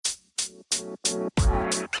My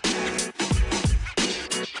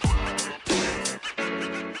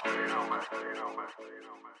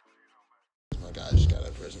guy just got out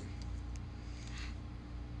of prison.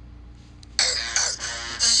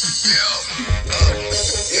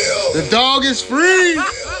 The dog is free. Nah,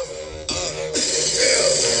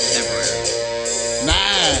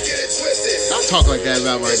 don't talk like that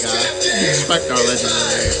about my guy. Respect our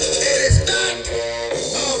legendary.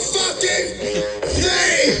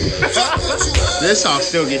 This song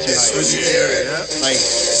still gets you hyped. Like,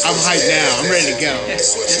 I'm hyped now. I'm ready to go.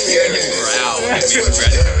 Just hearing him growl makes me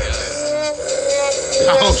ready.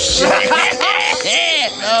 Oh shit!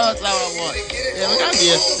 No, that's not what I want. Yeah, we gotta be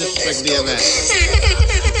a disrespect DMX.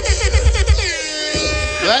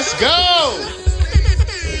 Let's go!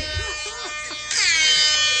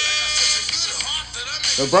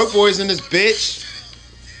 The Broke Boys in this bitch.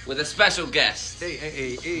 With a special guest.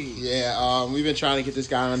 Hey. Yeah, we've been trying to get this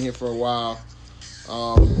guy on here for a while.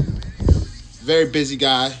 Very busy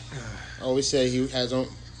guy. I always say he has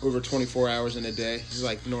over 24 hours in a day. He's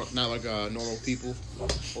like not like normal people.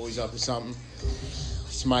 Always up to something.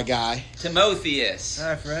 It's my guy, Timotheus.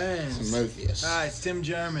 Hi, friends. Timotheus. Hi, it's Tim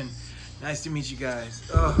German. Nice to meet you guys.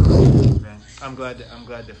 Oh, man, I'm glad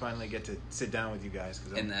to finally get to sit down with you guys.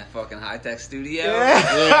 In that fucking high-tech studio.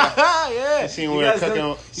 Yeah. Seen when we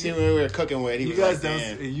were cooking with. He You was guys like,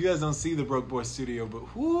 don't. damn. You guys don't see the Broke Boy studio,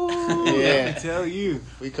 but whoo, Yeah. let me tell you,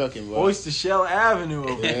 We cooking, boy. Oyster Shell Avenue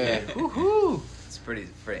over there. Woohoo! It's pretty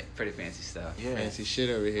fancy stuff. Yeah, Fancy shit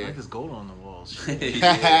over I here. like this gold on the walls.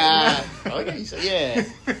 Yeah. Okay, you said, yeah.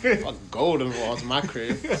 Fucking gold in the walls in my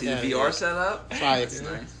crib. See the VR setup? That's why, That's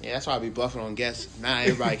nice. yeah, that's why I be bluffing on guests. Not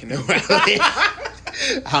everybody can know where I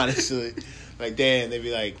live. Honestly. Like, Dan, they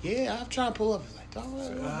be like, yeah, I'm trying to pull up. It's like, don't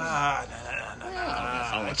worry. No.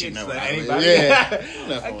 I want you to know let where I live. anybody. Yeah. I don't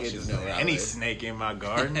know if I I want can't you just to know let where I any live. snake in my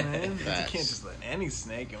garden, man. You Facts. can't just let any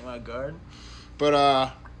snake in my garden.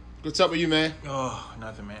 But, what's up with you, man? Oh,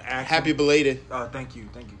 nothing, man. Actually, Happy belated. thank you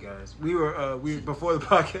guys. We were before the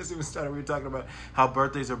podcast even started. We were talking about how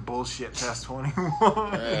birthdays are bullshit past 21.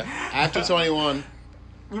 After 21,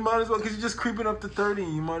 You might as well, because you're just creeping up to 30.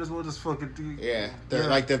 You might as well just fucking do. yeah.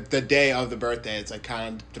 Like the day of the birthday, it's like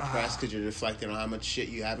kind of depressed because you're reflecting on how much shit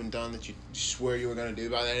you haven't done that you swear you were going to do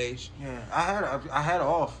by that age. Yeah, I had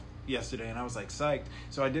off yesterday, and I was like psyched.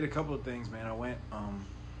 So I did a couple of things, man. I went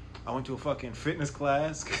to a fucking fitness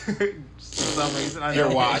class for some reason. I know.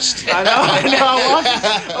 You're watched. I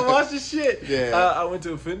know. I watched the shit. Yeah. I went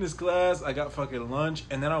to a fitness class. I got fucking lunch,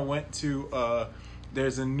 and then I went to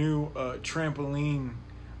there's a new trampoline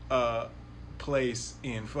place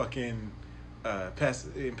in fucking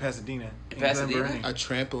in Pasadena. In Pasadena? Glen Burnie. A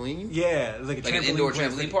trampoline? Yeah, it's like a Like an trampoline indoor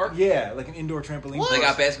place. trampoline park? Yeah, like an indoor trampoline. What? They place.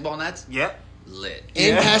 got basketball nets? Yep. Lit.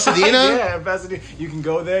 In Yeah. Pasadena? Yeah, in Pasadena. You can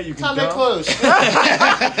go there. You can How they dunk. close?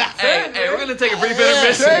 Hey, we're gonna take a brief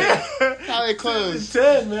intermission. How they close?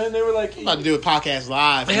 10, man. They were like, I'm about to do a podcast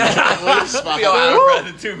live. Be all out of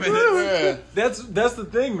breath in 2 minutes. Yeah. that's the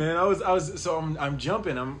thing, man. I was so I'm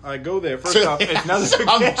jumping. I go there. First off, it's not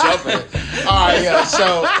I'm jumping. All right, yeah.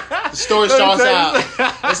 So the story starts out.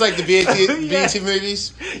 It's like the BET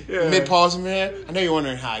movies. Yeah. Mid pause, man. I know you're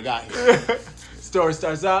wondering how I got here. Story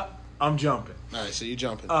starts out. I'm jumping. All right, so you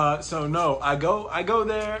jumping. So no, I go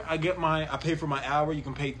there. I pay for my hour. You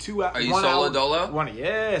can pay 2 hours. Are you 1 solo hour, dolo?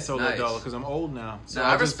 Yeah, solo Nice. dolo because I'm old now. So No,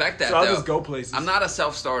 I respect that, So I'll though. just go places. I'm not a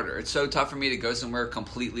self-starter. It's so tough for me to go somewhere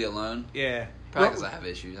completely alone. Yeah. Probably Well, because I have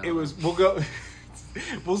issues. I It don't was. We'll go.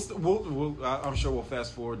 We'll I'm sure we'll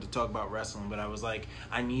fast forward to talk about wrestling, but I was like,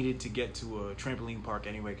 I needed to get to a trampoline park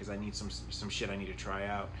anyway because I need some shit I need to try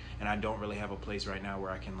out, and I don't really have a place right now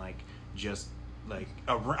where I can like just like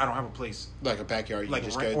I don't have a place Like a backyard you like can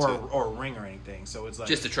just ring, go or to. or a ring or anything. So it's like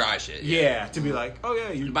just to try shit. yeah, to be like, oh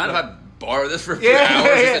yeah, you Mind like, if I borrow this for a few Yeah, hours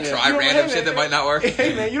just yeah, to yeah. try You know, random hey, shit that man, might not work?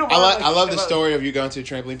 Hey man, you don't. I love the about- story of you going to a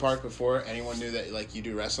trampoline park before anyone knew that like you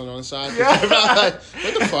do wrestling on the side. Yeah. Like,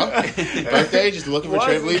 what the fuck? Birthday, just looking for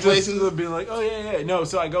Why is it trampoline just places. being like, oh yeah. No,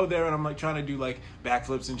 so I go there and I'm like trying to do like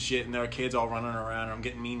backflips and shit, and there are kids all running around, and I'm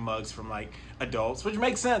getting mean mugs from like adults, which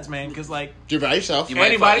makes sense, man, because like You're by yourself. You might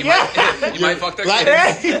Anybody- fuck, yeah. you might fuck their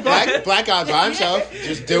Black, kids. black guy by himself,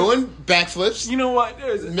 just doing backflips. you know what?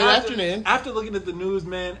 Mid-afternoon. After looking at the news,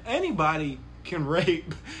 man, anybody can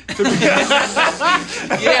rape. To be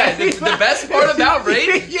Yeah, the best part about rape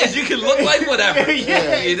is you can look like whatever.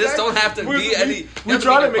 Yeah, You just don't have to be any. We you have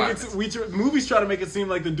try to meet make requirements. it. Movies try to make it seem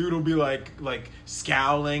like the dude will be like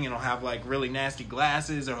scowling and he'll have like really nasty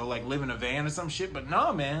glasses, or he'll like live in a van or some shit. But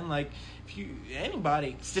no, man, like if you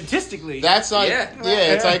anybody statistically, That's like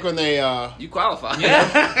Yeah. it's like when they You qualify.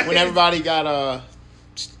 yeah, when everybody got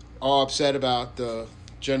all upset about the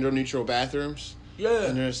gender neutral bathrooms. Yeah.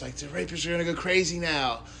 And there's like the rapists are gonna go crazy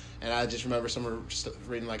now. And I just remember someone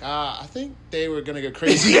reading like, I think they were gonna go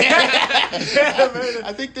crazy.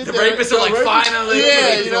 I think that the rapists are like finally.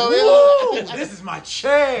 Yeah, you know. This is my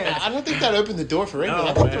chance. I don't think that opened the door for rapists. No,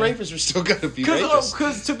 I think man. the rapists were still gonna be rapists.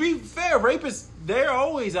 Because to be fair, rapists, they're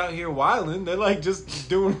always out here wilding. They're like just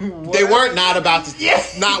doing whatever. They weren't not about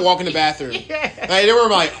to not walk in the bathroom. Yeah. Like, they were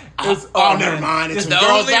like, never man. mind. It's The some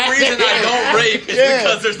girls only back reason there. I don't rape is Yeah.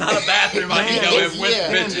 because there's not a bathroom I can go in with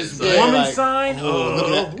Yeah. bitches. Yeah, Woman like, sign.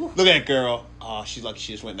 Look at that girl. Oh, she's lucky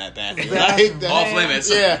she just went in that bathroom. Bathroom. Like that. Off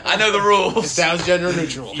limits. Yeah. I know the rules. That was gender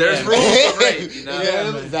neutral. There's rules for rape, you know?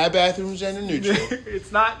 Yeah, man. that bathroom's gender neutral.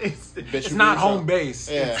 It's not. It's Bitch not would be home some-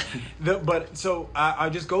 base. Yeah. But so I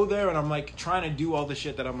just go there and I'm like trying to do all the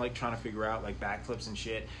shit that I'm like trying to figure out, like backflips and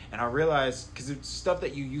shit. And I realize because it's stuff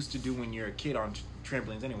that you used to do when you're a kid on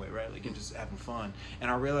trampolines anyway, right? Like you're just having fun.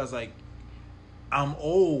 And I realize like I'm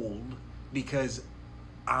old because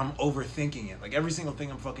I'm overthinking it. Like every single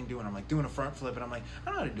thing I'm fucking doing, I'm like doing a front flip, and I'm like, I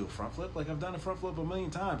don't know how to do a front flip. Like I've done a front flip a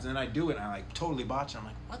million times, and then I do it, and I like totally botch it. I'm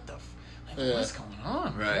like, what the? What's going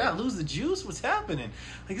on? Right. Yeah, I lose the juice. What's happening?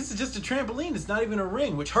 Like this is just a trampoline. It's not even a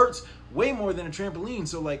ring, which hurts way more than a trampoline.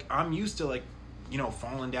 So like I'm used to like, you know,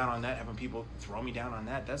 falling down on that, having people throw me down on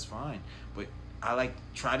that. That's fine. But I like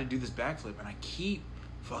try to do this backflip, and I keep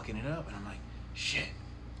fucking it up, and I'm like, shit.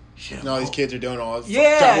 And all these kids are doing all double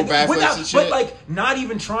backflips and shit. but like not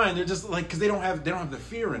even trying. They're just like because they don't have the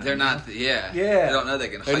fear in it. They're not, yeah. Yeah. They don't know they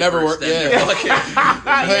can They never work- hyperextend their fucking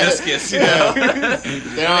meniscus, you know?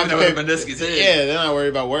 They don't have to know pay. what meniscus is. Yeah, they're not worried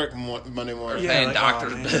about work Monday morning. Paying like,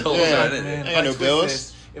 doctor's man. bills. Yeah. Right? Man, I got no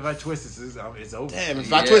bills. If I twist this, it's over. Damn,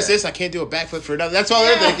 if I Yeah. twist this, I can't do a backflip for another. That's all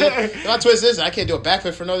they're thinking. If I twist this, I can't do a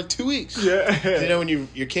backflip for another 2 weeks. Yeah. You know, when you're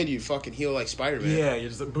a kid, you fucking heal like Spider-Man. Yeah, you're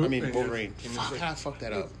just like, I mean, Wolverine. and Fuck, it's how I fucked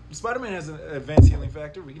that up. Spider-Man has an advanced healing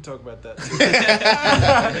factor. We can talk about that.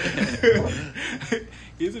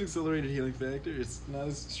 He has an accelerated healing factor. It's not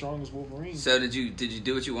as strong as Wolverine. So did you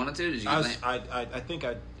do what you wanted to? Did you? I think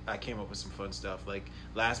I came up with some fun stuff. Like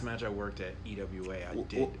last match I worked at EWA, I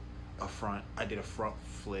did a front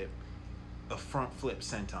flip. A front flip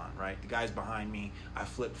senton, right? The guy's behind me. I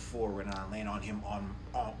flip forward and I land on him on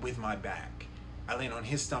with my back. I land on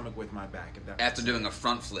his stomach with my back. If that after doing a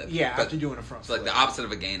front flip. yeah, But after doing a front it's flip. like the opposite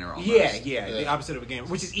of a gainer almost. Yeah, the opposite of a game,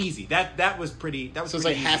 which is easy. That was pretty. That was So it's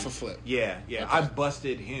pretty like half easy. a flip. Yeah. Okay. I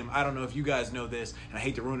busted him. I don't know if you guys know this, and I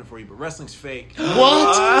hate to ruin it for you, but wrestling's fake.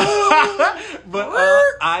 What? But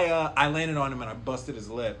I landed on him and I busted his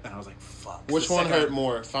lip, and I was like, "Fuck." Which The one second- hurt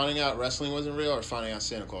more? Finding out wrestling wasn't real or finding out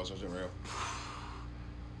Santa Claus wasn't real?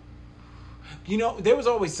 You know, there was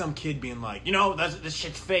always some kid being like, you know, this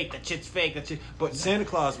shit's fake. That shit's fake. That shit. But Santa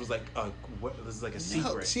Claus was like, this is like a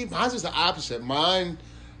secret. No, see, mine was the opposite. Mine,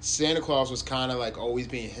 Santa Claus was kind of like always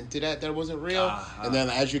being hinted at that it wasn't real. Uh-huh. And then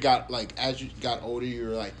as you got older, you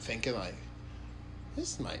were like thinking like,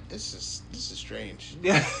 this is strange.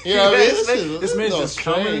 Yeah. You know what I mean? This man's a little just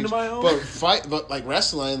coming into my home. But like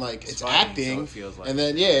wrestling, like it's fighting, acting, so it feels like and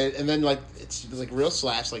then like it's like real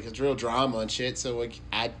slash, like it's real drama and shit. So like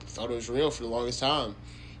I thought it was real for the longest time.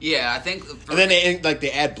 Yeah, I think. And then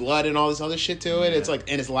they add blood and all this other shit to it. Yeah. It's like,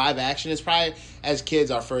 and it's live action. It's probably as kids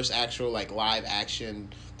our first actual like live action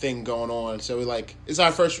thing going on. So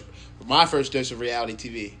it's my first dose of reality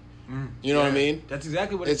TV. You know what I mean? That's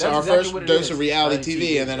exactly what It's that's our exactly first what it dose is. of reality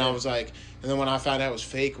TV, and then yeah. I was like, and then when I found out it was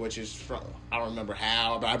fake, which is I don't remember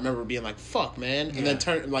how, but I remember being like, "Fuck, man," and then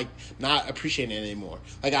not appreciating it anymore.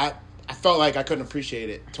 Like I felt like I couldn't appreciate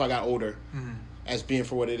it until I got older, as being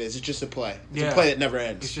for what it is. It's just a play. It's a play that never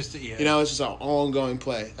ends. It's just you know, it's just an ongoing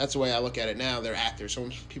play. That's the way I look at it now. They're actors. So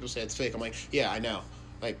when people say it's fake, I'm like, yeah, I know.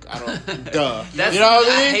 Like, I don't, duh. That's, you know what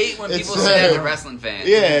I mean? I hate when It's, people say that to wrestling fans.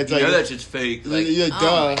 Yeah, it's you like, know that shit's fake. Like, yeah, oh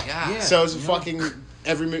duh. my God. Yeah. So it's a fucking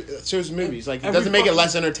so it's movies. Like, it Every doesn't make it fucking-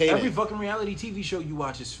 less entertaining. Every fucking reality TV show you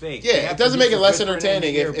watch is fake. They Yeah, have it doesn't to make it do less some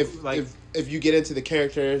entertaining engineer, if you get into the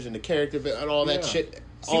characters and the character bit and all that Yeah. shit,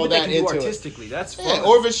 See all what they that can do into it. artistically. That's fun. Yeah,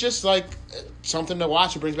 or if it's just like something to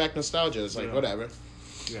watch, it brings back nostalgia. It's like Yeah. whatever.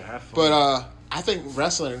 Yeah, have fun. But I think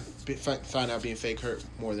wrestling find out being fake hurt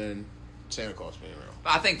more than Santa Claus being real.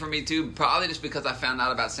 I think for me too, probably just because I found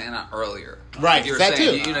out about Santa earlier. Right, Like you were that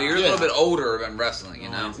saying, too. you know, you're a Yeah. little bit older than wrestling, you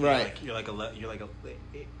know. Right. You're like a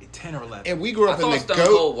 10 or 11. And we grew I up in thought the Stone goat.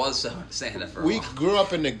 Cold was Santa for a We while. grew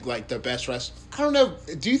up in the best wrestling. I don't know.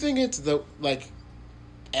 Do you think it's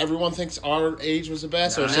everyone thinks our age was the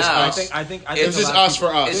best, or it's just No. us? I think It's a just lot of us for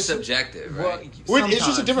people- us. It's subjective, Well, right? It's just a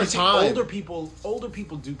sometimes. different You see, time. Older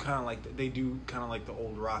people do kind of like the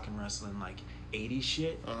old rock and wrestling. Like 80s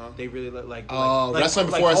shit. Uh-huh. They really like wrestling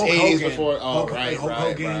before us, Hulk 80s Hogan, before. Hulk Right,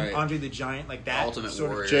 Hogan, Andre the Giant, like that. Ultimate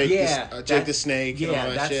sort Warrior. of Jake the Snake. And all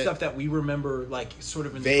that that's shit. stuff that we remember like sort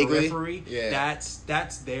of in Vaguely, the periphery. yeah.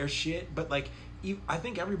 That's their shit. But like, I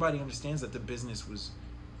think everybody understands that the business was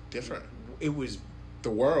different. It was The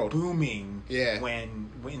world. booming. Yeah. When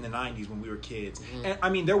in the 90s when we were kids, Mm-hmm. and I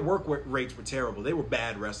mean their work rates were terrible. They were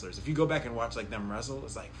bad wrestlers. If you go back and watch like them wrestle,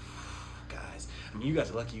 it's like, guys. I mean, you guys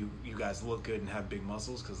are lucky you guys look good and have big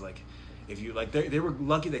muscles because like. If you like, they were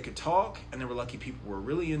lucky they could talk, and they were lucky people were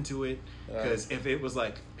really into it. Because if it was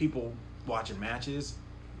like people watching matches,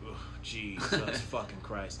 Jesus fucking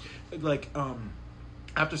Christ! Like,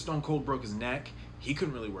 after Stone Cold broke his neck, he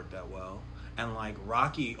couldn't really work that well, and like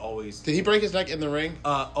Rocky always. Did he break his neck in the ring?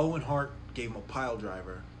 Owen Hart gave him a pile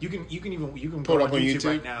driver. You can Pull go it up on YouTube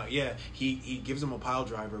right now. Yeah, he gives him a pile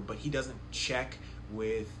driver, but he doesn't check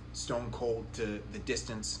with Stone Cold to the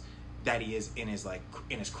distance that he is in his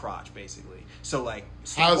crotch, basically. So like,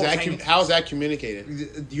 How is that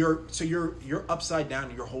communicated? You're upside down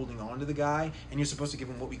and you're holding on to the guy, and you're supposed to give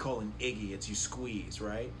him what we call an iggy. It's you squeeze,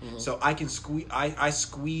 right? Mm-hmm. So I can squeeze.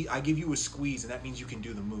 I give you a squeeze, and that means you can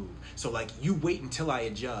do the move. So like, you wait until I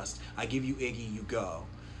adjust. I give you iggy, you go.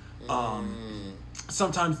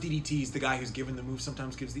 Sometimes DDTs, the guy who's giving the move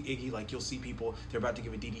sometimes gives the iggy. Like, you'll see people, they're about to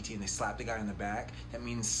give a DDT and they slap the guy in the back. That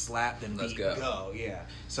means slap, then Let's beat, go. Yeah.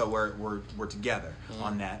 So we're together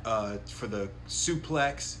on that. For the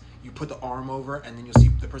suplex, you put the arm over, and then you'll see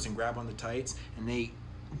the person grab on the tights, and they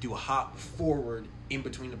do a hop forward in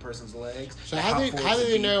between the person's legs. So how do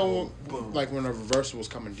they know like when a reversal was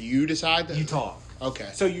coming? Do you decide that? You talk. Okay.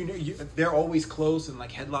 So they're always close and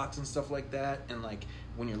like headlocks and stuff like that, and like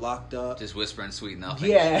when you're locked up, Just whisper and sweet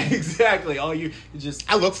nothing. yeah, exactly. All you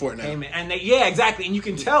just I look for it now. Hey, man. And exactly, and you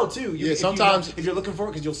can tell too. Sometimes if you're looking for it,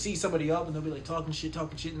 because you'll see somebody up and they'll be like talking shit,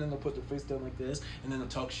 and then they'll put their face down like this, and then they'll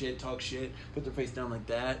talk shit, put their face down like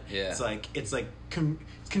that. Yeah, it's like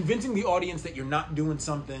convincing the audience that you're not doing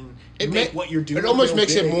something. What you're doing. It almost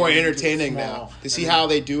makes it more entertaining now to see how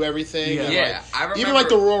they do everything. Yeah, yeah. I remember even like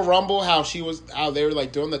the Royal Rumble, how they were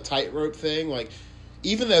like doing the tightrope thing, like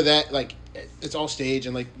even though that like it's all stage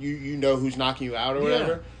and like you know who's knocking you out or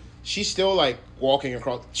whatever, she's still like walking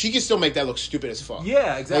across. She can still make that look stupid as fuck.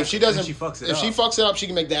 Yeah, exactly. Like, if she doesn't, she fucks it if up. she fucks it up, she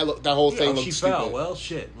can make that whole thing look she stupid. Fell. Well,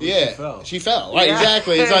 shit. She fell. Right,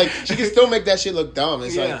 exactly. It's like she can still make that shit look dumb.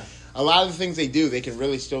 It's like a lot of the things they do, they can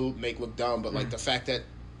really still make look dumb. But like the fact that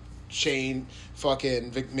Shane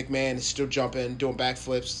fucking McMahon is still jumping, doing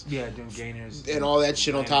backflips, doing gainers and all that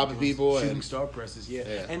shit on top of people, shooting and star presses. Yeah,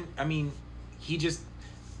 Yeah. and I mean, he just.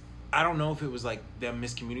 I don't know if it was like them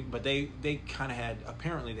miscommunicating, but they kind of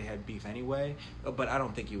apparently they had beef anyway, but I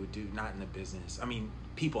don't think you would do, not in the business. I mean,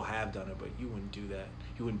 people have done it, but you wouldn't do that.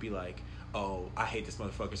 You wouldn't be like, oh, I hate this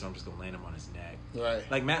motherfucker, so I'm just going to land him on his neck. Right.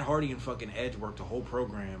 Like Matt Hardy and fucking Edge worked a whole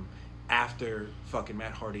program after fucking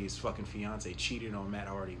Matt Hardy's fucking fiance cheated on Matt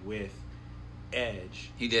Hardy with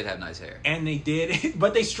Edge. He did have nice hair. And they did,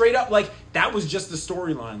 but they straight up, like, that was just the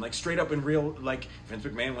storyline. Like, straight up in real, like, Vince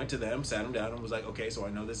McMahon went to them, sat them down, and was like, okay, so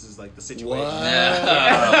I know this is, like, the situation.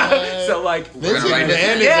 So, like... Vince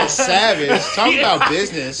McMahon is a savage. Talk about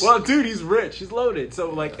business. Well, dude, he's rich. He's loaded.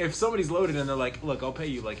 So, like, if somebody's loaded and they're like, look, I'll pay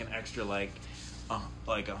you, like, an extra, like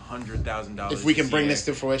 $100,000. If we can bring this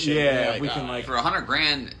to fruition. Yeah, if we can, like... For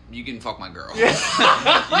 $100,000, you can fuck my girl. You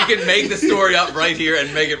can make the story up right here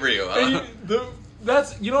and make it real.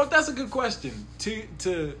 That's that's a good question.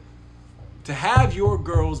 To have your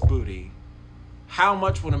girl's booty, how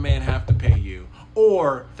much would a man have to pay you?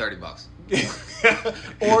 Or $30.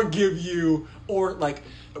 or give you, or like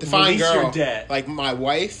define release girl, your debt. like my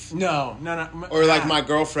wife. No. Or like my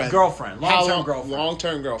girlfriend. Long-term girlfriend.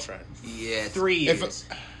 Long-term girlfriend. Yeah, 3 years.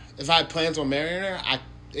 If I had plans on marrying her,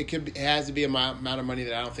 it has to be a amount of money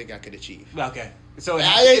that I don't think I could achieve. Okay, so it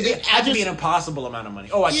has to be an impossible amount of money.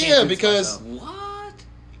 Oh, I can't. Yeah, because what?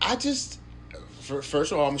 I just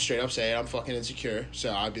first of all, I'm straight up saying I'm fucking insecure,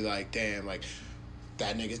 so I'd be like, damn, like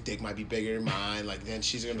that nigga's dick might be bigger than mine. Like then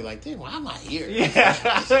she's gonna be like, damn, why am I here? Yeah,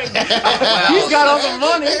 he's got all the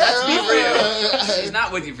money. That's me for you. She's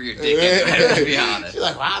not with you for your dick, anyway, to be honest. She's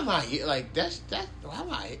like, why am I here? Like that's why am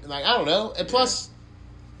I here? Like I don't know. And plus,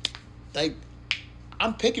 like.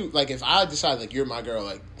 I'm picky. Like if I decide like you're my girl,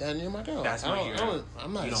 like then you're my girl. That's I'm not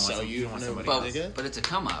gonna sell you. want somebody But it's a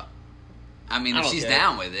come up. I mean, I if don't she's care.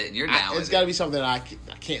 down with it and you're down with It's got to it. be something that I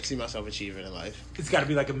can't see myself achieving in life. It's got to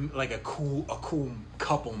be like a cool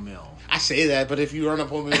couple meal. I say that, but if you run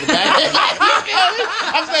up on me with a bag,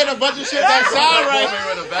 I'm saying a bunch of shit that sound right.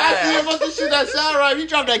 I see a bunch of shit that sound right. You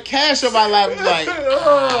drop that cash on my lap, I'm like,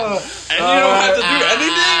 And you don't have to do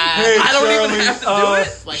anything. Hey, I don't Shirley, even have to do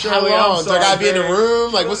it. like Shirley, how long? I'm Do I gotta be in the sorry,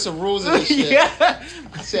 room? Like, what's the rules of this shit? Yeah.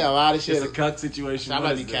 I say a lot of shit. It's a cuck situation. I What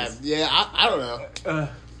might be is cap. this? Yeah, I don't know.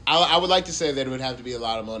 I would like to say that it would have to be a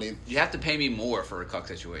lot of money You have to pay me more for a cuck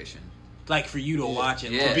situation. Like for you to watch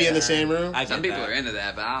it. Yeah. to be in the same room. I Some get people that. are into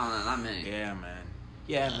that, but I don't know. Not me. Yeah, man.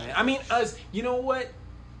 Yeah, man. I mean, you know what?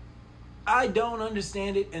 I don't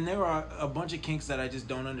understand it, and there are a bunch of kinks that I just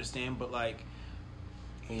don't understand. But like,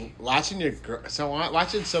 Watching your girl,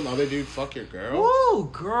 watching some other dude fuck your girl. woo,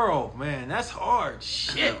 girl, man, that's hard.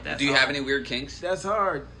 Shit, that's Do you hard. have any weird kinks? That's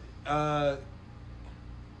hard. I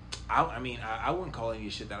mean, I wouldn't call any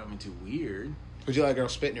shit that I'm into weird. Would you let a girl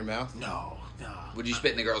spit in your mouth? No. Would you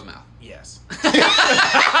spit in the girl's mouth? Yes.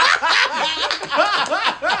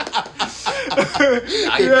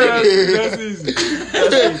 I can dig it. That's easy.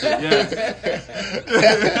 That's easy.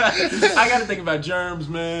 Yes. I gotta think about germs,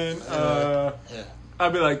 man. Yeah.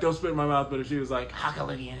 I'd be like, don't spit in my mouth. But if she was like, how can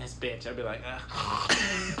Lydia in this bitch? I'd be like,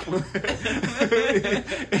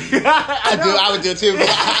 I would do it too. But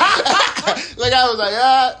like I was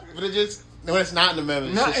like, but it just when it's not in the memo.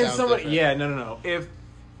 Not in somebody. Yeah, no. If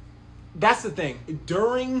that's the thing,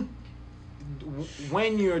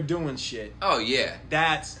 when you're doing shit, Oh yeah,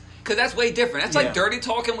 that's because that's way different. That's Yeah. like dirty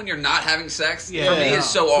talking when you're not having sex. Yeah. For me, Yeah. it's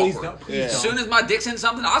so Please awkward. don't, please Yeah. As don't. soon as my dick's in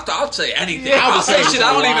something, I'll say anything. Yeah. I'll say shit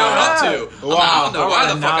I don't even know what I'm up to. Wow. I don't know why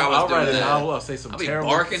the I'll fuck I was write doing a that. novel. I'll say some I'll be terrible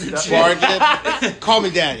barking and stuff. shit. Bargaining. Call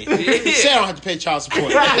me daddy. Yeah. Say I don't have to pay child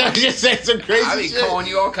support. Just say some crazy I be shit. calling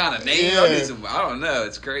you all kind of names. Yeah. I don't know.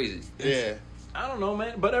 It's crazy. Yeah. I don't know,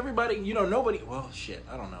 man. But everybody, nobody. Well, shit.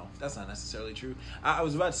 I don't know. That's not necessarily true. I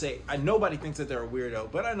was about to say, nobody thinks that they're a weirdo,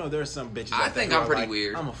 but I know there's some bitches. I out there think who I'm are pretty like,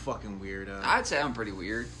 weird. I'm a fucking weirdo. I'd say I'm pretty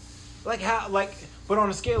weird. Like how, but on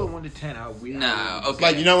a scale of 1 to 10, how weird? No, okay.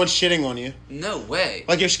 Like, no one's shitting on you. No way.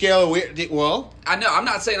 Like, your scale of weird. Well, I know. I'm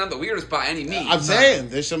not saying I'm the weirdest by any means. I'm saying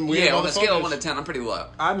there's some weird Yeah, on a scale of motherfuckers. 1 to 10, I'm pretty low.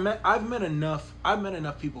 I've met enough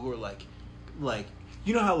people who are like,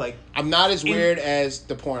 you know how like I'm not as weird as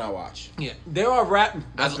the porn I watch. yeah, there are rap.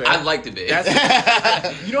 I'd like to be.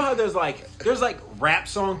 That's you know how there's like rap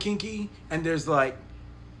song kinky and there's like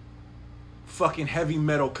fucking heavy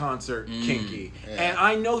metal concert kinky. Yeah. And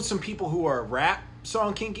I know some people who are rap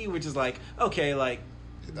song kinky, which is like okay, like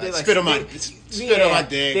they Spit on my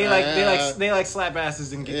dick. They like slap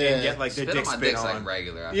asses and get like their Spit dick on my spit dick's on. like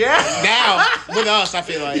regular. Yeah. Now, with us, I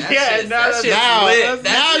feel like. That Yeah, shit, no, that that's- shit's now, lit. That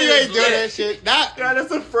now shit you is ain't doing lit. that shit. Not, God,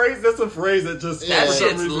 that's a phrase that just That for some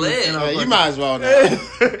shit's reason lit. is in our you fucking- might as well now.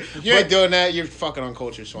 If you ain't doing that, you're fucking on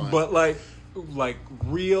culture swine. But like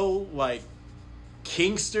real like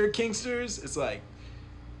kinksters, it's like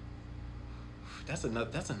that's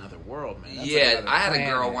another world, man. That's Yeah, another I had a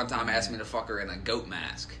planet, girl one time man. ask me to fuck her in a goat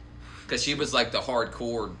mask because she was like the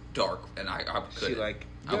hardcore dark, and I couldn't.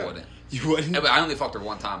 I wouldn't. You wouldn't. I only fucked her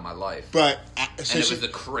one time in my life, But and it was the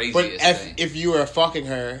But craziest thing. if you were fucking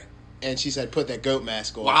her and she said, "Put that goat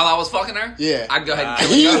mask on," While I was fucking her, Yeah. I'd go ahead and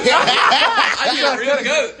kill a goat. I'd get a real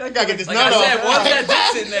goat. I gotta get this Like nut I said, off. once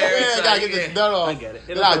that dick's in there, yeah, it's I gotta like, get this yeah. nut off. I get it.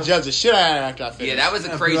 Then I'll judge the shit out of her after I finish. Yeah, that was the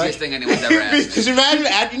Yeah, craziest right. thing anyone's ever asked me. Because imagine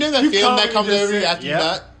after you know that feeling that come comes and just over you say- after you yeah.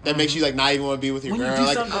 nut, that makes you like not even want to be with your When you girl. do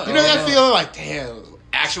Like something- you know that feeling like damn.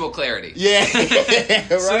 Actual clarity. Yeah, As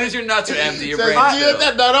soon right. as your nuts are empty, your So brain's you get filled.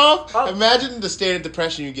 that nut off. Oh. Imagine the state of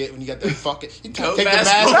depression you get when you got that fucking. You Goat take the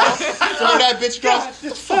mask mask off. off, throw that bitch across. What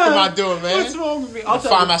the fuck am I doing, man? What's wrong with me? I'll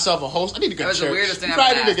find myself a host. I need to go That was to the church. weirdest thing You I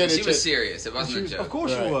probably ever need to asked. go to She was church. serious. It wasn't a joke. Of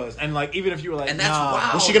course Right. she was, and like even if you were like, And that's nah,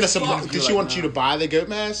 wild. Was she gonna? Fuck. Did You're she like, want you to buy the goat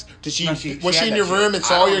mask? Did she? No, was she she had in that your shit. room and I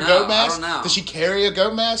saw don't your know. goat I mask? don't know. Did she carry a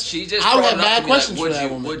goat mask? She just I would brought have it up mad to me questions like, for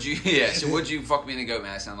that woman. Would you? Yeah. So would you fuck me in a goat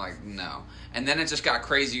mask? And I'm like, no. And then it just got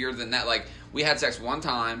crazier than that. Like we had sex one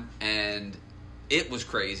time, and it was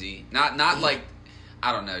crazy. Not like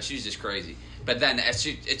I don't know. She was just crazy. But then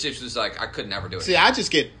it just was like I could never do it. See, I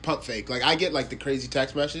just get pump fake. Like I get like the crazy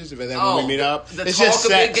text messages, but then Oh, when we meet up, the it's talk just a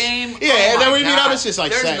sex. big game. Yeah, Oh and then my when we meet up, God. it's just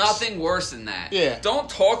like There's sex. nothing worse than that. Yeah. Don't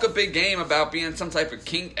talk a big game about being some type of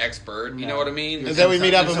kink expert. You know what I mean? And then we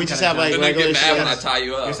meet up There's and we some just kind have of like And then regular get mad when I shit. tie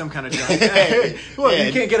you You're up. some kind of giant. Well, Yeah.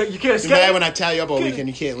 you can't escape. You're mad when I tie you up all weekend.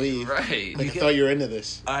 You can't leave. Right. Like I thought you were into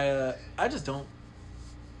this. I just don't.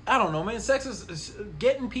 I don't know, man. Sex is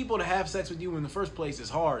getting people to have sex with you in the first place is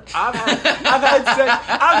hard. I've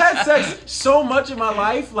had sex so much in my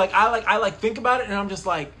life. Like I think about it and I'm just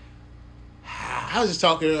like, how? I was just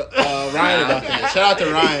talking to Ryan about that. Shout out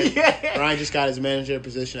to Ryan. Yeah. Ryan just got his manager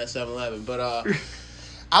position at 7-Eleven. But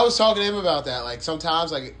I was talking to him about that. Like,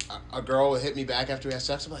 sometimes, like, a girl would hit me back after we had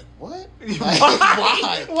sex. I'm like, what? Like,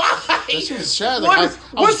 why? Why? That shit was sad. Like,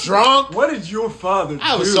 I was drunk. What did your father do?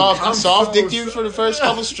 I was soft dicked you for the first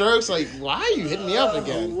couple strokes. Like, why are you hitting me up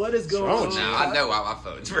again? What is going wrong on? with you? Now I know why my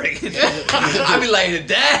phone's ringing. I be laying it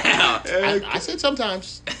down. I said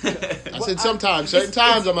sometimes. I said sometimes. Certain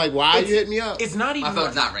times, I'm like, why are you hitting me up? It's not even. My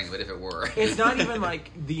phone's not ringing, but if it were, It's not even like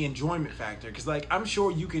the enjoyment factor, because like I'm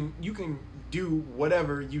sure you can do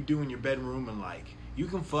whatever you do in your bedroom, and like you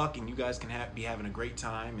can fuck and you guys can be having a great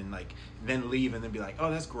time and like then leave and then be like,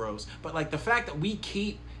 oh, that's gross. But like the fact that we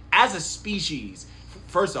keep, as a species,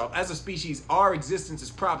 first off, as a species, our existence is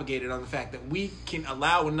propagated on the fact that we can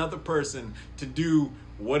allow another person to do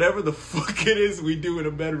whatever the fuck it is we do in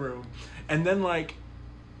a bedroom, and then like,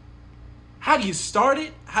 how do you start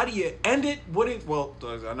it? How do you end it? Well,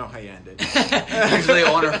 I know how you end it. usually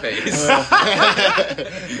on her face.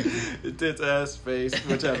 Tits, ass, face,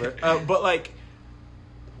 whichever. But like,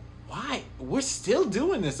 why? We're still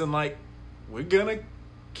doing this, and like, we're gonna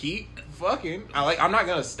keep fucking. I'm not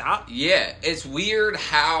gonna stop. Yeah, it's weird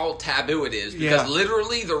how taboo it is, because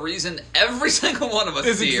literally the reason every single one of us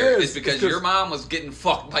is here is because your mom was getting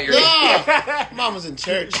fucked by your Yeah. Mom was in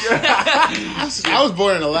church. I was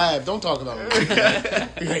born in a lab. Don't talk about my mom.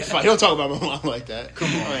 Don't talk about my mom like that. Come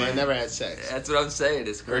on, man. I never had sex. That's what I'm saying.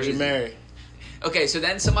 It's crazy. Virgin Mary. Okay, so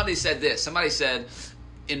then somebody said this. Somebody said,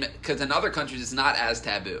 because in other countries it's not as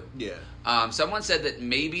taboo. Yeah. Someone said that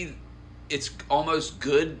maybe it's almost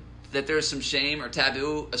good that there's some shame or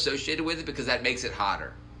taboo associated with it, because that makes it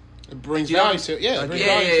hotter. It brings value to it. Yeah, it brings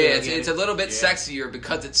value to it. It's a little bit sexier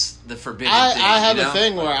because it's the forbidden thing. I have you know? a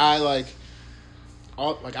thing where I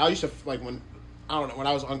I used to like when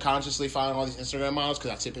I was unconsciously following all these Instagram models,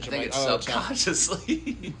 because I'd see a picture. I think of it's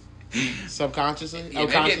subconsciously. Subconsciously. Yeah,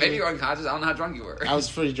 maybe you're unconscious. I don't know how drunk you were. I was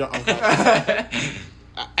pretty drunk.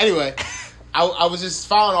 Anyway, I was just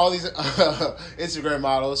following all these Instagram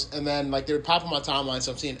models, and then like they would pop on my timeline,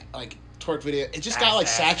 so I'm seeing like twerk video. It just got like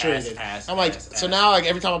saturated. I'm like, so now like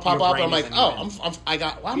every time I pop up, I'm like, oh,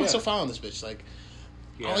 why am I still following this bitch? Like,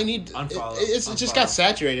 all I need, it just got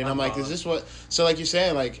saturated. And I'm like, is this what? So like you're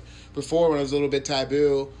saying, like before when it was a little bit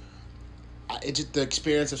taboo, the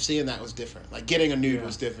experience of seeing that was different. Like getting a nude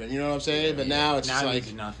was different. You know what I'm saying? But now it's just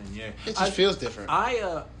like nothing. Yeah, it just feels different.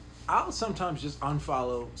 I'll sometimes just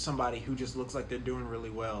unfollow somebody who just looks like they're doing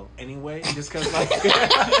really well anyway, just because like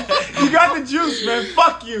you got the juice, man.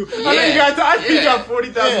 Fuck you. I know you got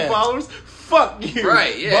 40,000 followers. Fuck you.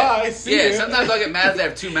 Right? Yeah. Bye. See ya. Sometimes I get mad if they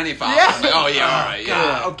have too many followers. Yeah. I'm like, oh yeah, all right,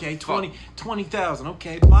 yeah. Okay, 20,000.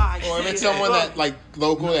 Okay, bye. Or if it's someone that like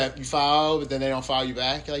local that you follow, but then they don't follow you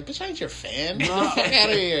back, you're like, bitch, I ain't your fan. Get the fuck out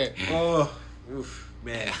of here. Oh, oof.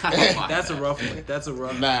 Man, that's a rough one. That's a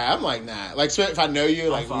rough one. Nah, I'm like, nah. Like, so if I know you,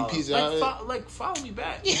 like, we piece out. Follow me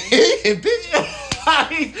back, man. Bitch.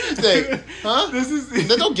 Like, huh?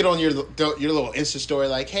 Don't get on your little Insta story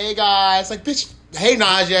like, hey, guys. Like, bitch, hey,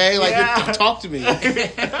 Najee. Like, talk to me.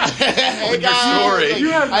 Hey, guys. Story.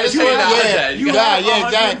 Like, I just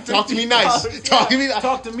Dad. Talk to me nice.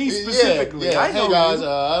 Talk to me specifically. Yeah. I know hey, guys.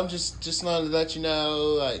 I'm just wanted to let you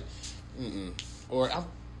know, like, or I'm.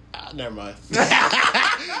 Never mind.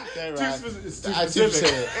 It's too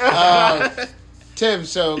specific. Tim,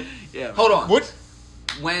 so hold on. What?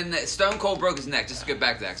 When Stone Cold broke his neck, just to get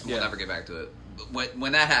back to that, 'cause we'll never get back to it.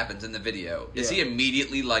 When that happens in the video, is he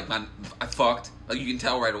immediately like, I fucked? Like you can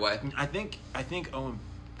tell right away. I think Owen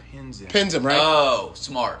pins him, right? Oh,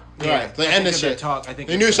 smart. Right. They end the shit. I think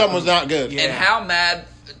they knew something was not good. Yeah. And how mad?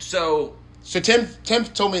 So Tim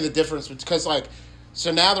told me the difference because like,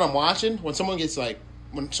 so now that I'm watching, when someone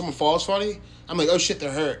falls funny, I'm like, oh shit,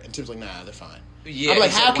 they're hurt. And Tim's like, nah, they're fine. Yeah, I'm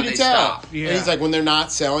like, how can you tell? Yeah. And he's like, when they're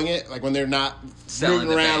not selling it, like when they're not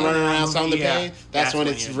moving around, running around, selling the pain, that's when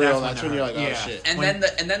it's real. That's when you're like, oh shit. And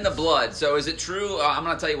then the blood. So is it true? I'm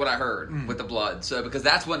gonna tell you what I heard with the blood. So because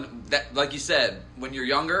that's when like you said, when you're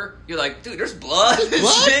younger, you're like, dude, there's blood.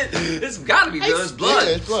 Shit, it's gotta be real. There's blood.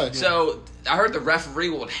 Yeah, it's blood. So I heard the referee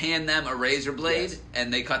will hand them a razor blade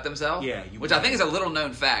and they cut themselves. Yeah, which I think is a little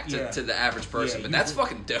known fact to the average person, but that's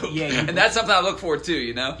fucking dope. Yeah, and that's something I look forward to.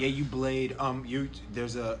 You know. Yeah, you blade.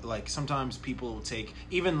 There's a like sometimes people will take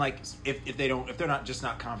even like if they're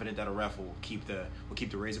not confident that a ref will keep the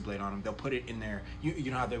razor blade on them, they'll put it in their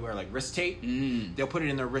you know how they wear like wrist tape. They'll put it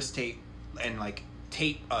in their wrist tape and like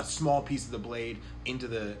tape a small piece of the blade into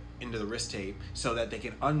the wrist tape so that they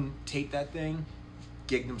can untape that thing,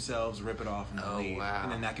 gig themselves, rip it off, and then leave,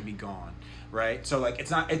 and then that can be gone, right? So like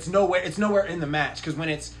it's nowhere in the match because when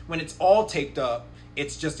it's all taped up,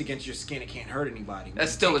 it's just against your skin. It can't hurt anybody.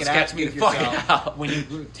 That's still what sketched me the fuck out. When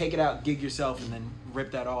you take it out, gig yourself, and then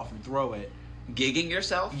rip that off and throw it. Gigging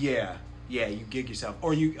yourself? Yeah, you gig yourself,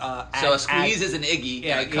 or you. So a squeeze is an Iggy,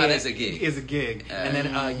 and a cut is a gig. Is a gig, and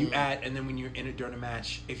then you add, and then when you're in it during a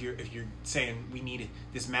match, if you're saying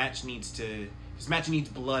this match needs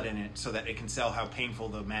blood in it so that it can sell how painful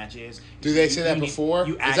the match is. Do they say that before?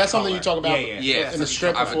 Is that something you talk about? Yeah. In the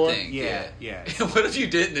strip before? Yeah. What if you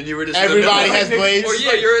didn't and you were just everybody has blades? Or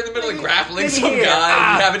you're in the middle of grappling some guy and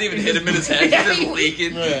you haven't even hit him in his head. You're just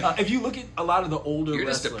leaking. If you look at a lot of the older you're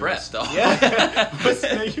wrestlers, just depressed, though. Yeah.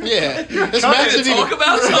 This match to talk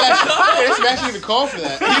about this match didn't even call for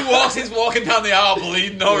that. He's walking down the aisle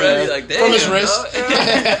bleeding already. Like, damn. From his wrist.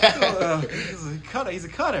 He's a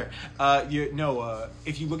cutter.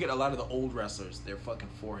 If you look at a lot of the old wrestlers, their fucking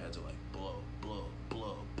foreheads are like blow,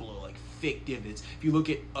 like thick divots. If you look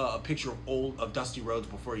at a picture of Dusty Rhodes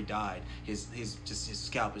before he died, his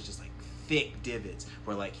scalp is just like thick divots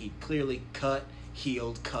where like he clearly cut,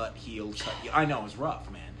 healed. I know it's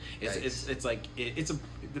rough, man. It's like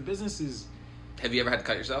the business is. Have you ever had to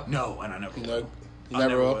cut yourself? No, and I never will.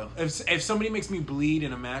 Never will. If somebody makes me bleed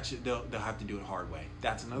in a match, they'll have to do it hard way.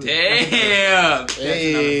 That's another. Damn.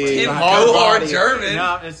 Hey, hard German.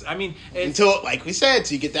 No, until like we said,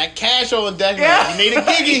 so you get that cash on deck. Yeah. You need a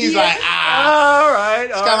giggy. He's like, all right.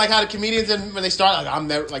 It's kind of like how the comedians when they start, like I'm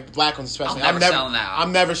never like the black ones especially. I'm never selling out.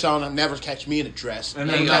 I'm never selling. I'll never catch me in a dress. And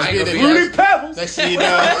then Fruity Pebbles. Next thing you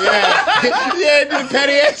know, the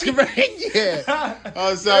Petty Escobar. Yeah. All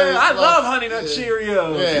of a sudden, I love Honey Nut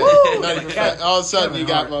Cheerios. Yeah. All of a sudden, you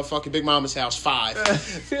got motherfucking Big Mama's House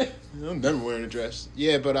 5. I'm never wearing a dress.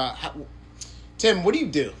 Yeah, but Tim, what do you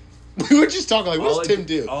do? We were just talking like, what does Tim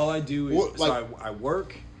do? All I do is I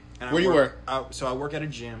work. Where do you work? So I work at a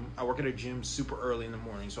gym. I work at a gym super early in the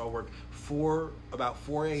morning. So I work about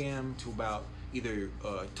 4 a.m. to about either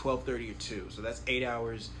 12:30 or 2. So that's 8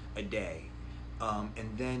 hours a day.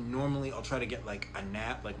 And then normally I'll try to get like a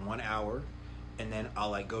nap, like 1 hour. And then I'll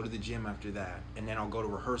like go to the gym after that, and then I'll go to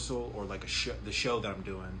rehearsal or like the show that I'm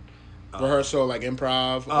doing. Rehearsal like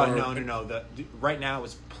improv? No. Right now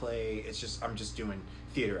it's play. I'm just doing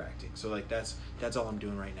theater acting. So like that's all I'm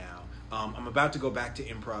doing right now. I'm about to go back to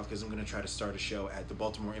improv because I'm going to try to start a show at the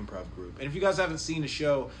Baltimore Improv Group. And if you guys haven't seen a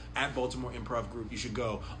show at Baltimore Improv Group, you should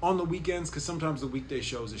go on the weekends because sometimes the weekday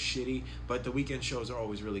shows are shitty, but the weekend shows are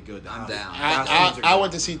always really good. I'm down. I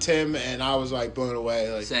went to see Tim and I was like blown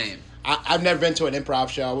away. Like, same. I've never been to an improv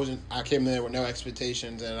show. I came there with no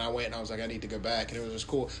expectations, and I went and I was like, I need to go back, and it was just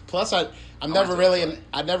cool. Plus, I never really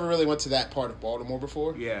went to that part of Baltimore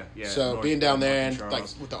before. Yeah. So being down there and like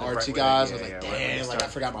with the artsy guys, I was like, damn, like I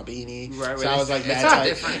forgot my beanie. So I was like,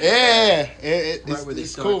 mad tight. Yeah,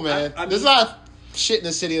 it's cool, man. There's a lot of shit in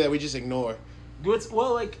the city that we just ignore.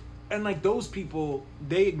 And like those people,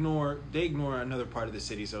 they ignore another part of the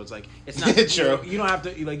city. So it's like it's not true. You don't have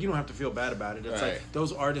to feel bad about it. It's like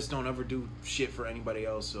those artists don't ever do shit for anybody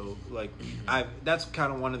else. So like that's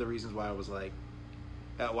kind of one of the reasons why I was like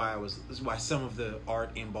why some of the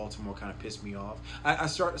art in Baltimore kind of pissed me off. We'll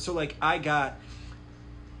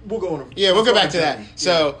go on. Yeah, we'll go back to that.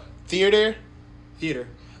 So theater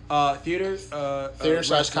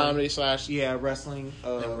slash comedy slash wrestling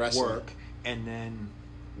and wrestling. Work, and then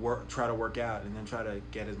try to work out, and then try to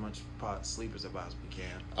get as much sleep as I possibly can.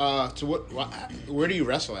 So where do you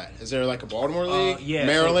wrestle at? Is there like a Baltimore league? Yeah,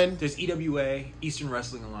 Maryland. So there's EWA, Eastern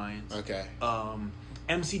Wrestling Alliance. Okay.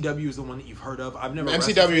 MCW is the one that you've heard of. I've never.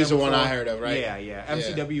 MCW is the one I heard of, right? Yeah.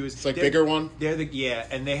 MCW is it's like bigger one.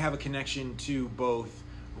 And they have a connection to both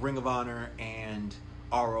Ring of Honor and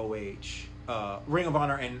ROH. Ring of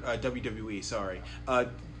Honor and WWE. Sorry.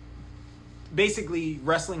 Basically,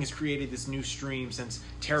 wrestling has created this new stream since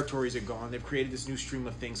territories are gone. They've created this new stream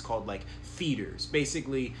of things called like feeders.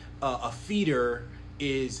 Basically, a feeder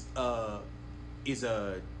is a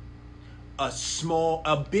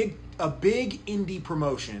big indie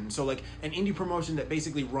promotion. So like an indie promotion that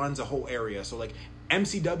basically runs a whole area. So like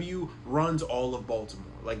MCW runs all of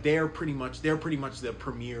Baltimore. Like they're pretty much the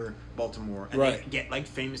premier Baltimore, and they get like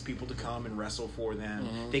famous people to come and wrestle for them.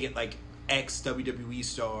 Mm-hmm. They get like ex-WWE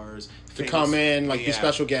stars to come in, like be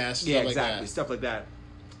special guests, stuff like that.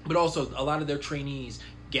 But also, a lot of their trainees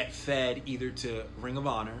get fed either to Ring of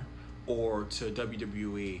Honor or to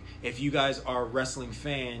WWE. If you guys are wrestling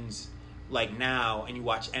fans, like now, and you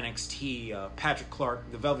watch NXT, Patrick Clark,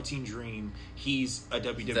 the Velveteen Dream, he's a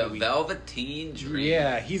WWE. The Velveteen Dream.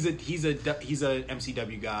 Yeah, he's a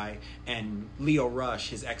MCW guy, and Leo Rush,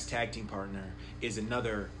 his ex tag team partner, is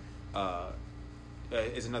another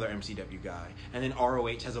is another MCW guy, and then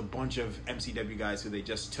ROH has a bunch of MCW guys who they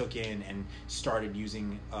just took in and started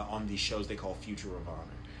using on these shows they call Future of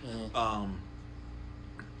Honor.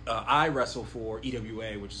 I wrestle for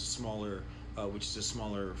EWA, which is a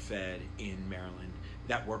smaller fed in Maryland.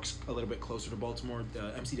 That works a little bit closer to Baltimore.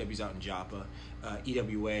 MCW's out in Joppa.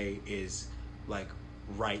 EWA is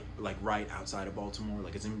right outside of Baltimore.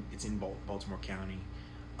 Like it's in Baltimore County.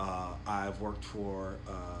 I've worked for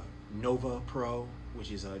Nova Pro,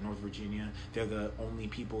 which is North Virginia. They're the only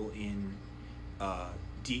people in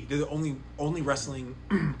they're the only wrestling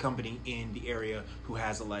company in the area who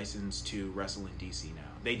has a license to wrestle in DC now.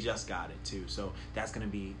 They just got it too, so that's gonna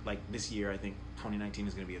be this year. I think 2019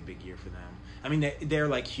 is gonna be a big year for them. I mean, they're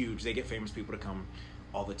huge. They get famous people to come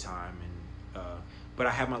all the time, and but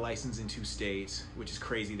I have my license in 2 states, which is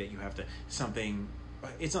crazy that you have to something.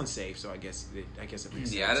 It's unsafe, so I guess it makes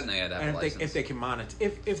sense. Yeah, I didn't know you had that license. If they can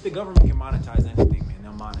monetize, if the government can monetize anything, man,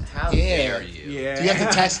 they'll monetize. How dare you? Yeah. Do you have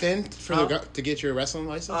to test in to get your wrestling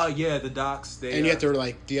license? Yeah, the docs. And you have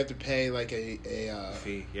to do you have to pay a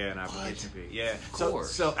fee? Yeah, an application fee. Yeah. Of course.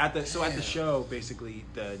 So at the show, basically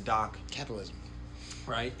the doc. Capitalism.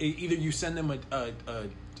 Right. Either you send them a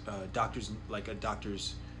doctor's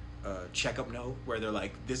checkup note where they're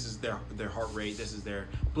like, this is their heart rate, this is their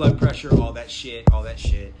blood pressure, all that shit,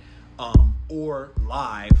 or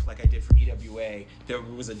live, like I did for EWA, there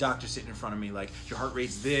was a doctor sitting in front of me like, your heart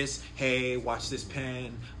rate's this, hey, watch this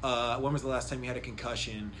pen, when was the last time you had a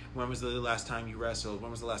concussion, when was the last time you wrestled,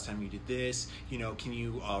 when was the last time you did this, can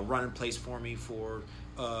you run in place for me for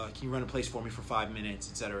 5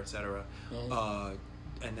 minutes, etc.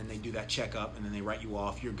 And then they do that checkup, and then they write you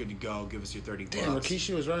off. You're good to go. Give us your $30. Damn,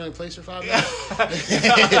 Rikishi was running in place for 5 minutes.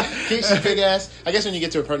 Rikishi, big ass. I guess when you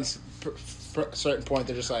get to a certain point,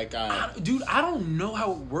 they're just like, dude, I don't know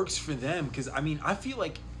how it works for them, because I feel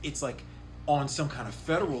like it's on some kind of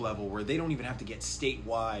federal level where they don't even have to get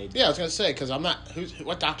statewide. Yeah, I was gonna say, because I'm not.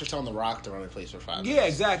 What doctor's telling The Rock to run in place for 5 minutes? Yeah,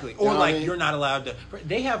 exactly. Or you're not allowed to.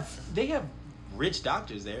 They have rich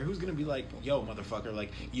doctors there who's gonna be like, yo, motherfucker,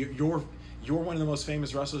 you're one of the most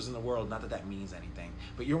famous wrestlers in the world. Not that means anything,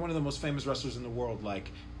 but you're one of the most famous wrestlers in the world.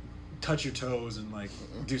 Touch your toes and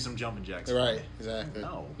do some jumping jacks. Right, exactly.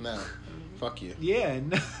 No, fuck you. Yeah,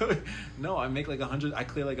 no. I make 100. I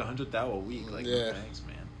clear 100,000 a week. Yeah. Thanks,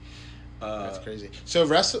 man. That's crazy. So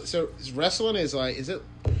wrestling is is it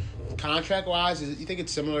contract wise? You think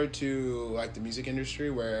it's similar to the music industry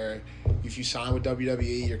where if you sign with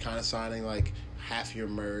WWE, you're kind of signing half your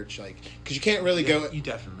merch, because you can't really go. You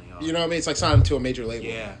definitely are. You know what I mean? It's like signing to a major label.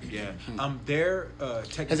 Yeah. They're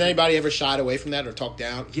Has anybody ever shied away from that or talked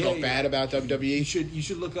bad about WWE? You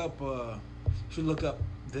should look up.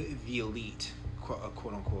 The elite,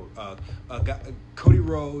 quote unquote. Cody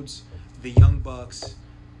Rhodes, the Young Bucks,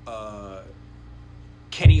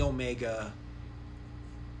 Kenny Omega,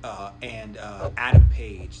 and Adam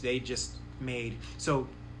Page. They just made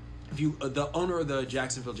If the owner of the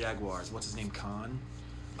Jacksonville Jaguars, what's his name, Khan?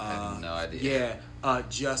 I have no idea. Yeah,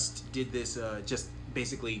 just did this. Just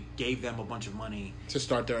basically gave them a bunch of money to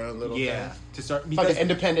start their own little thing. To start an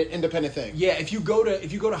independent thing. Yeah, if you go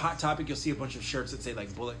to Hot Topic, you'll see a bunch of shirts that say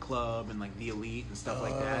Bullet Club and the Elite and stuff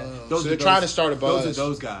like that. So they're trying to start a buzz. Those are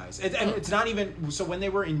those guys, and it's not even. So when they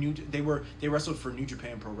were in they wrestled for New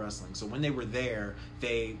Japan Pro Wrestling. So when they were there,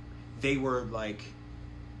 they were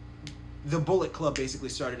the Bullet Club basically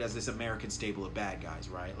started as this American stable of bad guys,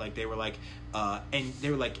 right? They were and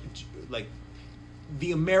they were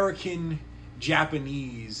the American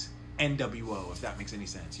Japanese NWO, if that makes any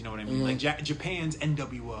sense. You know what I mean? Mm-hmm. Japan's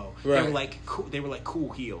NWO. Right. They were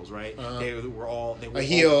cool heels, right? They were a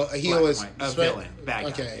heel is a villain, bad guy.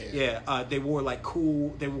 Okay. Yeah. They wore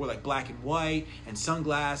cool. They wore black and white and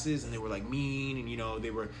sunglasses, and they were mean, and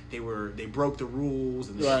they broke the rules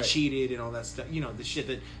and they cheated and all that stuff. The shit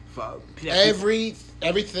that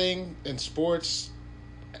everything in sports,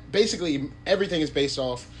 basically everything is based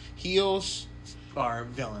off heels. Are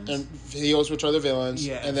villains. And heels, which are the villains.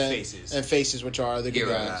 Yeah, and then faces. And faces, which are the good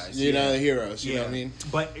guys. The heroes. You know what I mean?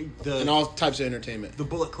 But and all types of entertainment. The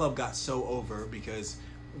Bullet Club got so over because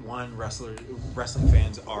wrestling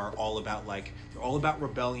fans are all about they're all about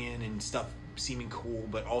rebellion and stuff seeming cool,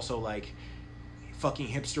 but also fucking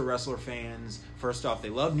hipster wrestler fans. First off,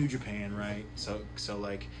 they love New Japan, right? So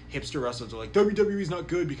hipster wrestlers are WWE's not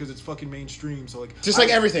good because it's fucking mainstream. So just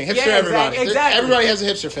everything, hipster everybody. Exactly. Everybody has a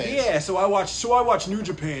hipster fan. Yeah. So I watch New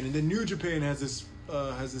Japan, and then New Japan has this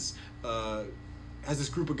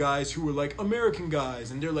group of guys who are American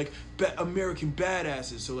guys, and they're American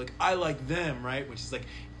badasses. So I like them, right? Which is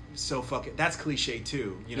so fucking. That's cliche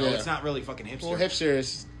too. It's not really fucking hipster. Well, hipster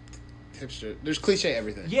is hipster. There's cliche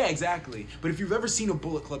everything. Yeah, exactly. But if you've ever seen a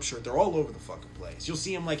Bullet Club shirt, they're all over the fucking place. You'll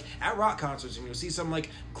see them like at rock concerts, and you'll see some like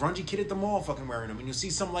grungy kid at the mall fucking wearing them, and you'll see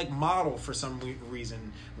some like model for some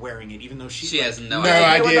reason wearing it, even though she has no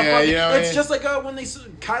idea. Fucking, you know, it's just like when they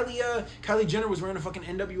Kylie Jenner was wearing a fucking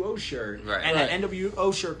NWO shirt, right? And that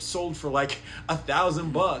NWO shirt sold for like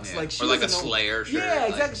 $1,000. Yeah. Like she or like a doesn't know, Slayer shirt. Yeah,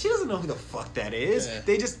 exactly. Like, she doesn't know who the fuck that is.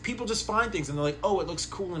 Yeah. People just find things and they're like, oh, it looks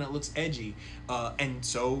cool and it looks edgy, and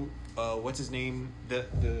so. What's his name?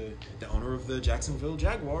 The owner of the Jacksonville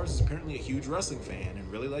Jaguars is apparently a huge wrestling fan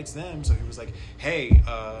and really likes them. So he was like, "Hey,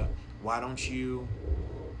 why don't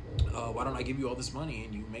I give you all this money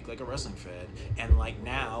and you make like a wrestling fed?" And like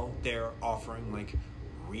now they're offering like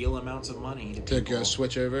real amounts of money to people. go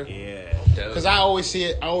switch over. Yeah, because I always see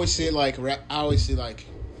it like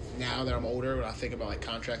now that I'm older, when I think about like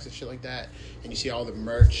contracts and shit like that, and you see all the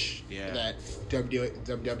merch that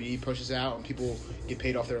WWE pushes out, and people get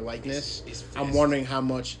paid off their likeness. I'm wondering how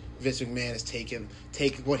much Vince McMahon is take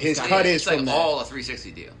what his cut is from that. It's all a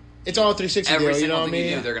 360 deal. It's all a 360 Every deal. You know what I single thing mean?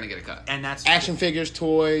 you do, they're gonna get a cut. and that's Action figures,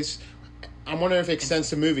 toys. I'm wondering if it extends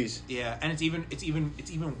to movies. Yeah, and it's even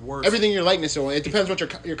worse. Everything your likeness on. It depends what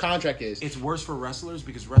your contract is. It's worse for wrestlers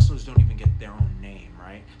because wrestlers don't even get their own name,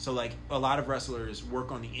 right? So like a lot of wrestlers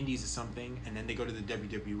work on the indies as something, and then they go to the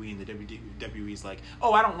WWE, and the WWE's like,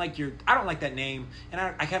 oh, I don't like that name, and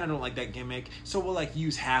I kind of don't like that gimmick, so we'll like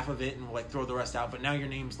use half of it and we'll like throw the rest out. But now your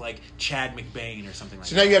name's like Chad McBain or something like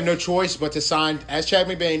that. So now you have no choice but to sign as Chad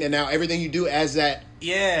McBain, and now everything you do as that.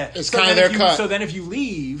 Yeah, it's kind of their cut. So then if you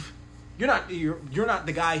leave, you're not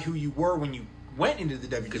the guy who you were when you went into the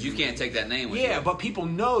WWE. Because you can't take that name with you. Yeah, but people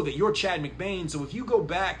know that you're Chad McBain, so if you go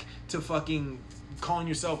back to fucking calling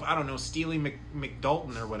yourself, I don't know, Steely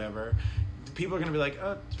McDalton or whatever, people are going to be like,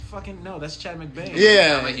 fucking no, that's Chad McBain.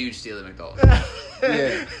 Yeah. I'm a huge Steely McDalton.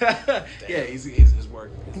 Yeah. Yeah, he's his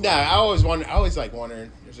work. Nah, I always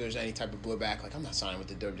wondering if there's any type of blowback. Like, I'm not signing with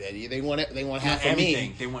the WWE. They want half of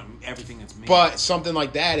me. They want everything that's me. But something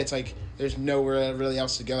like that, it's like there's nowhere really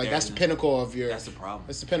else to go. Like that's the pinnacle of your. That's the problem.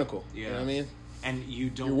 That's the pinnacle. Yeah. You know what I mean? And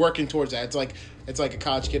you're working towards that. It's like a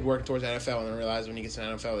college kid working towards NFL and then realize when he gets to the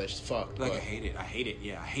NFL, they're just fucked. Like, I hate it.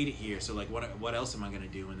 Yeah, I hate it here. So like, what else am I gonna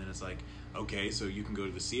do? And then it's like, okay, so you can go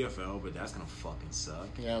to the CFL, but that's gonna fucking suck.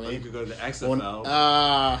 You know what I mean? Or you could go to the XFL.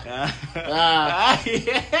 Yeah.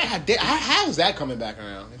 How is that coming back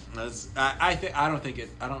around?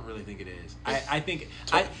 I don't really think it is. I think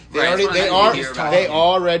they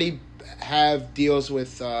already have deals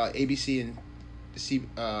with ABC and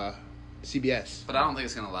CBS. But I don't think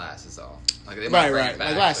it's gonna last. Is all. Like they might bring it back,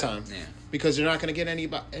 like last time. Yeah. Because they're not going to get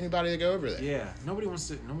anybody to go over there. Yeah, nobody wants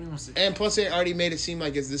to. And plus, they already made it seem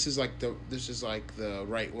like this is like the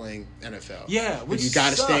right wing NFL. Yeah, which you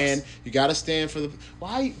got to sucks. stand. You got to stand for the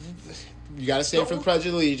why. You got to stand for the Pledge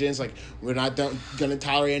of Allegiance. Like we're not going to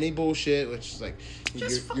tolerate any bullshit. Which is like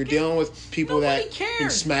you're dealing with people that been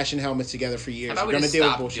smashing helmets together for years. How about you're we going to deal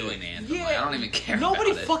with stop bullshit. doing anthem? Yeah, Like, I don't even care.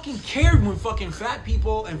 Nobody about fucking cared when fucking fat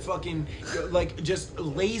people and fucking like just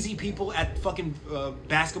lazy people at fucking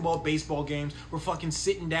basketball, baseball games were fucking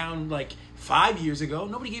sitting down like 5 years ago.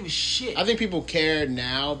 Nobody gave a shit. I think people care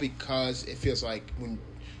now because it feels like when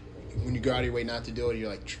you go out of your way not to do it, you're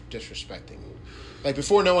like disrespecting. Like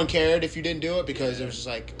before, no one cared if you didn't do it because it was just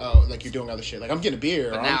like, oh, like you're doing other shit. Like I'm getting a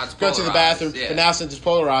beer, or I'm going to the bathroom. Yeah. But now since it's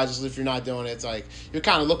polarized, if you're not doing it, it's like you're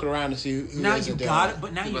kind of looking around to see who now isn't you doing got it. it,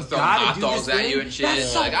 but now you People got to throwing do hot this dogs at thing. you and shit. That's Yeah.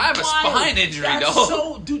 so Like, I have a wild. spine injury, That's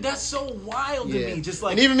dog. that's so wild to me. Just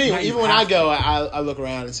like, and even me, now you even when I have go, to. I look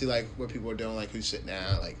around and see like what people are doing, like who's sitting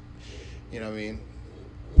down, like you know what I mean.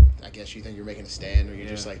 I guess you think you're making a stand, or you're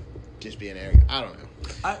just like just being arrogant. I don't know.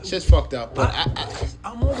 It's just fucked up. But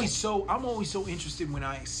I'm always so interested when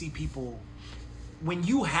I see people. When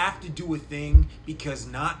you have to do a thing because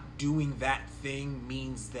not doing that thing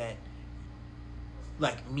means that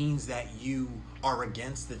you are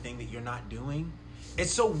against the thing that you're not doing.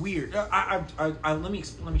 It's so weird. Let me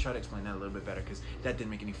try to explain that a little bit better because that didn't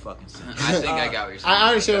make any fucking sense. I think I got what you're saying. I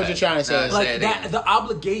understand what you're trying to say. Like that, the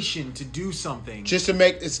obligation to do something. Just to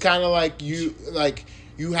make it's kind of like you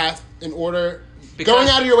have in order. Going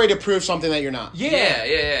out of your way to prove something that you're not.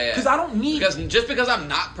 Yeah. Because I don't need. Just because I'm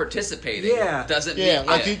not participating, doesn't mean. Yeah,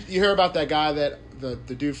 like you hear about that guy that the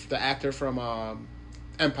dude, the actor from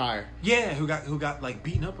Empire. Yeah, who got like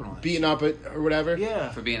beaten up and all that. Beaten up or whatever.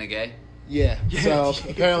 Yeah, for being a gay. Yeah. So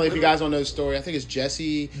apparently, if you guys don't know the story, I think it's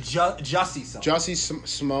Jussie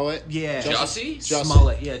Smollett. Yeah. Jussie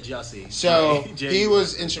Smollett. Yeah, Jussie. So he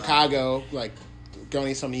was in Chicago, like going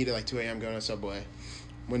to get something to eat at like 2 a.m. going to Subway.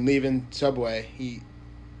 When leaving Subway,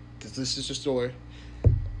 this is the story.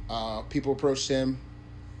 People approached him,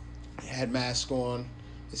 had masks on,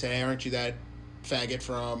 They said, hey, aren't you that faggot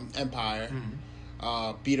from Empire?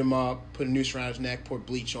 Beat him up, put a noose around his neck, poured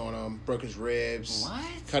bleach on him, broke his ribs, What?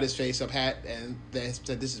 cut his face up, and then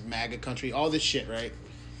said this is MAGA country, all this shit, right?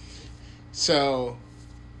 So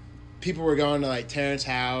people were going to like Terrence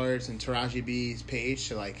Howard's and Taraji B's page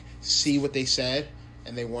to like see what they said,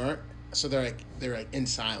 and they weren't. So they're like in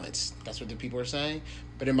silence. That's what the people are saying.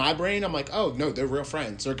 But in my brain, I'm like, oh no, they're real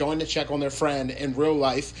friends. They're going to check on their friend in real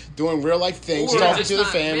life, doing real life things, Or talking just to the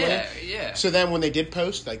not- family. Yeah. So then when they did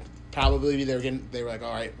post, like probably they were like,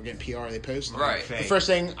 all right, we're getting PR. They post. Right. The first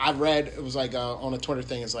thing I read, it was like on a Twitter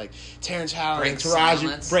thing, is like Terrence Howard Break and Taraji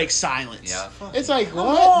silence. break silence. Yeah. It's like what?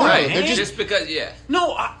 on, No, Right. they're Just because, yeah.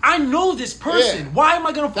 No, I know this person. Yeah. Why am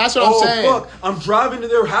I gonna? That's what I'm saying. Fuck, I'm driving to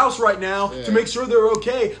their house right now Yeah. to make sure they're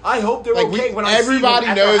okay. I hope they're like okay when I everybody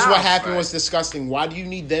see them at knows their what house. happened right. was disgusting. Why do you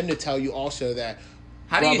need them to tell you also that?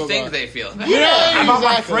 How do blah, you blah, think blah. they feel? Yeah. About my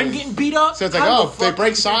Exactly. friend getting beat up. So it's like, How oh, the if they fuck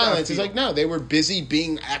break do you think I silence. It's feel? like, no, they were busy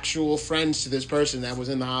being actual friends to this person that was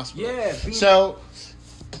in the hospital. Yeah, So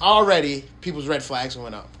already people's red flags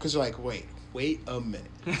went up because they're like, wait a minute.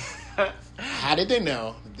 How did they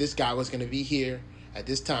know that this guy was going to be here at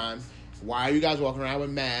this time? Why are you guys walking around with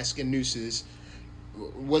masks and nooses?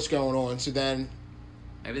 What's going on? So then,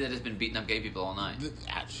 Maybe they've just been beating up gay people all night.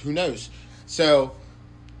 who knows? So,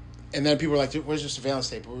 and then people are like, where's your surveillance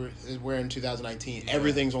tape? We're in 2019. Yeah.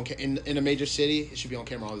 Everything's on in a major city. It should be on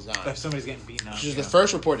camera all the time. if somebody's getting beaten up, Which is yeah. the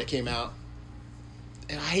first report that came out.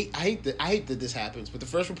 And I hate that this happens, but the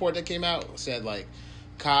first report that came out said like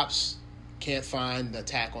cops can't find the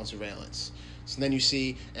attack on surveillance. So then you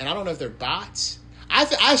see, and I don't know if they're bots.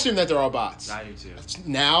 I assume that they're all bots I do too.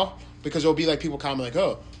 now, because it'll be like people comment like,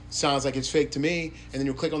 oh, sounds like it's fake to me, and then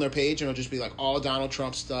you'll click on their page and it'll just be like all Donald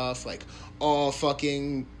Trump stuff, like all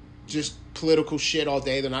fucking just political shit all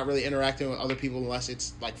day. They're not really interacting with other people unless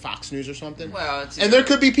it's like Fox News or something. Well, it's And there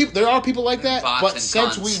could be people, there are people like that, Bots but and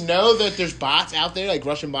since cunts. we know that there's bots out there, like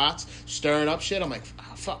Russian bots, stirring up shit, I'm like,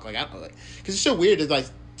 oh, fuck, like, I don't like, because it's so weird to like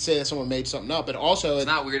say that someone made something up, but also It's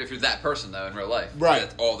not weird if you're that person though in real life. Right.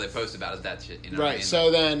 That's all they post about is that shit. You know what I right. mean? So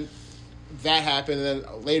then that happened, and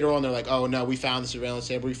then later on they're like, oh no, we found the surveillance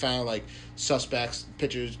tape. We found like suspects.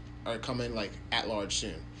 Pictures are coming like at large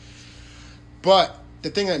soon. But the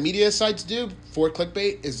thing that media sites do for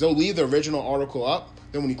clickbait is they'll leave the original article up.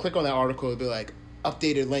 Then when you click on that article, it'll be like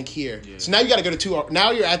updated link here. Yeah. So now you got to go to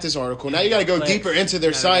now you're at this article. Now you got to go Clicks. deeper into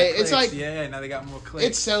their Now they site. got It's clicks. like yeah, now they got more clicks.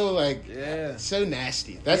 it's so like yeah. so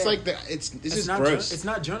nasty. That's Yeah. like this is not gross. it's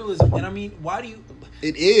not journalism, and I mean, why do you?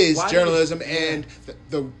 It is Why do journalism, you- and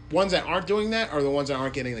the ones that aren't doing that are the ones that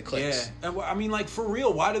aren't getting the clicks. Yeah, and I mean, like for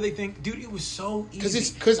real, why do they think, dude? It was so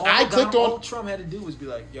easy. 'Cause All I clicked on- all Trump had to do was be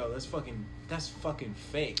like, "Yo, that's fucking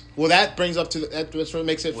fake." Well, that brings up to that's what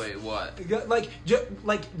makes it. Wait, what?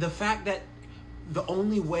 Like the fact that the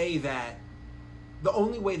only way that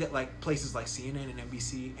like places like CNN and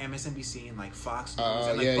NBC, MSNBC, and like Fox News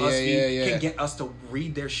and like yeah, BuzzFeed yeah. can get us to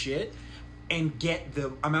read their shit and get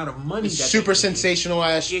the amount of money that super they can get. sensational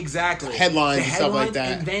ass Exactly. headlines The and stuff like headlines,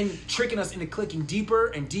 that. and then tricking us into clicking deeper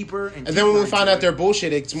and deeper and And then when we deeper find into out it. they're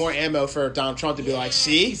bullshit, it's more ammo for Donald Trump to be like,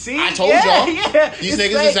 see, See? I told Yeah, y'all. yeah. These It's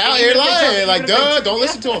niggas fake. is out here Even if they lying. tell- Like, even if they- duh, don't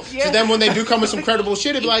listen to them. Yeah. So then when they do come with some credible shit,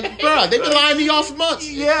 it'd be like, bruh, they've been lying to y'all for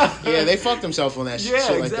months. Yeah. Yeah, they fucked themselves on that shit, Yeah,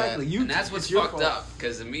 shit like exactly. that. You, And that's what's it's your fucked fault. up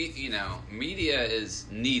because the media is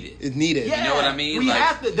needed. It's needed. Yeah, You know what I mean? We Like,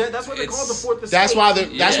 have to. That's what they call the it's- fourth estate. That's why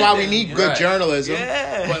that's why we Yeah, need good right. journalism.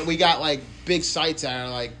 Yeah. But we got like big sites that are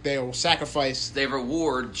like they will sacrifice They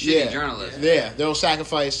reward shitty journalism. Yeah, they'll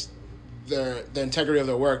sacrifice the integrity of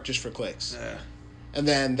their work just for clicks. Yeah. And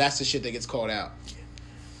then that's the shit that gets called out.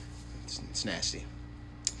 It's nasty.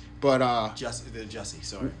 But Jussie.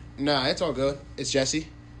 Sorry. nah, it's all good. It's Jesse.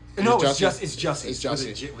 No, Jussie? it's Jussie. It's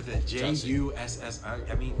Jussie. With a J-U-S-S-I.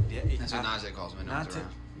 I mean, yeah, That's what Najee calls me. when not he's to,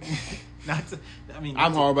 around. not to. I mean,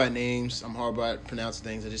 I'm horrible at names. I'm horrible at pronouncing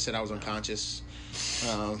things. I just said I was unconscious.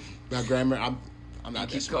 My grammar, I'm You not that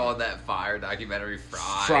keep smart. calling that Fire documentary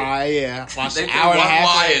Fry. Fry, yeah. Watched They an put hour one and a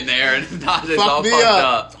half. Y in there and Najee's all Fuck me fucked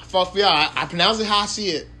up. up. Fuck me up. I pronounce it how I see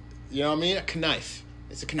it. You know what I mean? A knife.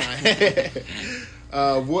 It's a knife.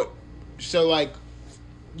 So like,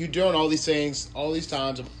 you're doing all these things, all these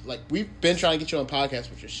times. Like, we've been trying to get you on podcast,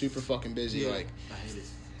 but you're super fucking busy. Yeah, Like, I hate it.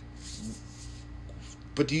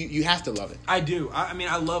 but you have to love it. I do. I mean,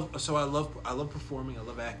 I love performing. I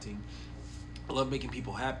love acting. I love making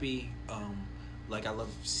people happy. Like, I love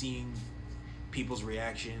seeing people's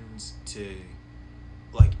reactions to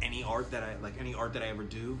like any art that I ever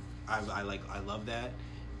do. I love that.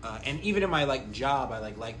 And even in my like job, I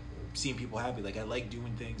like seeing people happy. Like I like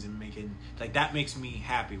doing things and making like that makes me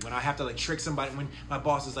happy. When I have to like trick somebody, when my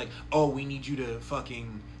boss is like, "Oh, we need you to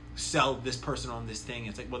fucking sell this person on this thing."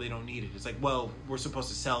 It's like, well, they don't need it. It's like, well, we're supposed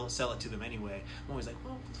to sell it to them anyway. I'm always like,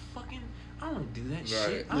 well, fucking, I don't want to do that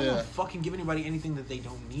shit. I don't want to fucking give anybody anything that they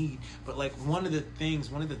don't need. But like one of the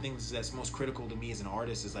things that's most critical to me as an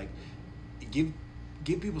artist is like give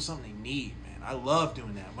people something they need, man. I love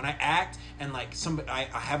doing that. When I act and like I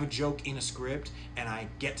have a joke in a script and I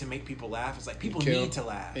get to make people laugh, it's like people need to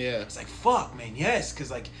laugh. Yeah. It's like, fuck, man, yes.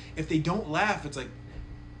 Because like if they don't laugh, it's like,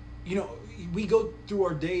 you know, we go through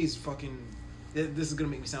our days fucking, this is gonna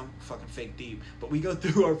make me sound fucking fake deep, but we go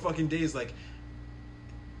through our fucking days like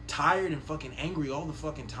tired and fucking angry all the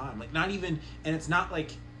fucking time. Like not even, and it's not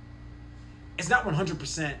like, it's not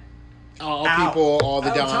 100% all people all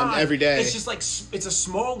the time, every day. It's just like, it's a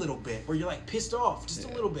small little bit where you're like pissed off just a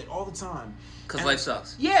little bit all the time. Because life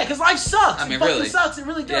sucks. Yeah, because life sucks. I mean, it really sucks. It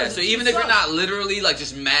really does. Yeah, so even if you're not literally like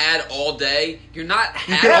just mad all day, you're not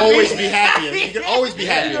happy. You can always be happier. You can always be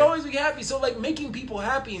happier. You can always be happy. So like making people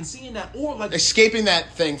happy and seeing that, or like escaping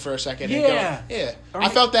that thing for a second. Yeah. I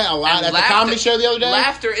felt that a lot at the comedy show the other day.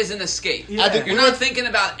 Laughter is an escape. Yeah. You're not thinking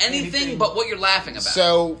about anything but what you're laughing about.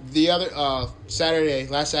 So the other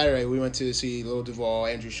last Saturday, we went to see Lil Duval,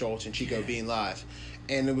 Andrew Schultz, and Chico Bean live,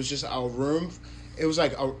 and it was just our room. It was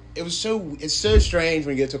like it's so strange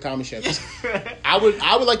when you get to a comedy show. 'Cause I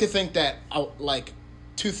would like to think that like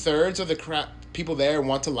 2/3 of the people there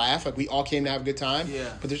want to laugh. Like we all came to have a good time. Yeah.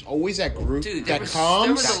 But there's always that group Dude, that comes.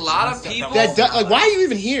 there was a lot of people that like, why are you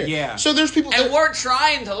even here? Yeah. So there's people and weren't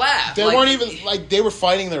trying to laugh. They weren't even like they were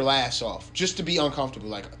fighting their laughs off just to be uncomfortable,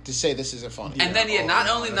 like to say this isn't funny. And then not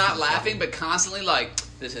only not laughing, but constantly like,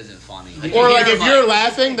 this isn't funny. Like, or like if you're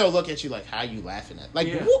laughing, they'll look at you like, "How are you laughing at?" Like,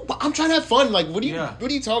 Yeah. I'm trying to have fun. Like, what are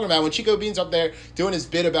you talking about? When Chico Bean's up there doing his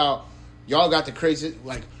bit about y'all got the crazy,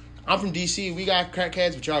 like, I'm from DC, we got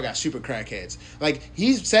crackheads, but y'all got super crackheads. Like,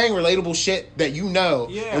 he's saying relatable shit that you know.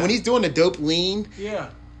 Yeah. And when he's doing the dope lean,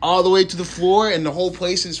 all the way to the floor, and the whole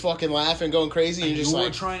place is fucking laughing, going crazy, and you're just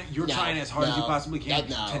like, you're trying as hard as you possibly can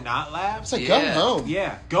to not laugh. It's like, go home.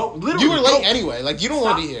 Yeah, go. Literally, you were late anyway. Like, you don't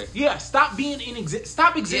want to be here. Yeah, stop being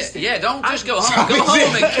stop existing. Yeah, don't just go home. Go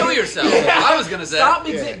home and kill yourself. I was gonna say, stop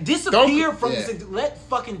disappear from. Yeah. Let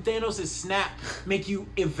fucking Thanos' snap make you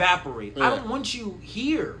evaporate. Yeah. I don't want you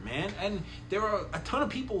here, man. And there are a ton of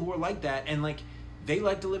people who are like that, and like. They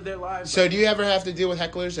like to live their lives. So, do you ever have to deal with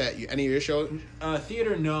hecklers at any of your shows?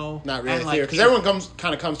 Theater, no. Not really and theater, because everyone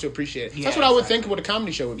comes to appreciate it. Yeah, That's what I would think what a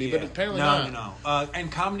comedy show would be, but apparently not. No.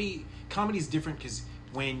 And comedy is different because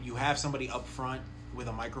when you have somebody up front with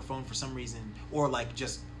a microphone for some reason, or like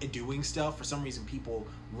just doing stuff for some reason, people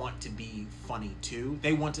want to be funny too.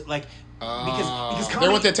 They want to like because comedy, they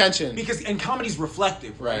want the attention. And comedy's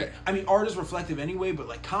reflective, right? I mean, art is reflective anyway, but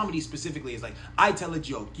like comedy specifically is like I tell a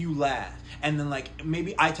joke, you laugh, and then like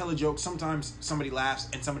maybe I tell a joke. Sometimes somebody laughs,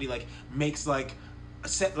 and somebody like makes like a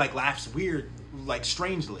set like laughs weird, like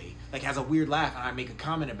strangely. Like has a weird laugh, and I make a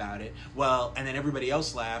comment about it. Well, and then everybody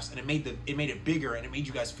else laughs, and it made it bigger, and it made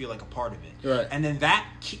you guys feel like a part of it. Right. And then that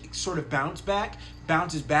sort of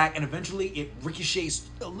bounces back, and eventually it ricochets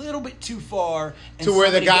a little bit too far and to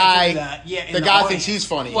where the guy thinks he's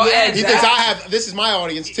funny. Well, he thinks this is my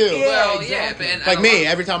audience too. Yeah, well, exactly. yeah, but like me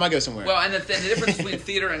every time I go somewhere. Well, and the difference between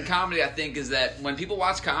theater and comedy, I think, is that when people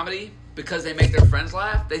watch comedy, because they make their friends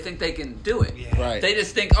laugh, they think they can do it. Yeah. Right. They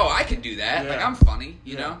just think, oh, I can do that. Yeah. Like I'm funny,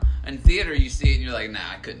 you know. And theater, you see it, and you're like, nah,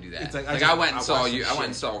 I couldn't do that. It's like, I went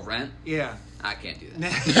and saw Rent. Yeah. I can't do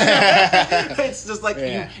that. It's just like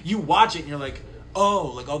you watch it and you're like,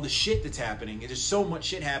 oh, like all the shit that's happening. There's so much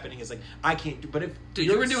shit happening. It's like I can't do. But if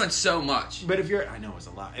you were doing so much. But if you're, I know it's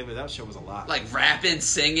a lot. That show was a lot. Like rapping,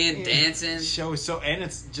 singing, dancing. The show is so, and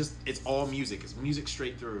it's all music. It's music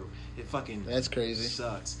straight through. It fucking that's crazy.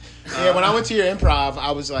 Sucks. Yeah, when I went to your improv,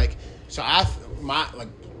 I was like,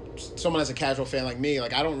 someone that's a casual fan like me,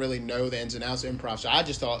 like I don't really know the ins and outs of improv, so I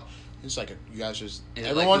just thought it's like you guys just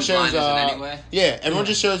everyone like shows up. Anyway? Yeah, everyone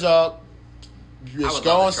just shows up. Just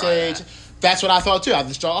go on stage. That's what I thought too. I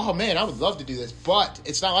just thought, oh man, I would love to do this, but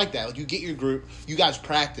it's not like that. Like you get your group, you guys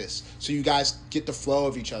practice, so you guys get the flow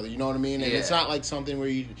of each other. You know what I mean? And it's not like something where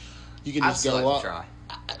you can just go up. Try.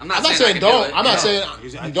 I'm not saying don't. I'm not saying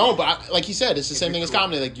you don't, but like you said, it's the same thing as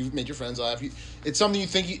comedy. Like you've made your friends laugh. It's something you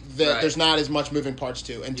think that there's not as much moving parts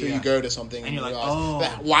to until you go to something and you're like,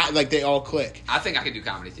 why? Like they all click. I think I could do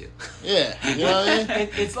comedy too. Yeah, you know what I mean.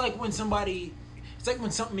 It's like when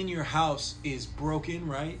something in your house is broken,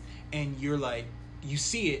 right? And you're like, you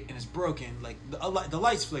see it and it's broken, like the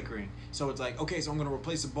light's flickering. So it's like, okay, so I'm gonna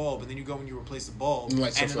replace the bulb, and then you go and you replace the bulb, and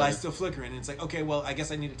the light's still flickering, and it's like, okay, well, I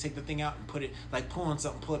guess I need to take the thing out and put it, like pull on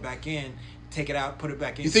something, pull it back in, take it out, put it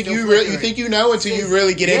back in. You think you know until you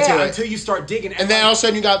really get into it, until you start digging, and then all of a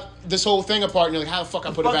sudden you got this whole thing apart, and you're like, how the fuck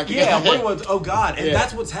I put it back together? Yeah, oh god, and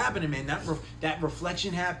that's what's happening, man. That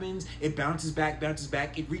reflection happens. It bounces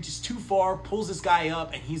back. It reaches too far, pulls this guy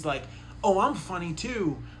up, and he's like, oh, I'm funny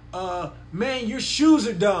too. Man, your shoes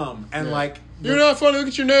are dumb, and like you're not funny. Look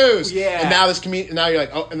at your nose. Yeah. And now this comedian. Now you're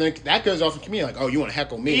like, oh, and then that goes off in comedian. Like, oh, you want to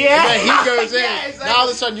heckle me? Yeah. And then he goes in. Yeah, exactly. Now all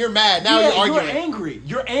of a sudden you're mad. Now you're arguing. You're angry.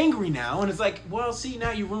 You're angry now, and it's like, well, see,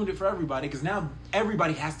 now you ruined it for everybody because now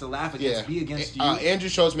everybody has to laugh against me against you. Andrew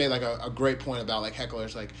Schultz made like a great point about like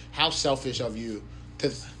hecklers. Like, how selfish of you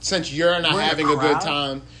to since you're not having a good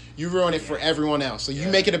time. You ruin it for everyone else. So you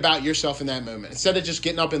make it about yourself in that moment. Instead of just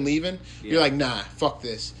getting up and leaving, you're like, nah, fuck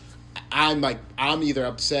this. I'm either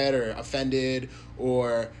upset or offended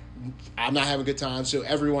or I'm not having a good time. So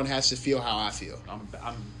everyone has to feel how I feel.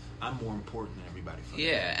 I'm more important than everybody.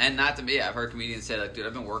 Yeah, and not to be. I've heard comedians say like, dude,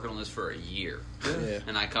 I've been working on this for a year,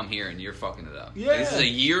 and I come here and you're fucking it up. Yeah, like, this is a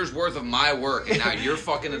year's worth of my work, and now you're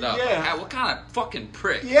fucking it up. Yeah, like, what kind of fucking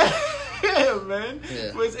prick? Yeah, man.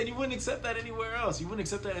 Yeah. And you wouldn't accept that anywhere else. You wouldn't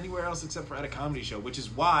accept that anywhere else except for at a comedy show, which is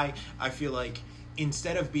why I feel like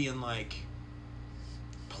instead of being like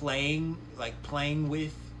playing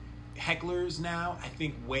with hecklers now, I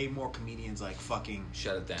think way more comedians like fucking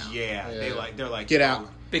shut it down. Yeah. They're like get out.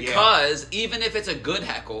 Because even if it's a good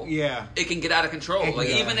heckle, it can get out of control. Like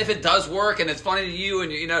even if it does work and it's funny to you,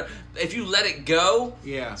 and you know, if you let it go,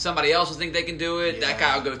 somebody else will think they can do it. That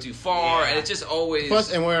guy will go too far, and it's just always.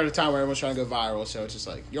 Plus, and we're at a time where everyone's trying to go viral, so it's just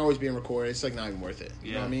like you're always being recorded. It's like not even worth it.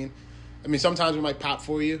 You know what I mean? I mean, sometimes we might pop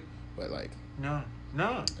for you, but like no,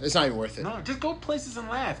 it's not even worth it. No, just go places and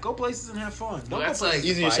laugh. Go places and have fun. Well, that's like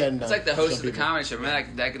easier said than done. It's like the host of the comedy show.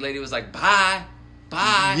 Man, that lady was like, "Bye."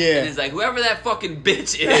 Yeah. And it's like, whoever that fucking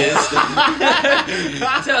bitch is, tell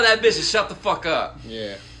that bitch to shut the fuck up.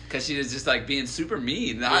 Yeah. Because she was just like being super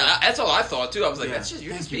mean. That's all I thought too. I was like, that's just,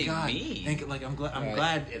 you're just being mean. I'm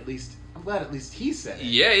glad at least he said it.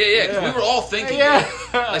 Yeah. Because we were all thinking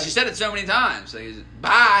it. Like, she said it so many times. Like,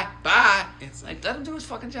 bye. It's like, let him do his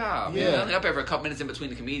fucking job. Yeah. He was only up there for a couple minutes in between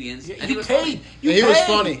the comedians. Yeah, and he was funny. He was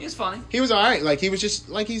funny. He was funny. He was alright. Like, he was just,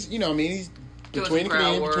 like, he's, you know what I mean? He's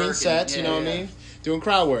between sets, you know what I mean? Doing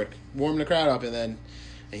crowd work, warming the crowd up, and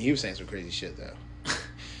he was saying some crazy shit though.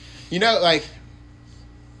 You know, like,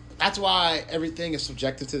 that's why everything is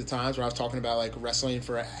subjective to the times. Where I was talking about like wrestling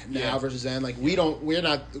for now versus then. Like we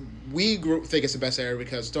think it's the best era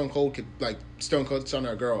because Stone Cold's son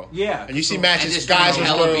or a girl. Yeah, and you see matches, guys with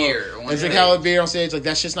girl, and drink hella beer on stage. Like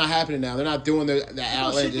that's just not happening now. They're not doing the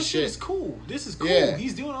outlandish shit. This is cool. This is cool. Yeah.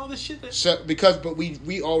 He's doing all this shit. But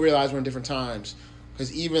we all realize we're in different times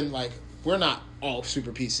because even like we're not all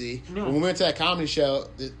super PC. No. When we went to that comedy show,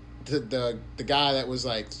 the guy that was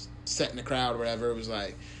like setting the crowd or whatever was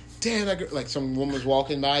like, damn, that girl, like some woman was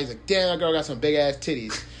walking by. He's like, damn, that girl got some big ass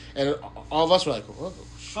titties, and all of us were like, whoa.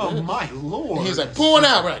 Oh my lord! And he's like pulling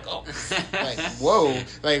out. We're like, oh, like whoa!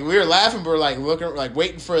 Like we were laughing, but we're like looking, like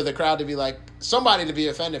waiting for the crowd to be like somebody to be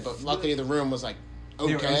offended. But luckily, the room was like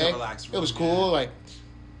okay. It was cool. Like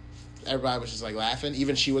everybody was just like laughing.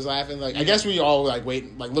 Even she was laughing. Like I guess we all like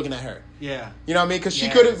waiting, like looking at her. Yeah. You know what I mean? Because she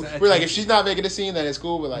could have. We're like, if she's not making a scene, then it's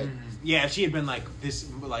cool. But like. Yeah, if she had been like this,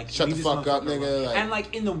 like shut the fuck up, nigga. Like, and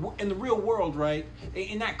like in the real world, right?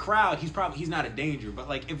 In that crowd, he's not a danger. But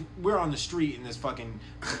like if we're on the street and this fucking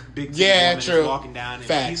big woman is walking down,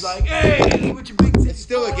 and he's like, "Hey, what your big titties?" It's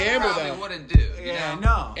still a gamble, though. Wouldn't do. Yeah,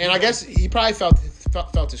 no. And I guess he probably felt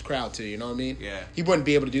his crowd too. You know what I mean? Yeah. He wouldn't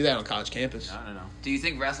be able to do that on college campus. I don't know. Do you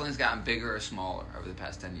think wrestling's gotten bigger or smaller over the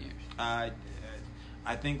past 10 years? I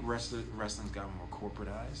think wrestling's gotten more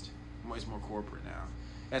corporatized. It's more corporate now.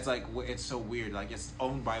 It's like, it's so weird. Like, it's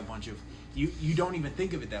owned by a bunch of... You don't even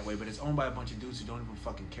think of it that way, but it's owned by a bunch of dudes who don't even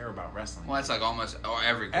fucking care about wrestling. Well, that's like almost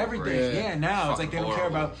everything. Yeah, now it's like they don't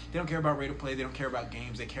care about rate of play. They don't care about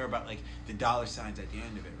games. They care about like the dollar signs at the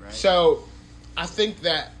end of it, right? So, I think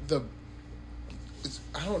that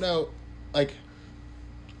I don't know, like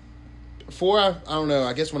I don't know.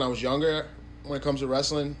 I guess when I was younger, when it comes to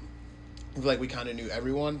wrestling, like we kind of knew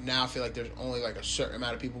everyone. Now I feel like there's only like a certain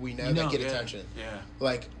amount of people we know that get attention. Yeah.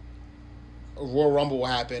 Like a Royal Rumble will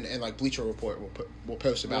happen, and like Bleacher Report will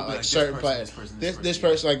post about like certain players. This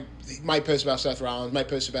person like might post about Seth Rollins, might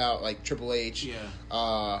post about like Triple H.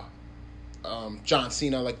 Yeah. John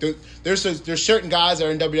Cena. Like there's certain guys that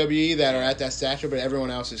are in WWE that are at that stature, but everyone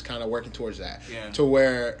else is kind of working towards that. Yeah. To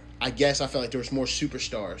where I guess I felt like there was more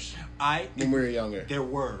superstars when we were younger. There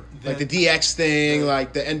were. Like the DX thing,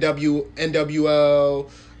 like the NWO,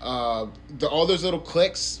 all those little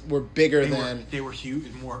cliques were bigger than... They were huge,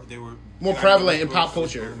 they were more prevalent in pop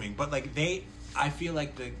culture. Booming. But like I feel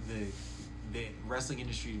like the wrestling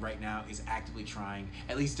industry right now is actively trying,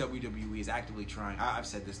 at least WWE is actively trying, I've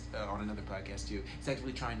said this on another podcast too, it's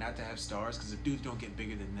actively trying not to have stars, because if dudes don't get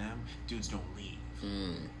bigger than them, dudes don't leave.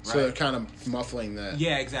 Right? So they're kind of muffling that.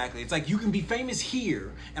 Yeah, exactly. It's like, you can be famous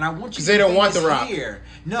here, and I want you to be because they don't want The Rock. Here.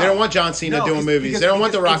 No, they don't want John Cena doing movies. They don't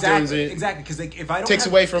want The Rock doing it. Exactly, because if I don't takes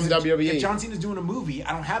away from WWE. If John Cena's doing a movie,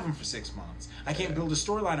 I don't have him for 6 months. I can't build a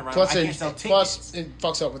storyline around plus, him. I can't sell tickets. Plus, it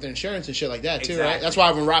fucks up with insurance and shit like that too, Exactly. right? That's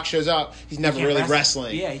why when Rock shows up, he's never really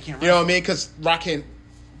wrestling. Yeah, he can't. You know what I mean? Because Rock can't.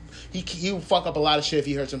 He'll fuck up a lot of shit if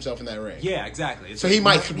he hurts himself in that ring. Yeah, exactly. So he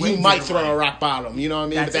might throw a rock bottom. You know what I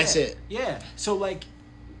mean? But that's it. Yeah. So like,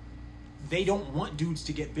 they don't want dudes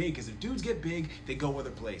to get big, because if dudes get big, they go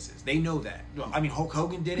other places. They know that. I mean, Hulk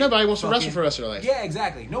Hogan did it. Nobody wants to wrestle for the rest of their life. Yeah,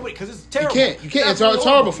 exactly. Nobody, because it's terrible. You can't. It's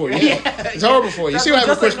horrible for you. Yeah. It's horrible for you. You see what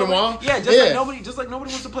happened with Chris Benoit? Yeah, just like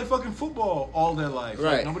nobody wants to play fucking football all their life.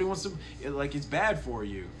 Right. Like, nobody wants to. Like, it's bad for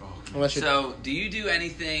you. Oh. So, do you do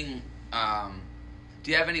anything? Do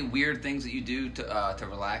you have any weird things that you do to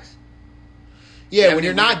relax? Yeah, when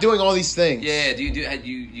you're not doing all these things. Yeah, do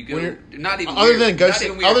you go not even other weird, than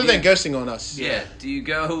ghosting? Other than ghosting on us. Yeah. Do you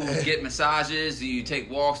go get massages? Do you take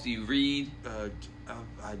walks? Do you read?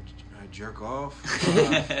 I jerk off.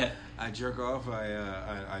 I jerk off.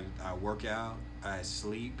 I work out. I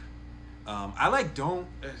sleep. I don't,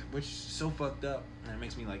 which is so fucked up, and it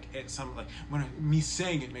makes me like me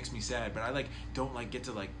saying it makes me sad. But I don't get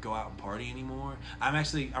to go out and party anymore. I'm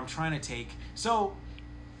trying to take so.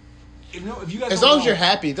 If you guys as long as you're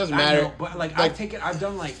happy, it doesn't matter. Know, but I've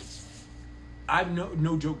done I've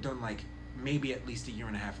no joke done maybe at least a year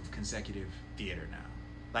and a half of consecutive theater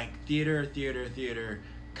now, theater,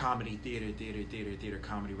 comedy, theater,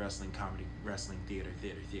 comedy, wrestling, theater,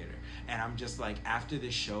 and I'm just after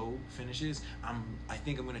this show finishes, I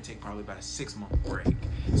think I'm gonna take probably about a 6-month break.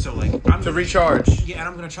 So I'm to recharge. Yeah, and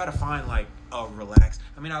I'm gonna try to find a relax.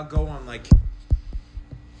 I mean, I'll go on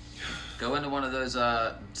Go into one of those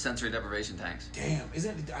sensory deprivation tanks. Damn,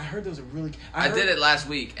 I heard those are really. I did it last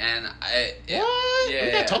week, and What?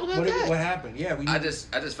 We gotta talk about that. What happened? Yeah, I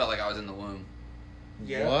just felt like I was in the womb.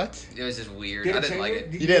 Yeah. What? It was just weird. I didn't like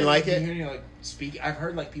it. You didn't like it? Did you hear any, speak? I've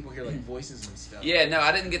heard people hear voices and stuff. Yeah, no,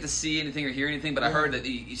 I didn't get to see anything or hear anything, but I heard that.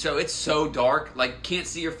 So it's so dark, can't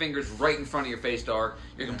see your fingers right in front of your face. Dark.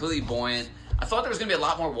 You're completely buoyant. I thought there was gonna be a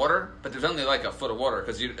lot more water, but there's only a foot of water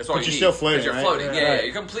because that's all you need. But you're still floating. You're right? floating. Right, Yeah, right.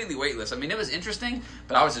 you're completely weightless. I mean, it was interesting,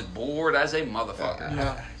 but I was just bored as a motherfucker.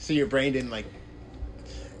 Yeah. So your brain didn't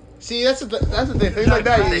See, that's the thing. Things like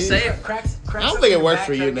that. They say it. I don't think it works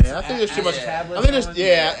for you, man. I think there's too much.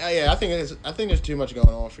 I think there's too much going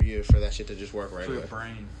on for you for that shit to just work right For your away.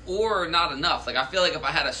 brain. Or not enough. I feel like if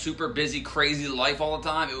I had a super busy, crazy life all the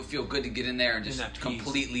time, it would feel good to get in there and just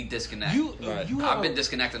completely disconnect. I've been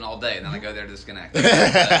disconnecting all day, and then I go there to disconnect.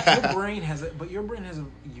 Your brain has a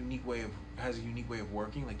unique way of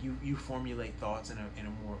working. You formulate thoughts in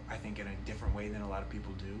a more, I think, in a different way than a lot of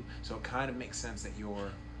people do. So it kind of makes sense that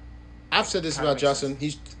you're. I've said this about Justin.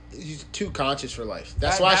 He's too conscious for life.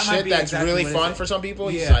 That's That why might shit be that's exactly really what it fun is. for some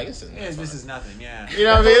people. Yeah. He's like, this is nothing. Yeah. You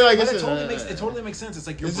know what I mean? It totally makes sense. It's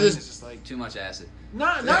your brain is just too much acid.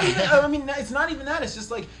 Not even. I mean, it's not even that. It's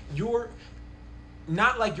just you're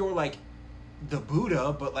not you're the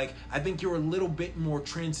Buddha, but I think you're a little bit more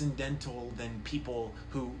transcendental than people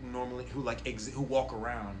who normally who walk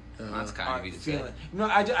around. That's kind of you to say. No,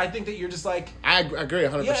 I think that you're just I agree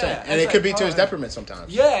 100%, Yeah, and it could be to his detriment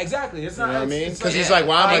sometimes. Yeah, exactly. It's not. You know what I mean? It's Because he's why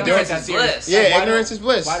am I doing ignorance is bliss. Yeah, ignorance is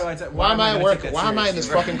bliss. Why am I at work? Why am I in this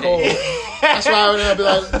fucking cold? That's why I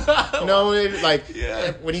would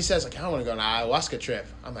be when he says I don't want to go on an ayahuasca trip,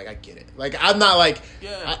 I'm I get it. I'm not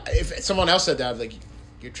if someone else said that, I'd be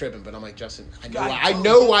you're tripping, but I'm Justin, I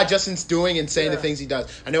know why Justin's doing and saying the things he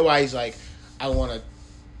does. I know why he's I want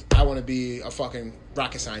to be a fucking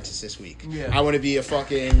rocket scientist this week. Yeah. I want to be a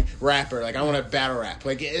fucking rapper. I want to battle rap.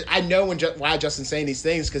 I know why Justin's saying these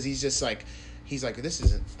things because he's just he's this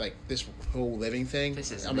isn't this whole living thing.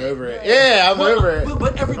 I'm over it. Yeah, I'm over it.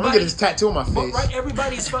 But everybody, I'm gonna get this tattoo on my face. But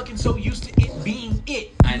everybody's fucking so used to it being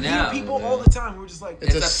it. I know. We people all the time. We're just like,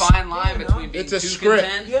 It's a fine line between being it's a too script.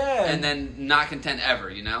 content Yeah. and then not content ever,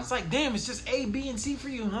 you know? it's like, damn, it's just A, B, and C for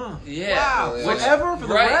you, huh? Yeah. Wow. Yeah. Forever for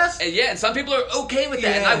the rest? And and some people are okay with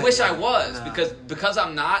that, and Yeah, I wish I yeah, was, no. because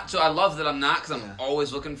I'm not, so I love that I'm not, because I'm Yeah.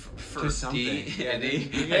 always looking for something. D Yeah, and E.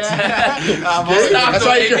 That's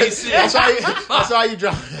why you ABC.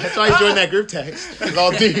 That's why you joined that group text with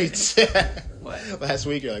all dudes. What? Last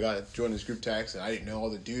week you're like, I joined this group text and I didn't know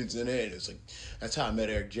all the dudes in it. And it's like, that's how I met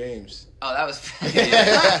Eric James. Oh, that was...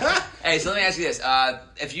 Yeah. Hey, so let me ask you this.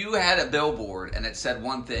 If you had a billboard and it said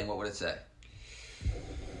one thing, what would it say?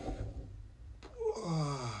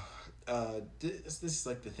 This is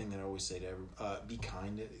like the thing that I always say to everyone: be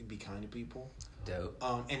kind to people. Dope.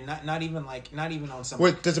 And not even on something.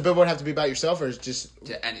 Wait, does the billboard have to be about yourself or is it just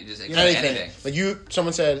Anything. Like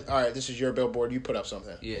someone said, all right, this is your billboard. You put up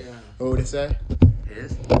something. Yeah. What would it say?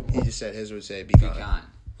 His? He just said his would say, be Be kind. kind.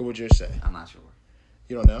 What would yours say? I'm not sure.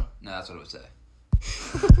 You don't know? No, that's what it would say.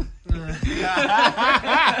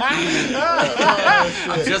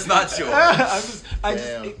 I'm just not sure.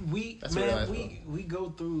 We go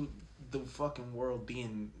through the fucking world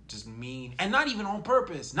being just mean and not even on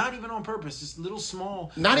purpose. Just little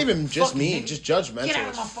small. Not even just mean, niggas. just judgmental. Get out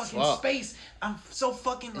of my as fucking fuck. space. I'm so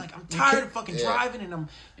fucking I'm tired of fucking driving and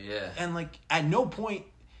and like at no point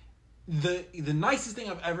the nicest thing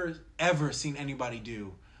I've ever seen anybody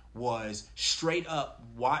do was straight up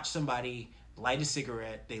watch somebody light a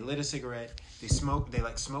cigarette. They lit a cigarette. They smoked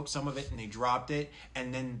some of it and they dropped it.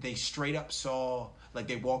 And then they straight up saw, like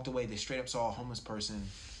they walked away. They straight up saw a homeless person.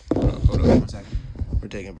 Hold on. 1 second. We're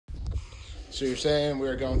taking. So you're saying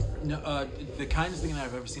we're going. No, the kindest thing that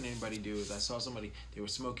I've ever seen anybody do is I saw somebody. They were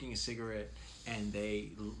smoking a cigarette and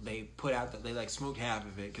they put out they like smoked half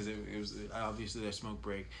of it because it was obviously their smoke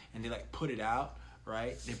break and they like put it out.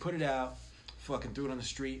 Right? They put it out. Fucking threw it on the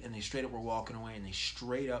street and they straight up were walking away and they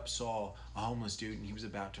straight up saw a homeless dude and he was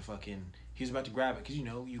about to grab it because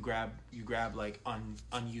you grab like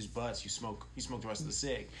unused butts, you smoke the rest of the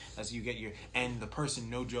cig. That's how you get your, and the person,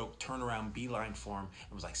 no joke, turned around beeline for him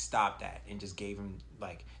and was like, stop that, and just gave him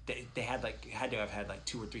like they had to have had like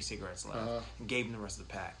 2 or 3 cigarettes left and gave him the rest of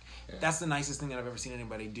the pack. Yeah. That's the nicest thing that I've ever seen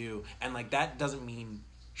anybody do, and like that doesn't mean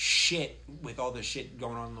shit with all the shit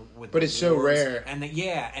going on with but it's so rare and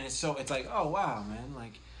it's like, oh wow, man,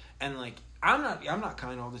 like, and like I'm not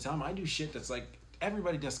kind all the time. I do shit that's like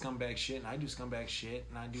everybody does scumbag shit and I do scumbag shit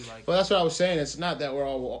and I do like, well, that's what I was saying. It's not only that we're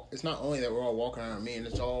all walking around mean,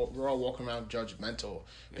 we're all walking around judgmental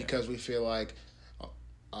because we feel like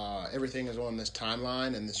everything is on this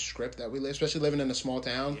timeline and this script that we live, especially living in a small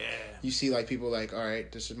town. Yeah. You see like people like, all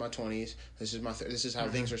right, this is my 20s. This is this is how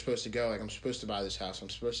things are supposed to go. Like I'm supposed to buy this house. I'm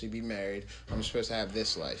supposed to be married. I'm supposed to have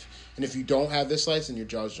this life. And if you don't have this life, then you're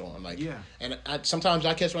judged on. Like, yeah. And sometimes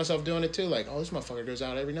I catch myself doing it too. Like, oh, this motherfucker goes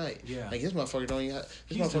out every night. Yeah. Like this motherfucker don't even.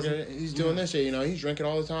 He's doing this shit. He's drinking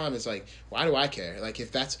all the time. It's like, why do I care? Like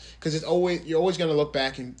if that's because you're always gonna look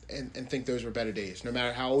back and think those were better days. No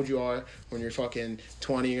matter how old you are, when you're fucking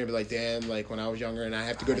 20, you're gonna be like, damn. Like when I was younger and I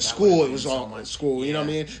have to go to school, it was all at school. You know what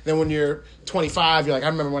I mean? Then when you're 25, you're like, I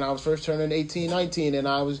remember when I was first turning 18, 19, and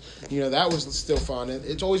I was, that was still fun.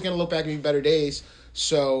 It's always going to look back and be better days.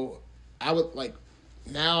 So I would like,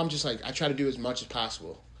 now I'm just like, I try to do as much as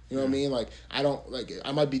possible. You know what I mean? Like, I don't, like,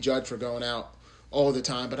 I might be judged for going out all the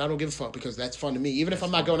time, but I don't give a fuck because that's fun to me. Even if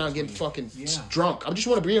I'm not going out and getting fucking drunk, I just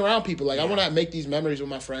want to be around people. Like, I want to make these memories with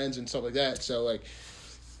my friends and stuff like that. So, like,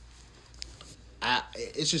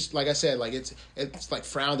 it's just like I said, like it's like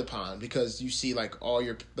frowned upon because you see like all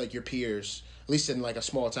your peers, at least in like a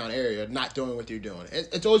small town area, not doing what you're doing.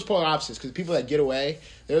 It's always polar opposites because people that get away,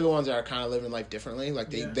 they're the ones that are kind of living life differently. Like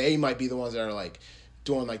they might be the ones that are like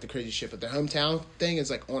doing like the crazy shit, but their hometown thing is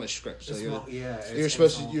like on a script. So you're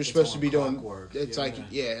supposed to be doing. It's like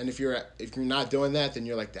and if you're not doing that, then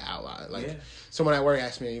you're like the outlier. Like someone at work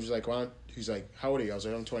asked me, he was like, how old are you? I was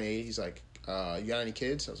like, I'm 28. He's like, you got any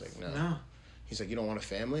kids? I was like, no. He's like, you don't want a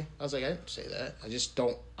family? I was like, I didn't say that. I just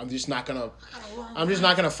don't. I'm just not gonna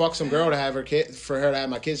fuck some girl to have her kid for her to have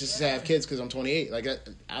my kids just to have kids because I'm 28. Like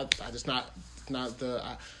I just not the.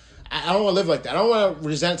 I don't want to live like that. I don't want to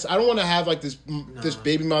resent. I don't want to have like this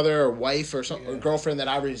baby mother or wife or some or girlfriend that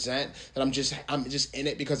I resent. That I'm just in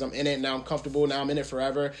it because I'm in it and now I'm comfortable. Now I'm in it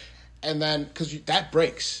forever, and then because that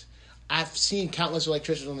breaks. I've seen countless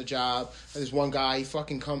electricians on the job. There's one guy,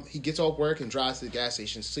 he gets off work and drives to the gas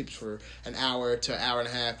station, sleeps for an hour to an hour and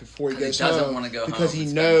a half before he goes home. Because he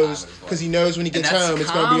knows when he gets home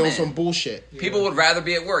it's going to be on some bullshit. Yeah. People would rather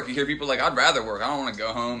be at work. You hear people like, I'd rather work. I don't want to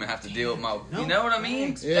go home and have to deal with my... you know what I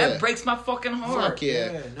mean? Yeah. That breaks my fucking heart. Fuck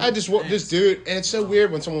yeah. I just want this dude, and it's so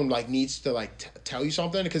weird when someone like needs to like tell you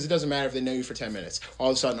something, because it doesn't matter if they know you for 10 minutes. All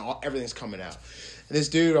of a sudden, everything's coming out. And this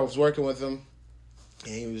dude, I was working with him,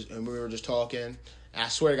 and we were just talking. And I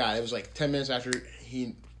swear to God, it was like 10 minutes after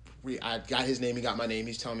I got his name, he got my name.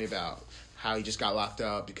 He's telling me about how he just got locked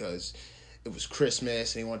up because it was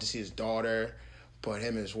Christmas and he wanted to see his daughter, but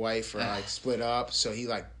him and his wife were like split up. So he's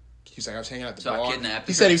like, I was hanging out at the bar.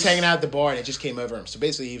 He said he was hanging out at the bar and it just came over him. So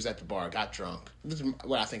basically, he was at the bar, got drunk. This is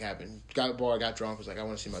what I think happened. Got at the bar, got drunk, was like, I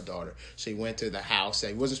want to see my daughter. So he went to the house that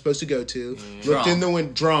he wasn't supposed to go to. Looked in the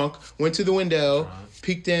window, drunk, went to the window,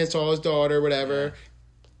 peeked in, saw his daughter, whatever. Yeah.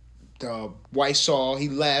 The wife saw, he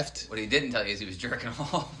left. What he didn't tell you is he was jerking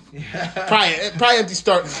off. Probably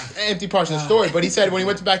empty parts of the story. But he said when he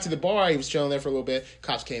went back to the bar, he was chilling there for a little bit.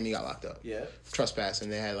 Cops came, he got locked up. Yeah, trespassing.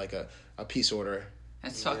 They had like a peace order.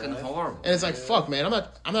 That's fucking horrible. And it's like, fuck, man,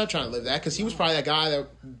 I'm not trying to live that, because he was probably that guy that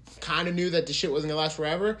kind of knew that this shit wasn't gonna last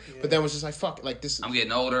forever, but then was just like, fuck, like this. I'm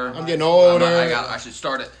getting older. I should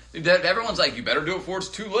start it. Everyone's like, you better do it before it's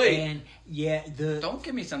too late. And yeah, don't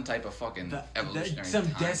give me some type of fucking evolutionary some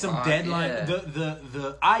deadline. Yeah.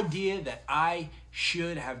 The idea that I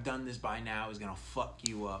should have done this by now is gonna fuck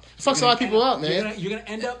you up. Fucks a lot of people up, man. You're gonna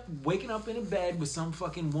end up waking up in a bed with some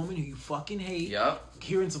fucking woman who you fucking hate. Yep.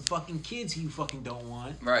 Hearing some fucking kids who you fucking don't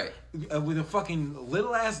want. Right. With a fucking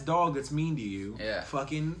little ass dog that's mean to you. Yeah.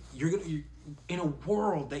 Fucking, you're in a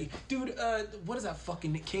world that, dude. What is that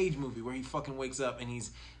fucking Nick Cage movie where he fucking wakes up and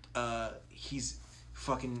he's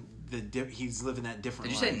fucking he's living that different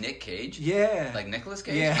life. Did you say Nick Cage? Yeah. Like Nicolas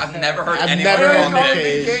Cage? Yeah. I've never heard anyone call Nick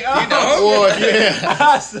Cage. You know? Oh,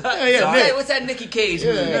 yeah. Hey, what's that Nicky Cage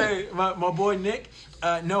movie? Hey, my boy Nick.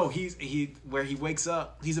 No, he where he wakes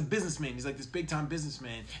up. He's a businessman. He's like this big time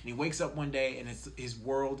businessman, and he wakes up one day, and it's his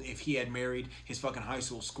world. If he had married his fucking high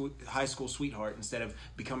school sweetheart instead of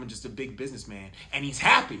becoming just a big businessman, and he's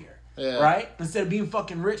happier, right? Instead of being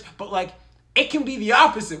fucking rich, but like. It can be the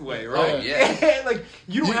opposite way, right? Oh, yeah. Like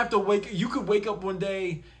you don't have to wake. You could wake up one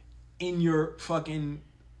day in your fucking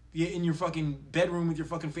bedroom with your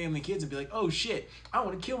fucking family and kids and be like, "Oh shit, I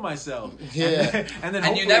want to kill myself." Yeah, and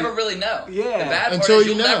then you never really know. Yeah, the bad part is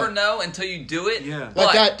you'll never know until you do it. Yeah, but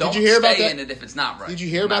like that. Don't did you hear about stay that? In it if it's not right. Did you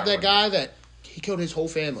hear about that guy that he killed his whole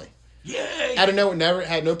family? Yeah, out of nowhere, never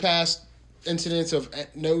had no past incidents of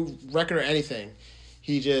no record or anything.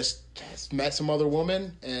 He just met some other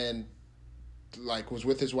woman and. Like was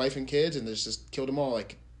with his wife and kids, and just killed them all,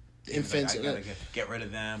 like infants. Like, I gotta get rid of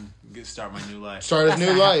them. Start my new life. Start his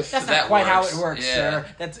new life. That's not quite how it works, sir.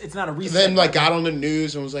 It's not a reason. Then like got on the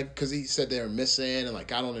news and was like, because he said they were missing, and like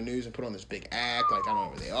got on the news and put on this big act, like I don't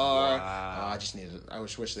know where they are. Wow. I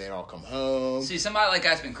wish they'd all come home. See, somebody like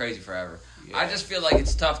that's been crazy forever. Yeah. I just feel like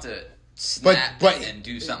it's tough to snap and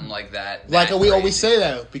do something like that. Like we always say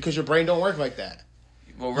though, because your brain don't work like that.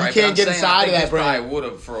 Well, right, you can't get inside of that brain. I would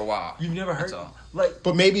have for a while. You've never heard,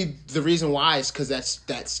 but maybe the rean why is because that's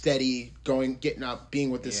that steady getting up,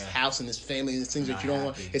 being with this house and this family and the things that you don't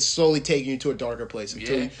want. It's slowly taking you to a darker place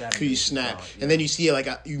until you snap, and then you see like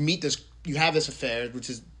you meet this, you have this affair, which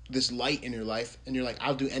is this light in your life, and you're like,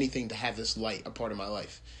 I'll do anything to have this light a part of my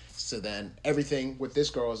life. So then everything with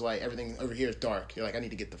this girl is light, everything over here is dark. You're like, I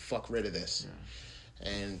need to get the fuck rid of this,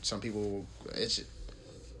 and some people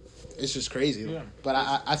it's just crazy. Yeah. But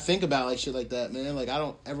I think about like shit like that, man. Like I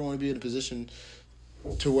don't ever want to be in a position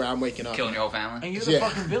to where I'm waking up. Killing your whole family? And you're the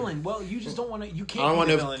fucking villain. Well, you just don't want to, you can't. I don't want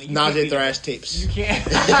no Najee Thrash tapes. You can't.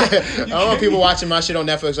 I don't want people watching my shit on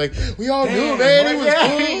Netflix like, we all knew, man. He was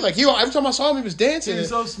cool. Like, every time I saw him, he was dancing. He was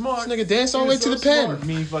so smart. This nigga danced all the way to the pen.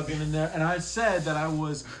 Me fucking in there. And I said that I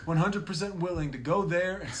was 100% willing to go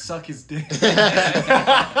there and suck his dick.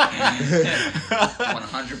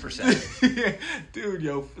 100%. Dude,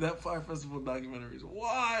 yo, that Fire Festival documentary is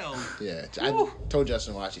wild. Yeah. I told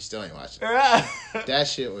Justin to watch. He still ain't watching. That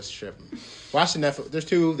shit was tripping. Watch the Netflix. There's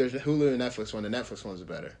two. There's the Hulu and Netflix one. The Netflix one's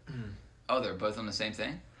better. Oh, they're both on the same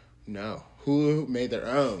thing? No. Hulu made their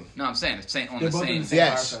own. No, I'm saying it's on they're the same thing.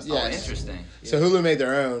 Yes. Oh, interesting. So Hulu made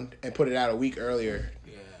their own and put it out a week earlier.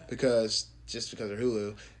 Yeah. Because of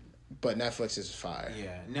Hulu. But Netflix is fire.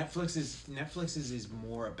 Yeah, Netflix is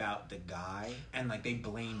more about the guy, and like they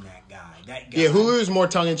blame that guy. Yeah, Hulu is more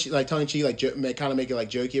tongue in cheek, kind of make it like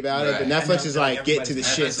jokey about it. But Netflix is like get to the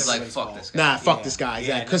shit. It's like fuck this guy. Nah, fuck this guy.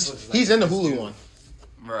 Exactly, because he's in the Hulu one.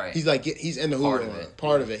 Right. He's in the Hulu one.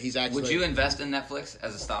 Part of it. He's actually. Would you invest in Netflix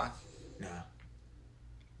as a stock?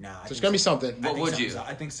 Nah. So it's gonna be something. What would you?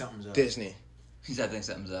 I think something's up. Disney. He said, I think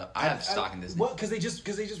something's up. I have stock in Disney. Well, because they just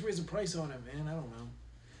raised the price on it, man. I don't know.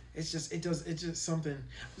 It's just something.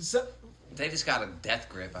 So, They just got a death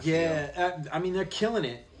grip, I feel. yeah, I mean they're killing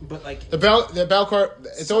it, but like The bell curve.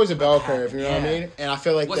 It's always a bell curve. You know what I Yeah. mean? And I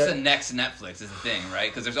feel like What's the next Netflix is the thing, right?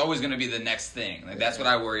 Because there's always going to be the next thing. Like that's what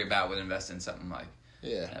I worry about with investing in something like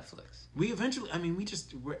Netflix. we eventually. I mean,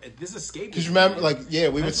 this escape. Because remember, like, we would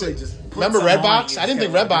say, Eventually just put remember something on Redbox? it, I you didn't just think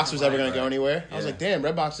get, like, Redbox a was ever different going to go life, anywhere. I was Yeah. like, damn,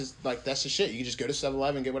 Redbox is like, that's the shit. You can just go to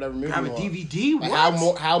 7-Eleven and get whatever movie Grab you a want. DVD. Like,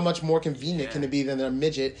 What? how much more convenient can it be than a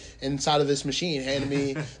midget inside of this machine handing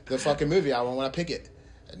me the fucking movie I want when I pick it?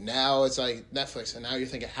 And now it's like Netflix, and now you're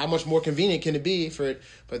thinking, how much more convenient can it be for it?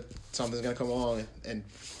 But something's going to come along and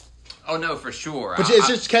Oh, no, for sure. but it's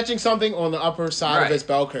just catching something on the upper side of Right. its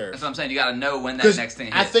bell curve. That's what I'm saying. You got to know when that 'Cause next thing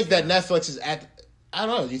hits. I think that Netflix is at, I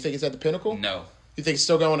don't know, you think it's at the pinnacle? No. You think it's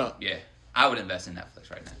still going up? Yeah. I would invest in Netflix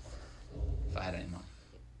right now if I had any money.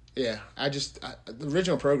 Yeah, the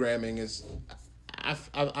original programming is, I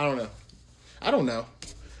don't know. I don't know.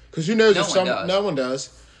 Because who knows no one does.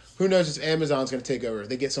 Who knows if Amazon's going to take over.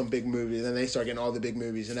 They get some big movie, then they start getting all the big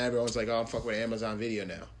movies, and everyone's like, oh, I'm fucking with Amazon Video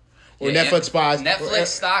now. Or Yeah, Netflix buys. Netflix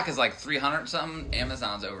stock is like 300 something.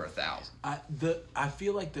 Amazon's over 1,000. I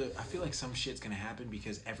feel like some shit's gonna happen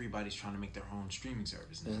because everybody's trying to make their own streaming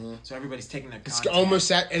service now. So everybody's taking their It's content. almost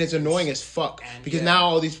that, and it's annoying as fuck. And, Because yeah. now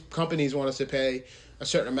all these companies want us to pay a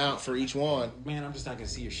certain amount for each one. Man, I'm just not gonna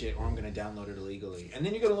see your shit, or I'm gonna download it illegally, and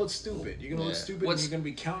then you're gonna look stupid. You're gonna look stupid, and you're gonna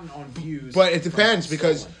be counting on views. But it depends from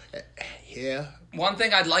because, someone. yeah. One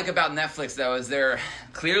thing I'd like about Netflix, though, is they're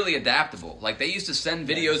clearly adaptable. Like, they used to send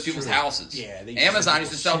videos to people's houses. Yeah, they Amazon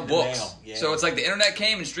used used to to sell send the books. mail. Yeah. So it's like the internet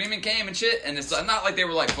came and streaming came and shit, and it's not like they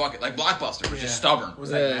were like, fuck it. Like, Blockbuster was just stubborn. Was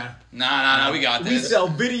that Yeah. Nah, we got We this. sell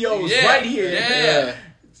videos Yeah, right here. yeah.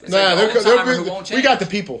 It's Nah, like the old-timer who won't we change. got the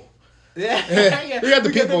people. Yeah. We got the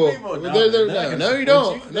people. No, you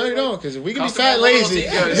don't. you. No, you don't. Because we can be Customer fat lazy.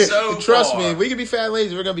 loyalty goes so Trust far. me, we can be fat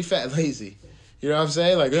lazy. We're gonna be fat lazy. You know what I'm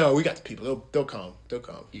saying? Like, no, we got the people. They'll come. They'll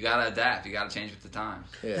come. You gotta adapt. You gotta change with the times.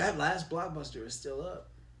 Yeah. That last Blockbuster is still up.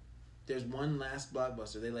 There's one last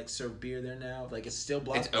Blockbuster. They like serve beer there now. Like it's still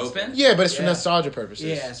Blockbuster. It's open? Yeah, but it's for Yeah. nostalgia purposes.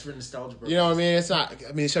 Yeah, it's for nostalgia purposes. You know what I mean? It's not.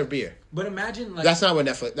 I mean, it's serve beer. But imagine like That's not what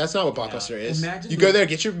Netflix. That's not what Blockbuster is. Imagine You the- go there,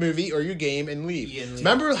 get your movie or your game, and leave. Yeah, and leave.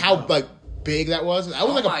 Remember how No. like big that was? That was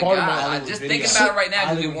Oh like a my part God. of my. Just Video. thinking about it right now gives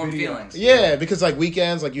me Hollywood warm Video. feelings. Yeah, because like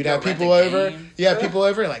weekends, like you'd have rent people a over. game. You have people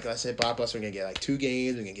over. Like let's say Blockbuster, we're gonna get like 2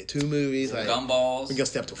 games. We're gonna get 2 movies. Like Gumballs. we gonna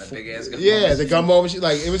step to That 4. big ass gumballs. Yeah, the gumball machine.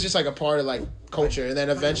 Like it was just like a part of like culture, and then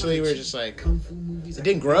eventually we were just like, Kung Fu movies. It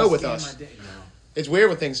didn't grow with Scam us. my day. No. it's weird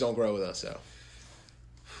when things don't grow with us. though.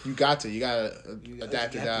 You gotta You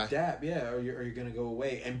adapt to have die. to adapt, yeah, or you're gonna go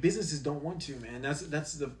away. And businesses don't want to, man. That's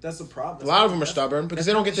the problem. A lot of them are stubborn because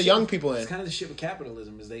they don't get the young people in. It's kind of the shit with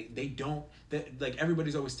capitalism is they don't like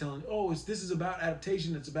everybody's always telling, oh, this is about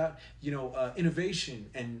adaptation. It's about innovation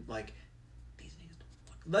and like.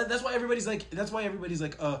 That's why everybody's like.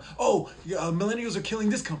 Millennials are killing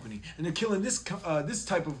this company and they're killing this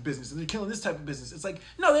type of business and they're killing this type of business. It's like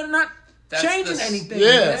no, they're not changing anything. Yeah.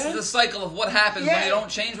 man. This is the cycle of what happens when you don't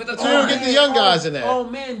change with the So you don't times. get the young guys in there. Oh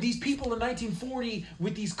man, these people in 1940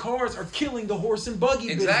 with these cars are killing the horse and buggy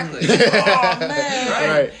Exactly. business. Oh man,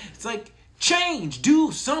 Right. It's like change,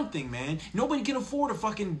 do something, man. Nobody can afford a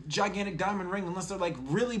fucking gigantic diamond ring unless they're like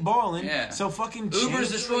really balling. Yeah. So fucking Uber's change.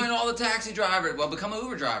 destroying all the taxi drivers. Well, become an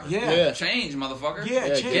Uber driver. Yeah. Change, motherfucker. Yeah,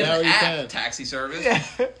 change. Get Now an you app can. taxi service. Yeah.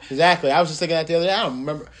 Exactly. I was just thinking that the other day.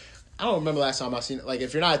 I don't remember last time I seen it. Like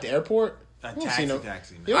if you're not at the airport, A you don't see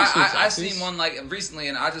taxi. you don't see I taxis. seen one like recently,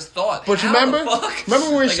 and I just thought. But you how remember? the fuck? Remember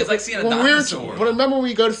when we like, it's like seeing a when dinosaur. But remember when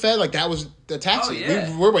we go to Fed? Like that was the taxi. Oh,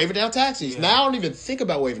 yeah. We're waving down taxis. Yeah. Now I don't even think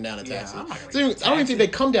about waving down a Yeah, taxi. I'm not gonna So I get a don't even think they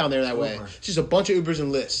come down there that way. Uber. It's just a bunch of Ubers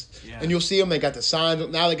and Lyfts. Yeah. And you'll see them. They got the signs.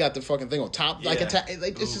 Now they got the fucking thing on top, like a Yeah.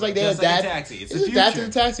 like it's just Uber. like they Just like a adapt. taxi. It's It's the adapt to future.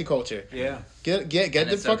 the taxi culture. Yeah. Get and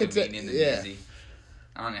the it's so fucking convenient and yeah. easy.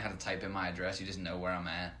 I don't know how to type in my address. You just know where I'm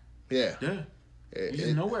at. Yeah. Yeah. You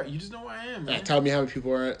just know where I am, man. Tell me how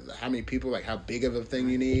many people, like how big of a thing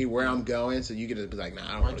you need, where I'm going, so you can just be like, nah,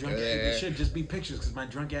 I don't My want to go drunk ass, there. it should just be pictures because my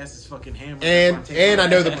drunk ass is fucking hammered. And I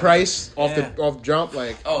know the price off Yeah. the jump.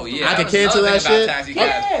 Like, Oh yeah, I that can was cancel another that thing about shit. Taxi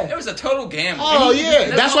Yeah. cabs. It was a total gamble. Oh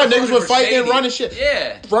yeah, that's why niggas were fighting and shady. running shit.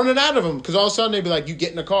 Yeah. Running out of them because all of a sudden they'd be like, you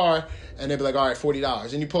get in a car and they'd be like, all right,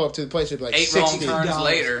 $40, and you pull up to the place, they'd be like 8 wrong 60. turns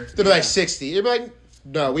later. They'd be like 60. You'd be like,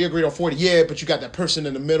 no, we agreed on 40. Yeah, but you got that person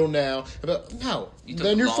in the middle now. I'd be like, no, You took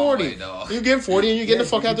then the you're long 40. way, dog. You give 40 and you get the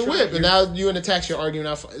fuck you out the try- whip. And now you in the taxi, you're arguing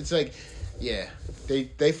out. It's like, yeah, they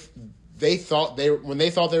thought when they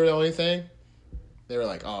thought they were the only thing, They were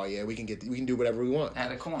like, "Oh yeah, we can do whatever we want."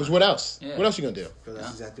 At a corner. Because what else? Yeah. What else you gonna do?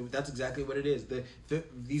 That's exactly what it is.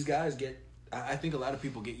 These guys get. I think a lot of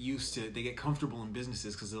people get used to. They get comfortable in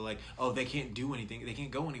businesses because they're like, oh, they can't do anything. They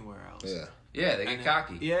can't go anywhere else. Yeah. Yeah, they get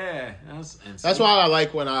cocky. Yeah, that's why I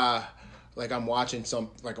like when I'm watching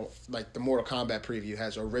some like the Mortal Kombat preview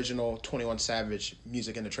has original 21 Savage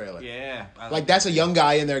music in the trailer. Yeah, like that's a young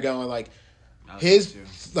guy in there going like. His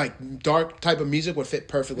like dark type of music would fit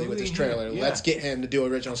perfectly with this trailer. Yeah. Let's get him to do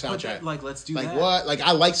original soundtrack. Let's do like that. What? Like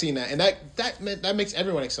I like seeing that, and that makes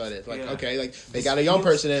everyone excited. Like okay, like they got a young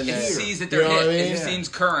person in there. It sees that they're hit. I mean? It seems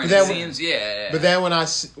current. Then, it seems But then when I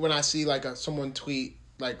see like someone tweet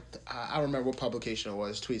like I don't remember what publication it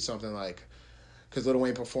was, tweet something like because Lil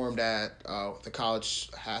Wayne performed at the college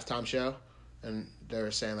halftime show, and they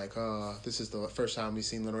were saying like, oh, this is the first time we've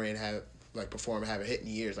seen Lil Wayne perform and have a hit in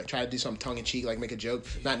years. Like try to do something tongue in cheek, like make a joke,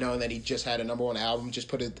 not knowing that he just had a #1 album, just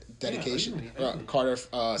put a dedication. Carter,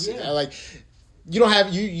 like you don't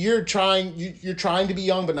have you're trying to be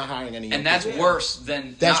young but not hiring any young and that's people. worse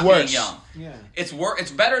than that's not worse. being young. Yeah,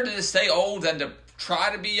 it's better to stay old than to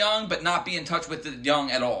try to be young but not be in touch with the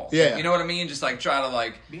young at all. Yeah, you know what I mean. Just like try to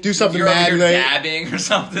like do something you're mad, over here dabbing or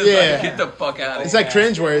something. Yeah, like, get the fuck out of here. It's like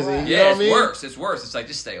cringeworthy. You know what I mean? It's worse. It's like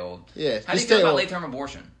just stay old. Yeah. How do you feel about late term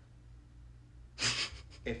abortion?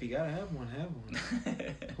 If you gotta have one, have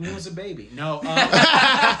one. Who wants a baby? No.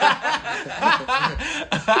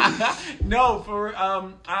 No, for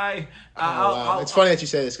it's funny that you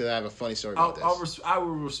say this because I have a funny story about this. I will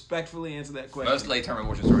respectfully answer that question. Most late term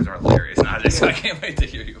abortion stories are hilarious. I can't wait to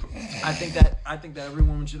hear you. I think that every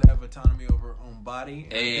woman should have autonomy over her own body.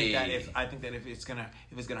 Hey. I think that if it's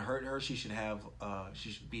gonna hurt her, she should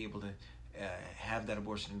be able to have that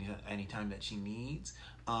abortion anytime that she needs.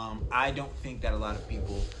 I don't think that a lot of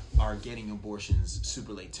people are getting abortions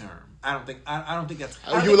super late term. I don't think that's.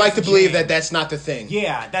 You would like to believe that that's not the thing.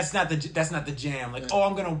 Yeah, that's not the jam. Like,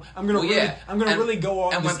 I'm gonna really go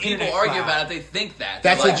on. And this when people internet argue cloud. about it, they think that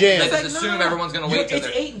that's like, a jam. They just assume everyone's gonna wait. It's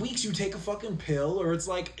 8 weeks. You take a fucking pill, or it's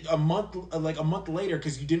like a month later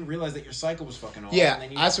because you didn't realize that your cycle was fucking off. Yeah, and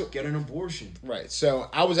then you get an abortion. Right. So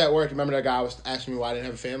I was at work. Remember that guy was asking me why I didn't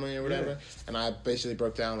have a family or whatever, and I basically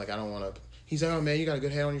broke down like I don't want to. He's like, oh man, you got a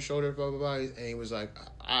good head on your shoulder, blah blah blah. And he was like,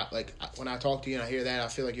 when I talk to you and I hear that, I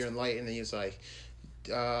feel like you're enlightened. And he's like,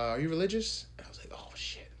 are you religious? And I was like, oh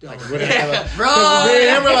shit, like bro.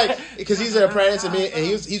 Remember, like, because he's an apprentice and me, and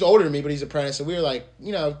he's older than me, but he's an apprentice, and we were like,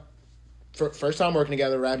 you know, first time working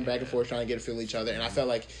together, rapping back and forth, trying to get a feel of each other. And I felt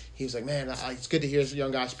like he was like, man, it's good to hear a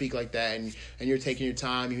young guy speak like that, and you're taking your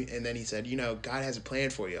time. And then he said, you know, God has a plan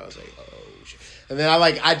for you. I was like, oh shit. And then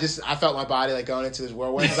I felt my body like going into this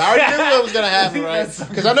whirlwind because I already knew what was gonna happen, right?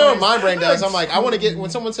 Because I know what my brain does. I'm like, I want to get when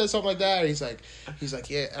someone says something like that. He's like,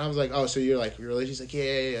 yeah, and I was like, oh, so you're religious? He's like,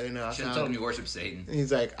 yeah. You know, I told him you worship Satan. And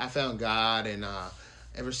he's like, I found God, and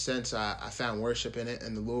ever since I found worship in it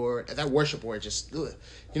and the Lord, and that worship word just, you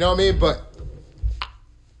know what I mean? But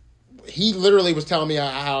he literally was telling me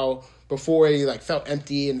how before he like felt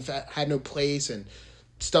empty and had no place and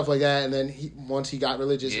stuff like that, and then once he got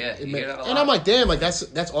religious, and I'm like, damn, like that's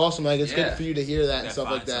awesome. Like it's good for you to hear that and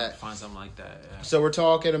stuff like that. Find something like that. Yeah. So we're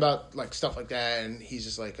talking about like stuff like that, and he's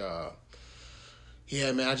just like,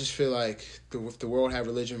 yeah, man, I just feel like if the world had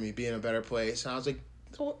religion, we'd be in a better place. And I was like,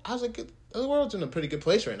 the world's in a pretty good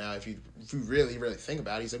place right now if you really really think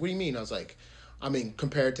about it. He's like, what do you mean? I was like, I mean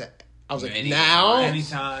compared to, I was like,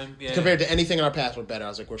 anytime, compared to anything in our past, we're better. I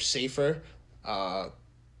was like, we're safer.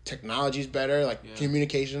 Technology's better, like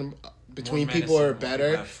communication between people are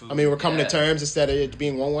better. I mean, we're coming to terms instead of it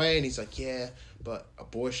being one way. And he's like, yeah, but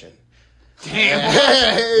abortion. Damn.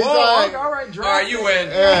 Like, all right, you win.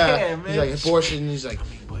 Yeah, man. He's like, abortion. He's like,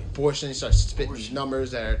 abortion. He starts spitting these numbers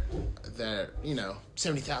that you know,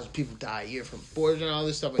 70,000 people die a year from abortion and all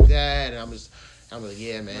this stuff like that. And I'm like,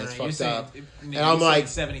 yeah, man, it's fucked up. And I'm like,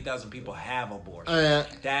 70,000 people have abortion.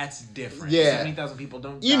 That's different. Yeah, 70,000 people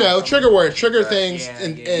don't. You know, trigger things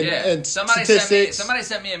and somebody statistics. Somebody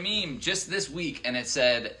sent me a meme just this week, and it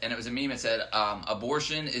was a meme. It said,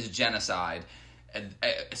 "Abortion is genocide."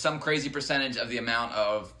 Some crazy percentage of the amount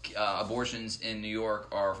of abortions in New York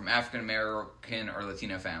are from African American or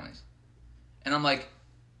Latino families, and I'm like,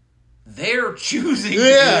 they're choosing.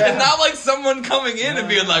 Yeah. It's not like someone coming in and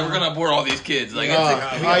being like, we're going to abort all these kids. Like,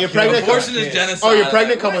 you're pregnant? Abortion is genocide. Oh, you're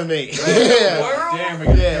pregnant? Come with me.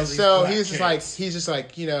 Yeah. So he's just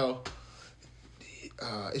like, you know,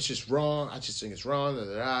 it's just wrong. I just think it's wrong.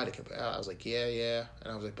 I was like, yeah.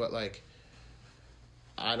 And I was like, but like,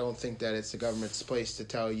 I don't think that it's the government's place to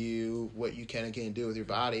tell you what you can and can't do with your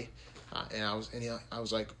body. And I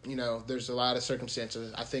was like, you know, there's a lot of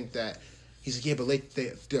circumstances. I think that He's like, yeah, but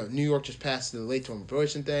New York just passed the late term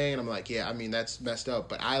abortion thing, and I'm like, yeah, I mean that's messed up,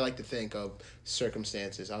 but I like to think of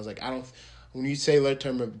circumstances. I was like, when you say late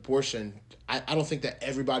term abortion, I don't think that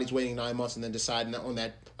everybody's waiting 9 months and then deciding on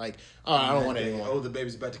that, like, oh, I don't want it anymore. Oh, the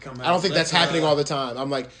baby's about to come out. I don't think that's happening all the time. I'm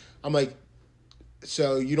like,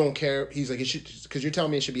 so you don't care? He's like, it should, because you're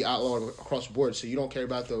telling me it should be outlawed across the board. So you don't care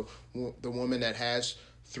about the woman that has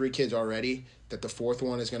 3 kids already, that the 4th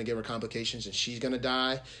one is going to give her complications and she's going to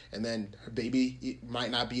die, and then her baby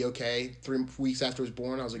might not be okay 3 weeks after it's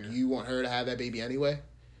born. I was like, you want her to have that baby anyway?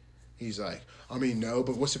 He's like, I mean, no,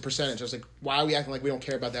 but what's the percentage? I was like, why are we acting like we don't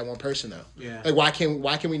care about that one person though? Yeah. Like,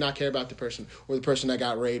 why can we not care about the person or the person that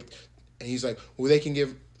got raped? And he's like, well, they can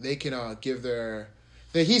give their.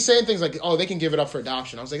 He's saying things like, "Oh, they can give it up for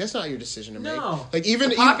adoption." I was like, "That's not your decision to make." No, like even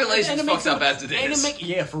the population's fucked up as it is.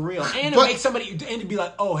 Yeah, for real. And to make somebody and to be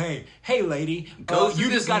like, "Oh, hey, lady, you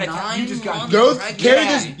just got to carry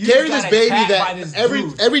this baby that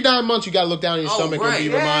every 9 months you got to look down in your stomach and be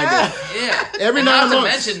reminded." Yeah, every 9 months. Not to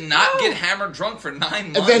mention not get hammered drunk for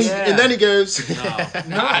 9 months. And then he goes, "No,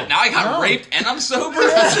 now I got raped and I'm sober."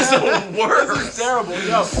 This is the worst. This is terrible.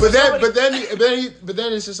 Yo, but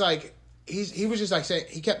then it's just like. He was just like saying,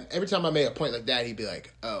 he kept, every time I made a point like that, he'd be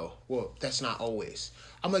like, oh, well, that's not always.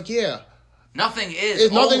 I'm like, yeah. Nothing is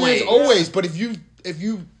always. But if you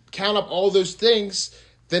count up all those things,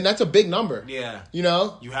 then that's a big number. Yeah. You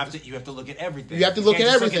know? You have to look at everything. You have to look at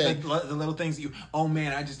everything. Look at the little things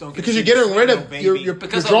that I just don't get. Because you're getting rid of, you're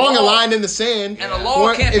drawing a line in the sand. And a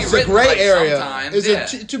law can't be written It's a gray area. Sometimes.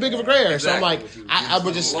 It's too big of a gray area. Exactly. So I'm like, I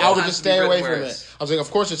would just stay away from it. I was like,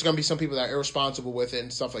 of course there's going to be some people that are irresponsible with it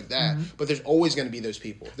and stuff like that. Mm-hmm. But there's always going to be those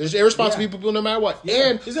people. There's irresponsible people no matter what.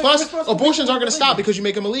 Yeah. And plus, abortions aren't going to stop because you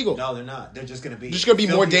make them illegal. No, they're not. They're just going to be. Just going to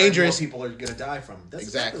be more dangerous. More people are going to die from them. That's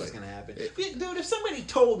exactly what's going to happen. Dude, if somebody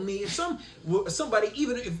told me, somebody,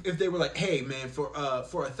 even if they were like, hey man, for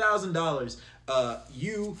 $1,000,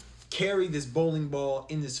 you carry this bowling ball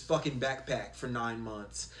in this fucking backpack for 9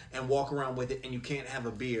 months and walk around with it and you can't have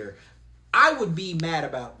a beer, I would be mad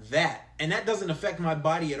about that. And that doesn't affect my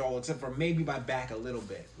body at all, except for maybe my back a little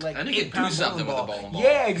bit. Like, and you can do something with the bowling ball.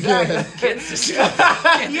 Yeah, exactly. Kids just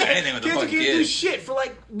can't do anything with the fucking kids. Can't do shit for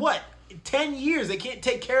like, what, 10 years. They can't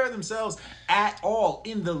take care of themselves at all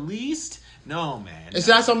in the least. No, man. It's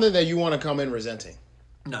not something that you want to come in resenting.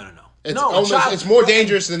 No. It's more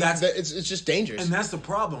dangerous than that. It's just dangerous. And that's the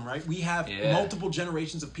problem, right? We have multiple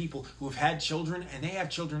generations of people who have had children, and they have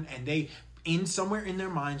children, and they, somewhere in their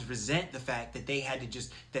minds, resent the fact that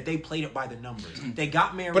that they played it by the numbers. They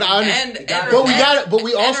got married, but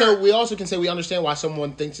we also can say we understand why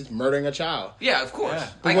someone thinks it's murdering a child. Yeah, of course.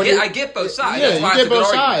 Yeah. I get both sides. Yeah, that's why you get both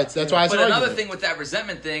sides. That's why it's an argument. But another thing with that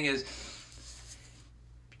resentment thing is,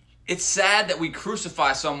 it's sad that we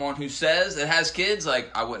crucify someone who says that has kids. Like,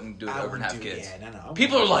 I wouldn't do it over and have kids. Yeah, no.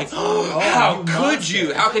 People are like, how could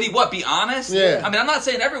you? How could he be honest? Yeah. I mean, I'm not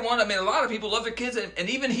saying everyone. I mean, a lot of people love their kids, and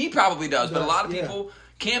even he probably does. But a lot of people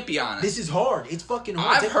can't be honest. This is hard. It's fucking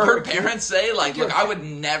hard. I've heard parents say, like, look, I would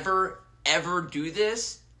never, ever do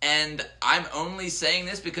this, and I'm only saying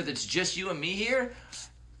this because it's just you and me here,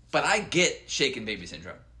 but I get shaken baby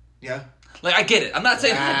syndrome. Yeah. Like, I get it. I'm not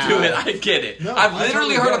saying I do it. I get it. No, I've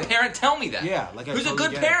literally heard a parent tell me that. Yeah. Like, who's a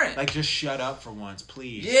good parent. Like, just shut up for once,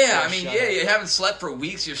 please. Yeah, you haven't slept for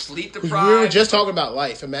weeks. You're sleep deprived. We were just talking about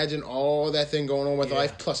life. Imagine all that thing going on with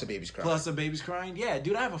life, plus a baby's crying. Yeah,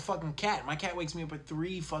 dude, I have a fucking cat. My cat wakes me up at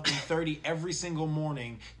 3:30 every single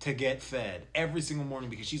morning to get fed. Every single morning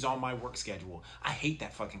because she's on my work schedule. I hate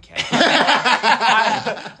that fucking cat.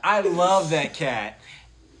 I love that cat.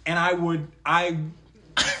 And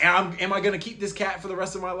am I going to keep this cat for the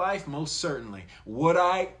rest of my life? Most certainly. Would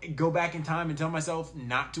I go back in time and tell myself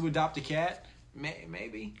not to adopt a cat?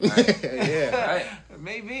 Maybe. Yeah. Right.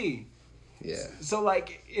 Maybe. Yeah. So,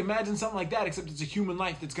 like, imagine something like that, except it's a human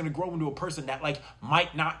life that's going to grow into a person that, like,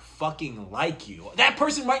 might not fucking like you. That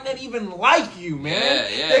person might not even like you, man.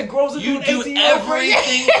 Yeah. That grows into an 18-year-old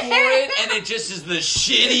everything for it, and it just is the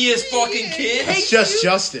shittiest fucking kid. It's just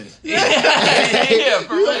Justin. Yeah,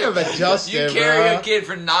 for you have a Justin, you carry a kid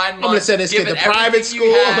for 9 months. I'm going to send this kid to private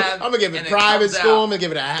school. I'm going to give it private school. I'm going to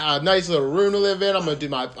give it a nice little room to live in. I'm going to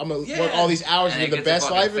work all these hours and get the best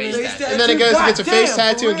life in it. And then it goes and gets a face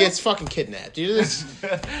tattoo and gets fucking kidnapped. Dude,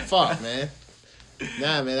 fuck, man.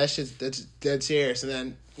 Nah, man, that's dead serious. And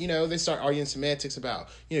then, they start arguing semantics about,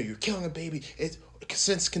 you're killing a baby. It's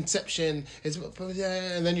since conception.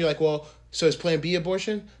 And then you're like, well, so is Plan B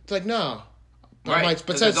abortion? It's like, no. Right. Like,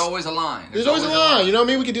 but there's always a line. There's always a line. You know what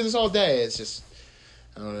I mean? We could do this all day. It's just,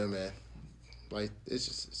 I don't know, man. Like,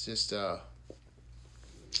 it's just. Well,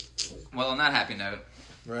 on that happy note.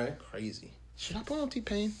 Right. Crazy. Should I put on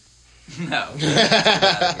T-Pain? No.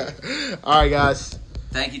 All right, guys.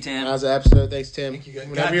 Thank you, Tim. That was the episode. Thanks, Tim. Thank you, guys.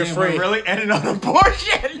 Whenever you're free. We're really ending on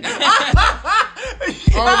abortion.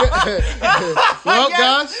 Well,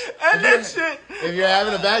 guys, And that shit. if you're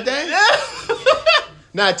having a bad day,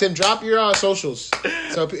 nah, Tim, drop your socials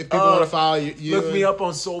so if people want to follow you. Look me up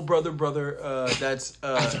on Soul Brother. That's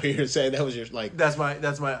I thought you were saying that was your like. That's my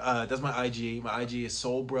IG. My IG is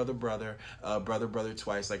Soul Brother. Brother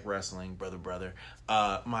twice, like wrestling. Brother.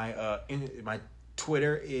 My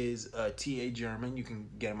Twitter is TA German. You can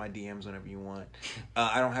get in my DMs whenever you want.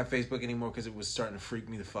 I don't have Facebook anymore because it was starting to freak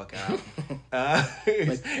me the fuck out.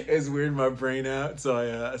 It's weirding my brain out. So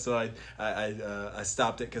I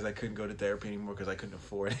stopped it because I couldn't go to therapy anymore because I couldn't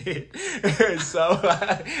afford it. So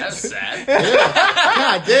That's sad. Yeah.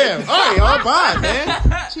 God damn! All right, y'all, bye,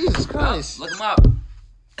 man. Jesus Christ! Look him up.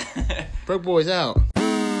 Broke Boys out.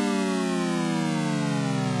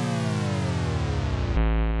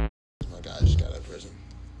 My guy just got out of prison.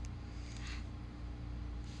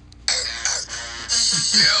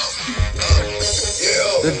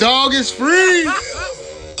 The dog is free.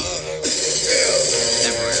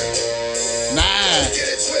 Nah,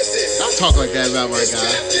 don't talk like that about my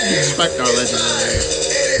guy. Respect our legend over here.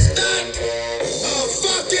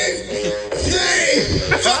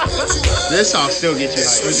 This song still gets you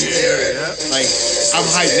hyped. Like, I'm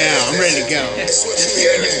hyped now. I'm ready to go. Just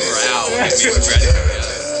hearing him growl makes me ready to go.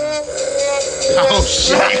 Oh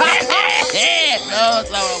shit! No,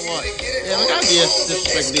 that's not what I want. Yeah, we gotta be a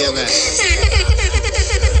disrespect DMX.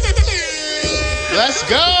 Let's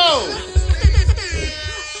go!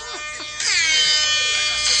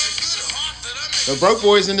 The Broke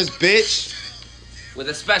Boys in this bitch. With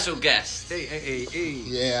a special guest. Hey.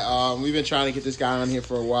 Yeah, we've been trying to get this guy on here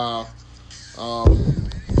for a while.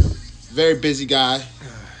 Very busy guy.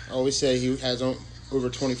 I always say he has over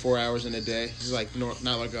 24 hours in a day. He's like not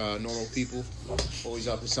like normal people. Always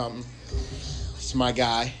up to something. It's my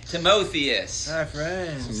guy, Timotheus. Hi,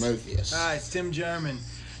 friends. Timotheus. Hi, it's Tim German.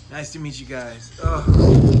 Nice to meet you guys.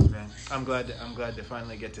 Oh, man, I'm glad to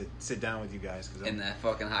finally get to sit down with you guys. In that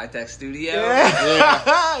fucking high-tech studio.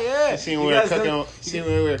 Yeah. Seen what we were cooking. Seen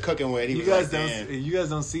what we were cooking with. You guys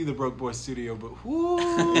don't see the Broke Boy studio, but whoo,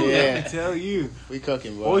 Yeah. let me tell you, We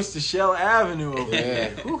cooking, boy. Oyster Shell Avenue over Yeah.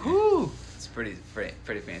 here. Woo-hoo. It's pretty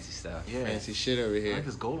fancy stuff. Yeah. Fancy shit over I here. like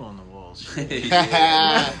this gold on the walls.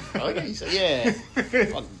 Yeah. I like how you say, yeah.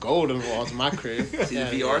 Fucking golden walls in my crib. See Yeah,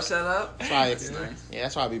 the VR setup? That's why, That's nice. yeah,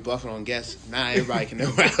 that's why I be bluffing on guests. Not everybody can know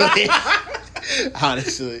where I live.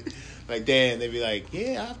 Honestly. Like, Dan, they be like,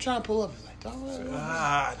 yeah, I'm trying to pull up. It's like, don't worry. No.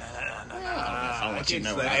 I want you to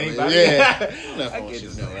know where let I live. anybody. Yeah. I don't know if I I want can't you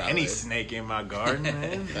just to know let where I any live. snake in my garden,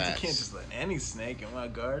 man. I Facts. can't just let any snake in my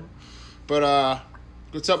garden. But,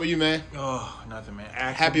 what's up with you, man? Oh, nothing, man.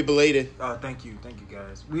 Happy belated. Thank you,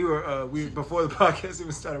 guys. We were before the podcast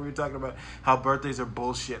even started. We were talking about how birthdays are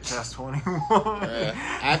bullshit past 21.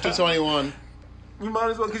 After 21, You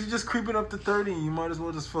might as well, because you're just creeping up to 30. You might as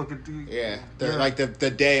well just fucking do. yeah. Like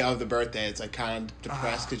the day of the birthday, it's like kind of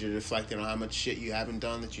depressed because you're reflecting on how much shit you haven't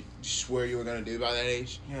done that you swear you were going to do by that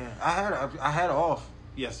age. Yeah, I had off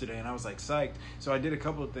yesterday, and I was like psyched. So I did a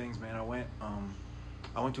couple of things, man. I went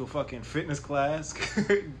to a fucking fitness class for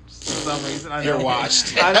some reason. I know. You're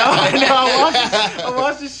washed. I know. I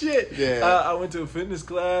watched the shit. Yeah. I went to a fitness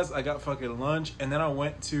class. I got fucking lunch, and then I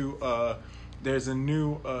went to there's a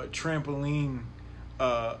new trampoline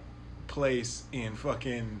place in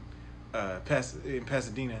fucking in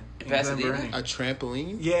Pasadena. In Pasadena? Glen Burnie. A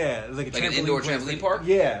trampoline? Yeah, it's like a Like an trampoline indoor place. trampoline park?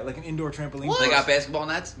 Yeah, like an indoor trampoline. What? They park. got basketball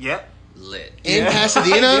nets? Yep. Lit. In Yeah.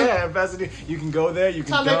 Pasadena? Yeah, in Pasadena. You can go there. You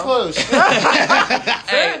can How they dunk. close?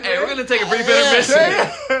 Hey, we're gonna take a brief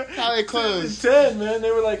intermission. How they close? 10, man.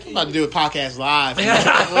 They were like, I'm about to do a podcast live. Be all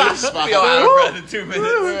out of breath in 2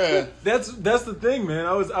 minutes. Yeah. That's the thing, man.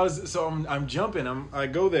 I'm jumping. I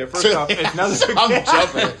go there. First off, it's not I'm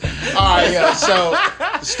jumping. All right, yeah. So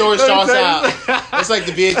the story starts out. It's like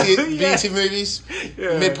the BET movies.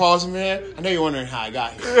 Yeah. Mid pause, man. I know you're wondering how I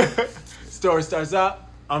got here. Story starts out.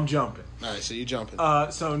 I'm jumping. All right, so you jumping.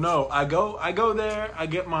 So no, I go there. I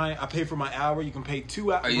pay for my hour. You can pay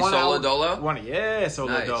 2 hours. Are you 1 solo hour, dolo?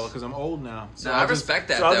 Solo Nice. dolo because I'm old now. So No, I respect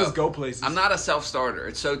that, So I'll though. just go places. I'm not a self-starter.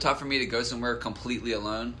 It's so tough for me to go somewhere completely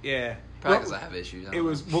alone. Yeah. Probably because I have issues. I It don't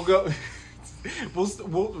was. know. We'll go.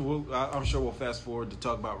 I'm sure we'll fast forward to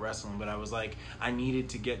talk about wrestling, but I was like, I needed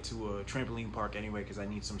to get to a trampoline park anyway because I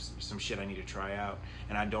need some shit I need to try out,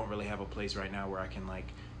 and I don't really have a place right now where I can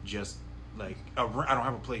just I don't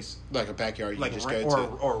have a place like a backyard you like can just a ring, go to.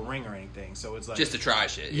 or a ring or anything. So it's like Just to try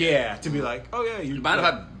shit. yeah, to be like, oh yeah, You mind if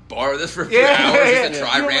I borrow this for a few hours just to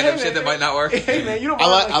try random shit that might not work? Hey man, you don't.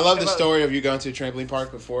 I love the story of you going to a trampoline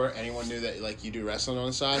park before anyone knew that like you do wrestling on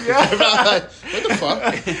the side. Yeah. Like, what the fuck?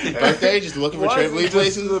 Birthday, just looking for trampoline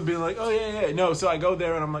places. Be like, oh yeah. No, so I go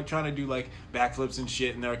there and I'm like trying to do like backflips and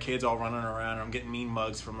shit, and there are kids all running around, and I'm getting mean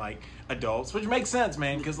mugs from like adults, which makes sense,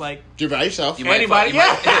 man, because like you're by yourself. You might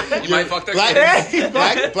fuck their kids.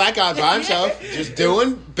 Black guy by himself, just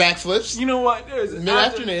doing backflips. You know what?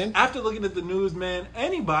 Mid-afternoon. After looking at the news, man,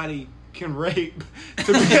 anybody can rape. Yeah,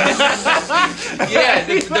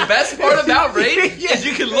 the best part about rape is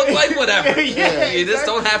you can look like whatever. Yeah, you just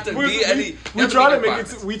don't have to be any. We try to make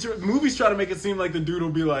it. Movies try to make it seem like the dude will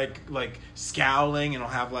be like scowling and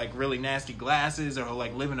he'll have like really nasty glasses, or he'll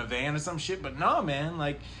like live in a van or some shit. But no, man,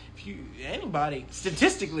 like anybody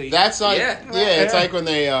statistically, that's like it's like when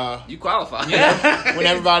they you qualify. Yeah. when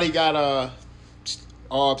everybody got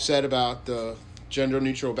all upset about the gender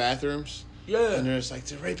neutral bathrooms. Yeah. And they're just like,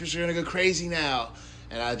 the rapists are going to go crazy now.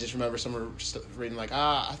 And I just remember someone reading like,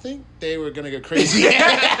 I think they were going to go crazy.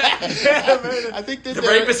 I think that the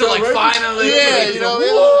rapists are like, finally. Yeah, you know.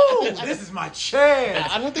 This is my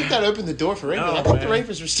chance. I don't think that opened the door for rapists. No, I thought man. the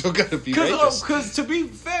rapists were still going to be rapists. Because to be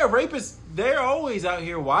fair, rapists, they're always out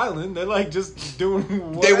here wilding. They're like just doing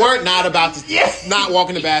whatever. They weren't not about to not walk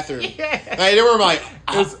in the bathroom. Yeah. Like, they were like,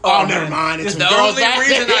 never mind. It's the only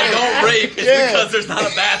reason I don't rape is because there's not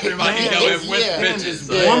a bathroom I can go in with bitches.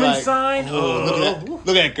 Yeah, Woman like, sign.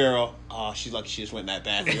 Look at that girl. Oh, she's lucky she just went in that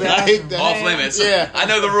bathroom. Off limits. Yeah. I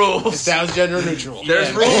know the rules. That was gender neutral.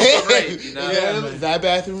 There's rules for rape. You know? Yeah, that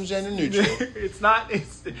bathroom's gender neutral. It's not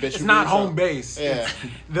home base. Yeah.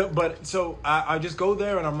 But so I just go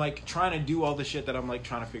there and I'm like trying to do all the shit that I'm like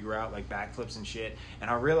trying to figure out, like backflips and shit. And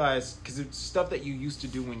I realize, because it's stuff that you used to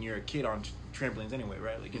do when you're a kid on trampolines anyway,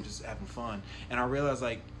 right? Like you're just having fun. And I realize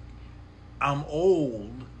like I'm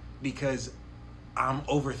old because I'm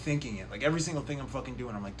overthinking it. Like every single thing I'm fucking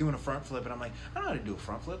doing, I'm like doing a front flip, and I'm like, I don't know how to do a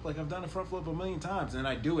front flip. Like I've done a front flip a million times, and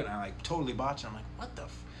then I do it, and I like totally botch it. I'm like, what the?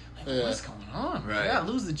 What's going on? Right. I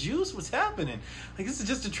gotta lose the juice. What's happening? Like this is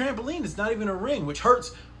just a trampoline. It's not even a ring, which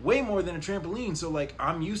hurts way more than a trampoline. So like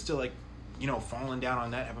I'm used to like, falling down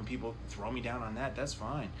on that, having people throw me down on that. That's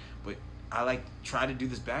fine. But I like try to do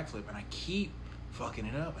this backflip, and I keep fucking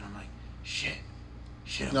it up, and I'm like, shit.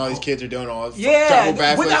 No, these kids are doing all double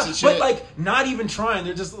backflips and shit. But like not even trying.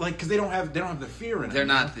 They're just like, because they don't have the fear in it. They're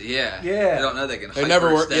not. Yeah. Yeah. They don't know they can. They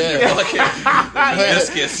never work. Their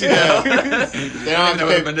meniscus. You know. They don't have to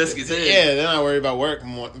pay meniscus. Yeah, they're not worried about work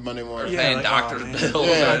Monday morning. Paying doctor's bills.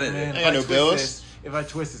 Yeah, Right? I got no bills. If I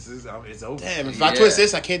twist this, it's over. Damn, if I twist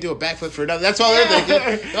this, I can't do a backflip for another. That's all they're thinking.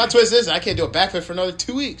 If I twist this, I can't do a backflip for another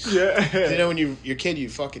 2 weeks. Yeah. You know, when you're a kid, you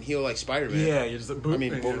fucking heal like Spider-Man. Yeah, you're just like,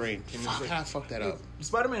 Wolverine. Fuck, how I fucked that up.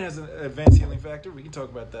 Spider-Man has an advanced healing factor. We can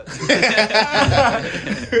talk about that.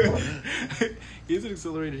 He has an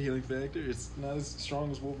accelerated healing factor. It's not as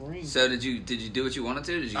strong as Wolverine. So did you do what you wanted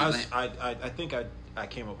to? Did you? I think I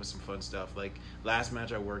came up with some fun stuff. Like last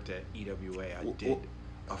match I worked at EWA,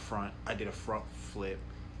 I did a front flip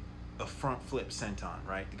senton,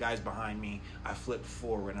 right? The guy's behind me. I flip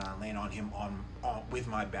forward and I land on him on with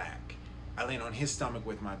my back. I land on his stomach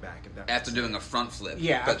with my back. After doing a front flip.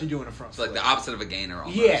 Yeah, after doing a front flip. Like the opposite of a gainer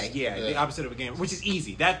almost. Yeah, the opposite of a gainer, which is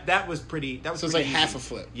easy. That was pretty. That was so it's pretty like easy. half a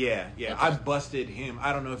flip. Yeah. Okay. I busted him.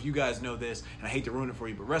 I don't know if you guys know this, and I hate to ruin it for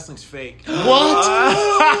you, but wrestling's fake.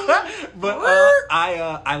 What? But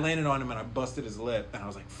I landed on him and I busted his lip, and I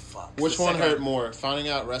was like, "Fuck." Which one hurt more? Finding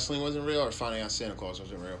out wrestling wasn't real, or finding out Santa Claus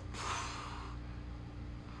wasn't real?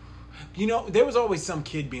 There was always some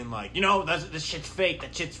kid being like, this shit's fake.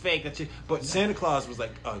 That shit's fake. That shit. But Santa Claus was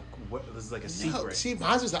like, this is like a secret. No, see,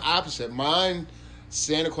 mine was the opposite. Mine,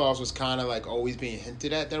 Santa Claus was kind of like always being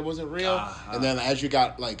hinted at that it wasn't real, and then as you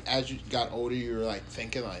got older, you were like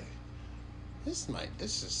thinking like, this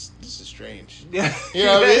is strange. Yeah,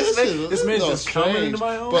 this man's just coming into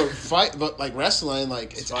my home. But like wrestling,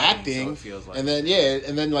 like it's acting, so it feels like and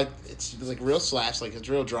then like it's like real slaps, like it's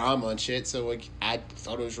real drama and shit. So like I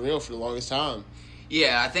thought it was real for the longest time.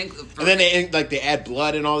 Yeah, I think. And then they add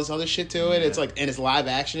blood and all this other shit to it. Yeah. It's like, and it's live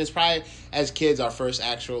action. It's probably as kids our first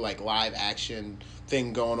actual like live action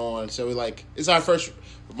thing going on. So it's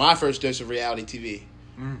my first dose of reality TV.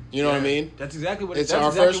 You know what I mean? That's exactly what it's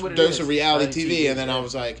our first dose of reality TV, and then I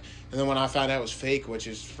was like, and then when I found out it was fake, which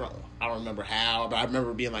is I don't remember how, but I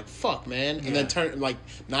remember being like, "Fuck, man," and then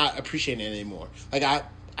not appreciating it anymore. Like I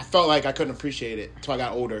felt like I couldn't appreciate it until I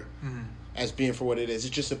got older, as being for what it is.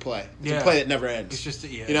 It's just a play. It's a play that never ends. It's just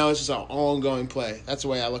it's just an ongoing play. That's the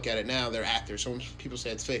way I look at it now. They're actors. So when people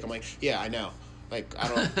say it's fake, I'm like, yeah, I know. Like, I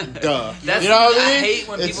don't, duh. That's, you know what I mean? I hate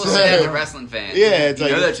when people It's, say that to wrestling fans. Yeah, it's you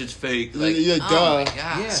like, know that shit's fake. Like, yeah, oh duh. my God.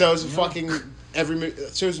 Yeah. So it's fucking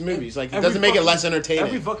shows movies. Like, it Every doesn't make it fucking- less entertaining.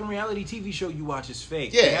 Every fucking reality TV show you watch is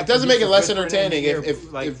fake. Yeah, They have it doesn't to make it do less some good entertaining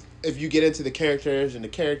footage if you get into the characters and the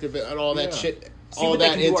character bit and all that Yeah. shit, see all what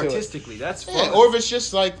that they can do into it. artistically. That's fun. Yeah, or if it's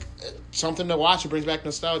just like something to watch, it brings back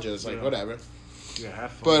nostalgia. It's like Yeah. whatever. Yeah,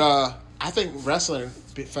 have fun. But I think wrestling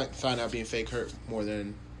find out being fake hurt more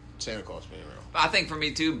than Santa Claus being real. I think for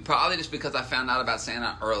me too, probably just because I found out about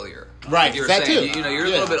Santa earlier. Right, Like you were that saying, too. you know, you're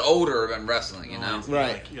Yeah. a little bit older than wrestling, you know.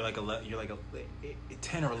 Right. You're like a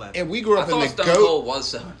 10 or 11. And we grew I up in thought the Stone goat. Cold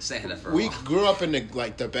was Santa for a We while. grew up in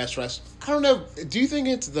the best wrestling. I don't know. Do you think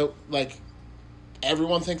it's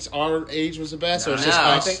everyone thinks our age was the best, or it's just No.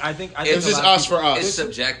 us? I think It's a just lot of us for us. It's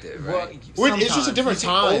subjective, Well, right? It's just a sometimes. different You see,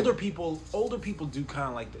 time. Older people do kind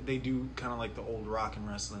of like they do kind of like the old rock and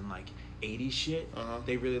wrestling, like 80s shit. Uh-huh.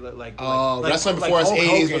 They really like wrestling before us, Hulk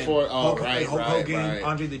 80s Hogan, before. Oh, Hulk, right, Hulk right, Hogan, right.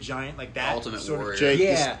 Andre the Giant, like that. Ultimate sort of- Warrior. Jake,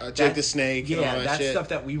 Yeah, Jake the that- Snake, Yeah, and all that that's shit. stuff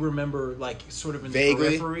that we remember, like sort of in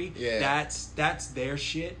Vaguely, the periphery. yeah. That's their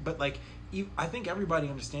shit. But like, I think everybody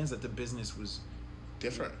understands that the business was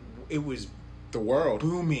Different. It was The world.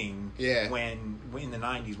 booming. Yeah. When in the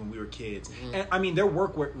 90s when we were kids, Mm-hmm. and I mean their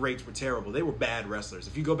work rates were terrible. They were bad wrestlers.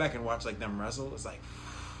 If you go back and watch like them wrestle, it's like,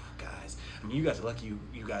 guys. I mean, you guys are lucky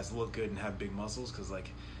you guys look good and have big muscles because like.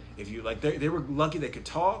 If you like, they were lucky they could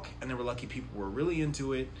talk, and they were lucky people were really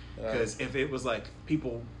into it. Because if it was like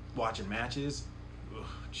people watching matches, ugh,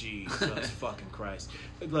 Jesus fucking Christ!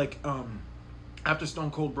 Like, after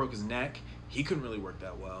Stone Cold broke his neck, he couldn't really work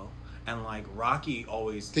that well, and like Rocky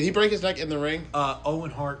always. Did he break his neck in the ring?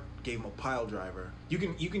 Owen Hart gave him a pile driver. You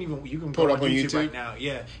can Pull go it up on YouTube? right now.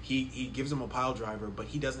 Yeah, he gives him a pile driver, but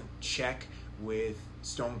he doesn't check with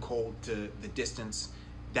Stone Cold to the distance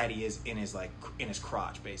that he is in his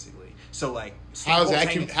crotch, basically. So like, How is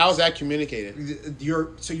that communicated?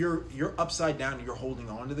 You're upside down and you're holding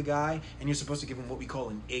on to the guy, and you're supposed to give him what we call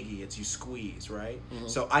an iggy. It's you squeeze, right? Mm-hmm.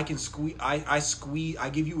 So I can squeeze. I squeeze. I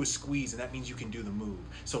give you a squeeze, and that means you can do the move.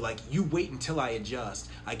 So like, you wait until I adjust.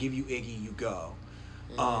 I give you iggy. You go.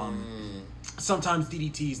 Sometimes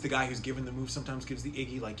DDTs, the guy who's giving the move sometimes gives the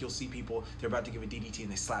iggy. Like, you'll see people, they're about to give a DDT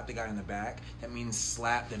and they slap the guy in the back. That means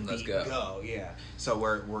slap, then Let's beat, go. Yeah. So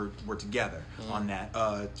we're together on that.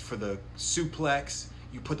 For the suplex,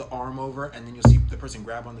 you put the arm over, and then you'll see the person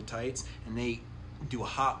grab on the tights, and they do a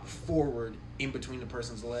hop forward in between the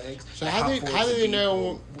person's legs. So That how hop do forward's they a beat,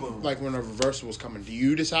 know boom. like when a reversal was coming? Do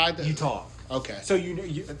you decide that? You talk. Okay. So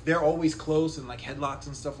they're always close and like headlocks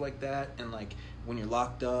and stuff like that, and like when you're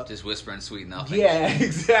locked up. Just whispering sweet nothing. Yeah,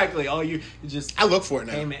 exactly. All you just. I look for it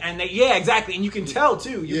now. Hey, man. And yeah, exactly. And you can tell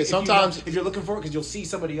too. Yeah, sometimes- if you're looking for it, because you'll see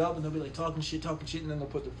somebody up and they'll be like talking shit, and then they'll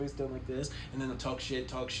put their face down like this, and then they'll talk shit,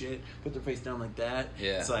 put their face down like that.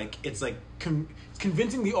 Yeah. It's like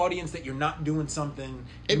convincing the audience that you're not doing something.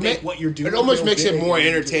 It Make what you're doing. It almost real makes it big more and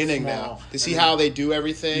you do it entertaining small. now to see And how they do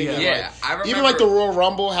everything. Yeah. and, Yeah, like, I remember. even like the Royal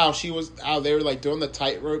Rumble, how they were like doing the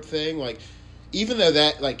tightrope thing. Like, even though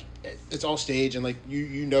that like it's all stage and like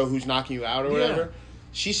you know who's knocking you out or Yeah. whatever,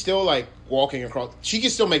 she's still like walking across. She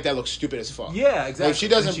can still make that look stupid as fuck. Yeah, exactly. Like, if she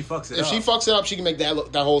doesn't, And she fucks it if up. she fucks it up, she can make that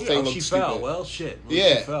whole thing if look she stupid. fell. Well, shit.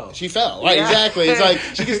 Yeah, she fell. Right, Yeah. exactly. It's like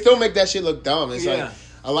she can still make that shit look dumb. It's Yeah. like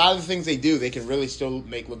a lot of the things they do, they can really still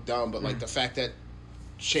make look dumb. But like the fact that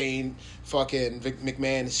Shane fucking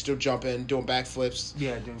McMahon is still jumping, doing backflips,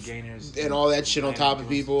 Yeah, doing gainers and all that shit on top of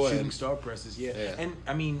doing people, shooting and star presses. Yeah. Yeah. And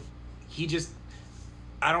I mean, he just.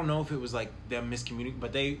 I don't know if it was like them miscommunicating,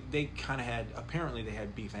 but they kind of had. Apparently, they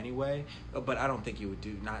had beef anyway. But I don't think you would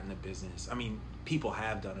do not in the business. I mean, people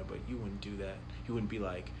have done it, but you wouldn't do that. You wouldn't be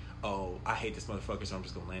like, "Oh, I hate this motherfucker, so I'm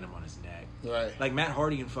just gonna land him on his neck." right. Like Matt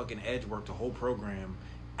Hardy and fucking Edge worked a whole program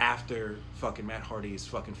after fucking Matt Hardy's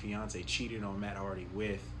fucking fiance cheated on Matt Hardy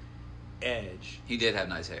with Edge. He did have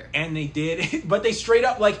nice hair. And they did, but they straight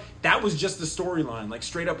up, like, that was just the storyline. Like,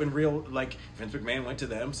 straight up in real, like, Vince McMahon went to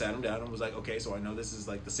them, sat them down, and was like, okay, so I know this is,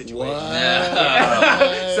 like, the situation. What?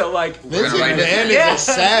 Yeah. So, like, Vince gonna write this McMahon down. is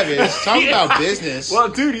a savage. Talk Yeah. about business. well,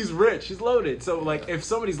 dude, he's rich. He's loaded. So, like, if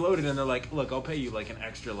somebody's loaded and they're like, look, I'll pay you, like, an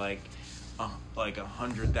extra, like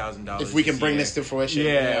 $100,000. If we can bring year. this to fruition,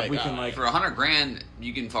 Yeah, like, if we can, like, For $100,000,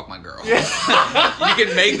 you can fuck my girl. You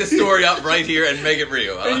can make the story up right here and make it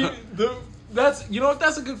real. that's you know what,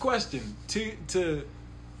 that's a good question. To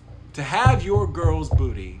have your girl's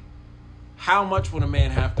booty, how much would a man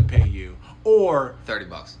have to pay you, or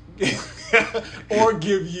 $30. or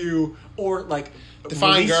give you, or like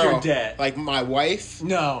define release girl, your debt? like my wife,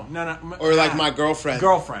 no, or like my girlfriend,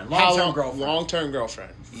 long-term girlfriend. long-term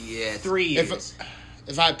girlfriend. Yeah. 3 years.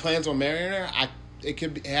 If I had plans on marrying her,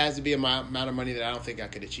 it has to be a amount of money that I don't think I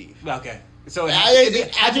could achieve. Okay. So it I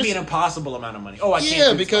had to just- be an impossible amount of money. Oh, I can't.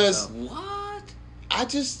 Yeah, do this because- myself. What? I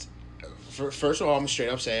just, first of all, I'm straight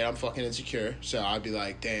up saying I'm fucking insecure. So I'd be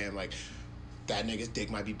like, damn, like, that nigga's dick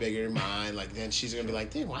might be bigger than mine. Like, then she's gonna be like,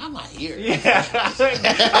 damn, why am I here? Yeah. Well,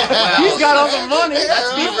 He's got all the money.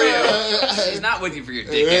 Let's be real. She's not with you for your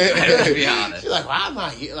dick anyway, to be honest. She's like, why am I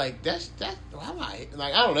here? Like, why am I here?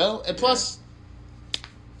 Like, I don't know. And plus,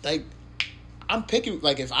 like, I'm picky.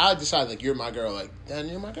 Like, if I decide, like, you're my girl, like, then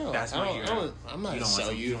you're my girl. That's I what don't, you're- I don't, I'm not you gonna don't want sell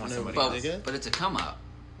some- you. you don't want no somebody nigga. But it's a come up.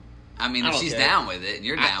 I mean, I if don't she's care. down with it and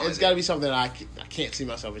you're down with It's got to it. be something that I can't see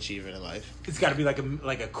myself achieving in life. It's got to be like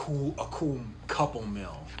a cool couple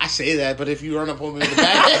meal. I say that, but if you run up on me with a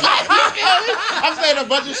bag, I'm saying a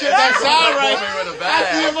bunch of shit that sound right. With a I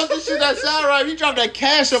bag. see a bunch of shit that sound right. You drop that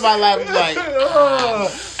cash on my lap, I'm like, And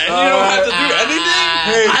you don't have to do anything?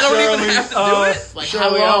 Hey, I don't Shirley, even have to do it? like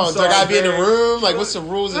Shirley, how long? I'm Do I gotta be in the sorry, room? Like, what's the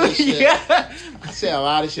rules of this shit? Yeah. I say a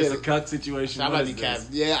lot of shit. It's a cuck situation. I What might is be this?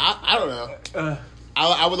 capped. Yeah, I don't know.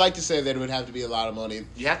 I would like to say that it would have to be a lot of money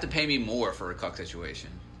You have to pay me more for a cuck situation.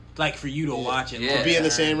 Like for you to watch it. Yeah. to be in the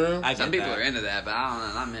same room. I Some get people that. are into that, but I don't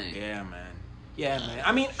know, not me. Yeah, man. Yeah, man.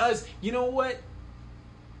 I mean, you know what?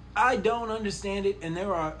 I don't understand it, and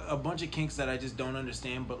there are a bunch of kinks that I just don't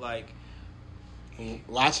understand. But like,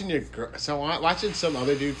 Watching your girl, watching some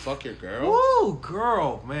other dude fuck your girl. woo,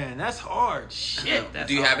 girl, man, that's hard. Shit, that's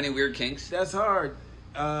Do you hard. have any weird kinks? That's hard.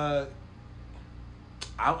 I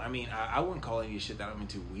mean, I wouldn't call any shit that I'm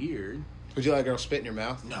into weird. Would you let a girl spit in your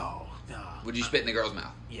mouth? No. Would you spit in the girl's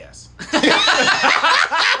mouth? Yes.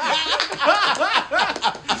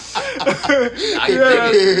 I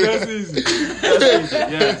can dig it. That's easy. That's easy.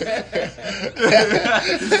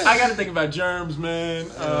 Yes. I gotta think about germs, man.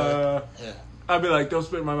 Yeah. I'd be like, don't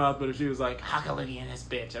spit in my mouth. But if she was like, how can Lydia in this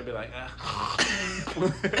bitch? I'd be like,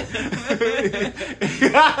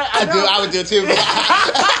 I would do it too.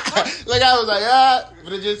 Like I was like,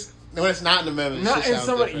 but it just when it's not in the moment. Not it in just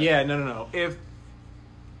sounds somebody. different. Yeah, no. If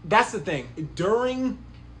that's the thing,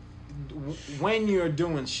 when you're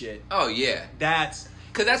doing shit, Oh, yeah. that's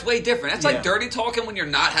Because that's way different. That's Yeah. like dirty talking when you're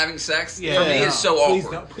not having sex. Yeah. For me, No. is so Please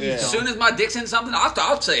awkward. don't. Please Yeah. As don't. soon as my dick's in something,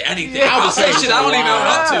 I'll say anything. Yeah. I would say shit I don't even know what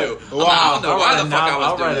I'm up to. Wow. I don't know why the I'll fuck I was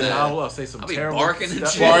I'll write doing a that. novel. I'll say some I'll be terrible barking and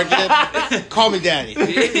stuff. shit. Barking. Call me daddy.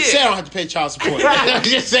 Say I don't have to pay child support.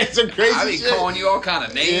 Just say some crazy I be shit. calling you all kind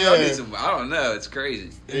of names. Yeah. I don't know. It's crazy.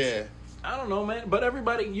 Yeah. I don't know, man. But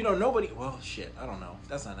everybody, nobody. Well, shit. I don't know.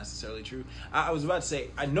 That's not necessarily true. I was about to say,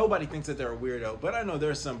 nobody thinks that they're a weirdo, but I know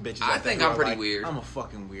there's some bitches. I out there think who I'm are pretty like, weird. I'm a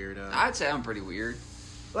fucking weirdo. I'd say I'm pretty weird.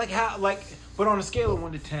 But on a scale of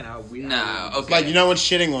 1 to 10, how weird? No, okay. Like no one's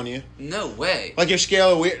shitting on you. No way. Like your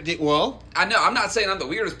scale of weird. Well, I know. I'm not saying I'm the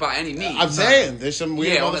weirdest by any means. I'm saying there's some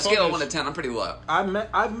weird. Yeah, on a scale of motherfuckers. 1 to 10, I'm pretty low. I've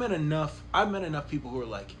met enough people who are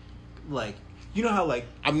like, you know how like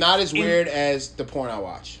I'm not as weird as the porn I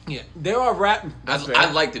watch. yeah, there are rap.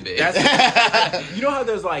 I'd like to be. You know how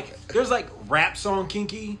there's like rap song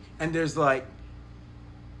kinky and there's like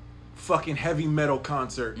fucking heavy metal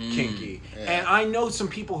concert kinky. Yeah. And I know some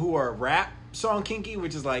people who are rap song kinky,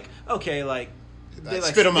 which is like okay, like they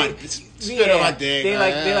Spit on my dick.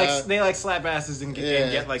 They like slap asses and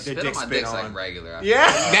get like their Spit on dick my spit dick's on. like regular. Yeah.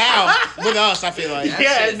 Now with us, I feel like That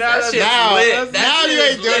Yeah, shit- no, that that's- shit's now, lit. That now shit you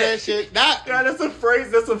is ain't doing lit. that shit. Not, Yeah, that's a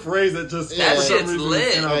phrase that just That for some shit's reason lit.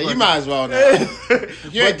 is in our yeah, you fucking- might as well. Now.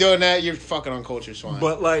 You ain't doing that. You're fucking on culture swine.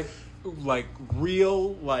 But like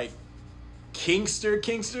real like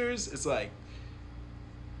kinksters, it's like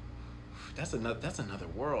that's another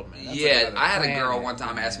world, man. That's Yeah, another I had a girl planet, one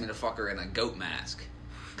time man. ask me to fuck her in a goat mask.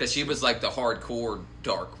 Because she was like the hardcore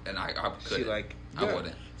dark, and I couldn't. I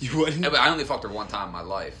wouldn't. you wouldn't. I only fucked her one time in my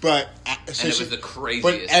life. But and it was the But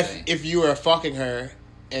craziest thing. if you were fucking her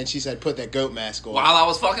and she said put that goat mask on, While I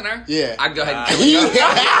was fucking her? Yeah. I'd go ahead and kill a goat.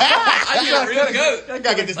 I'd get a real goat. I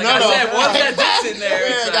gotta get this Like nut I off. said, once that dick's in there,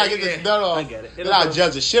 Yeah, it's I gotta like, get this nut off. I get it. And I'll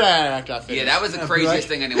judge the shit out of her after I finish. Yeah, that was the Yeah, craziest right.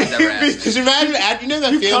 thing anyone's ever asked me. Because imagine after you know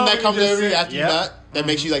that feeling that come comes and just over you say, after you yeah. nut that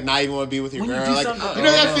makes you like not even want to be with your When you girl. do Like something- you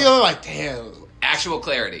know that feeling like damn. Actual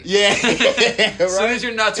clarity. Yeah. As soon as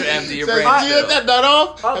your nuts are empty, your So brain's you get filled. that nut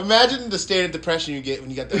off. Oh. Imagine the state of depression you get when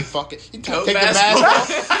you got that fucking. You Goat take the mask mask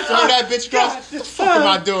off. off, throw that bitch across. What the fuck am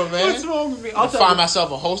I doing, man? What's wrong with me? I'll find myself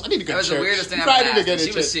a host. I need to go That was to church. the weirdest thing You I've probably ever need to asked. go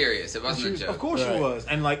to She was church. serious. It wasn't a joke. Of course Right. she was,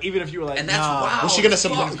 and like even if you were like, And that's nah, wild. Was she gonna?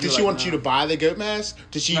 Fuck. Did she want you to buy the goat mask?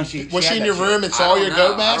 Did she? No, Was she she had in your that room shit. and I saw don't your know.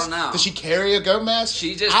 goat I mask? don't know. Did she carry a goat mask?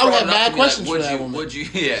 She just I would brought have it up mad to me questions like, for that woman. Would you?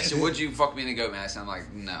 Yeah. So would you fuck me in a goat mask? And I'm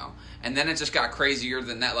like, no. And then it just got crazier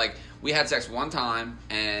than that. Like we had sex one time,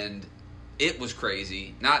 and it was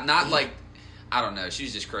crazy. Not like I don't know. She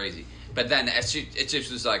was just crazy. But then it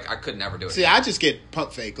just was like I could never do it. See, I just get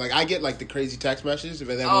pump fake. Like I get like the crazy text messages,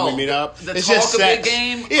 but then Oh, when we meet up, the it's talk just a sex. big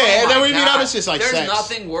game. Yeah, Oh and then my we meet up, God. it's just like There's sex.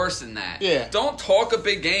 nothing worse than that. Yeah. Don't talk a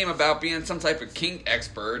big game about being some type of kink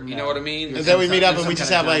expert. You know what I mean? And then we meet up and Some we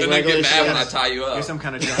just kind have of like And then regular get mad when I shit. tie you You're up. some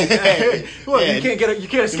kind of giant. Well, Yeah. you can't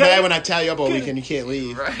You're escape. mad when I tie you up all weekend. You can't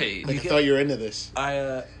leave. Right. Like I thought you were into this.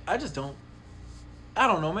 I just don't. I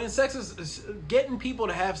don't know, man. Sex is getting people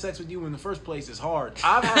to have sex with you in the first place is hard.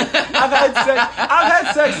 I've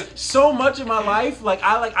had sex so much in my life. Like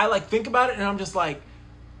I think about it and I'm just like,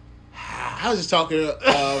 I was just talking to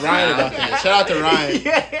Ryan about that. Shout out to Ryan.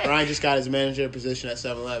 Yeah. Ryan just got his manager position at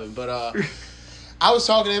 7-Eleven. But I was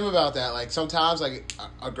talking to him about that. Like sometimes, like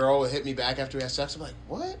a girl would hit me back after we had sex. I'm like,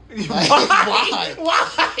 what? Like, why? Why?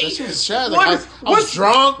 That shit was sad. Like, I was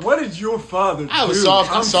drunk. What did your father I was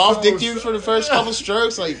do? soft dicked you for the first couple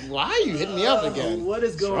strokes. Like, why are you hitting me up again? What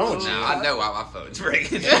is going wrong on? with Now I know why my phone's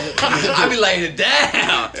ringing. I be laying it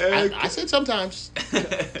down. I said sometimes.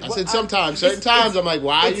 I said sometimes. Certain times, I'm like,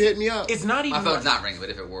 why are you hitting me up? It's not My even. phone's not ringing, but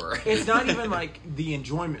if it were, It's not even like the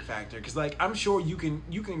enjoyment factor because like I'm sure you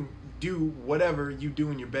can do whatever you do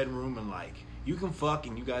in your bedroom and like you can fuck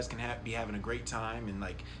and you guys can be having a great time and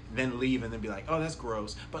like then leave and then be like, oh, that's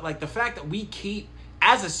gross. But like the fact that we keep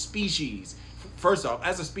as a species, first off,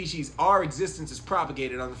 as a species, our existence is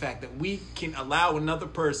propagated on the fact that we can allow another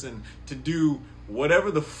person to do whatever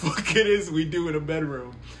the fuck it is we do in a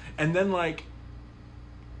bedroom, and then like.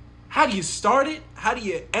 How do you start it? How do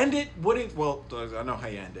you end it? Well, I know how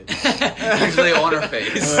you end it. usually on her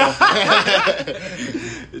face.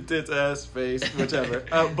 Tits, ass, face, whichever.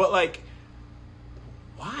 But like,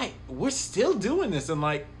 why? We're still doing this, and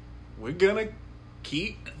like, we're gonna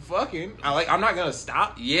keep fucking. I'm not gonna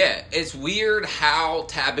stop. Yeah, it's weird how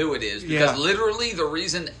taboo it is because Yeah. literally the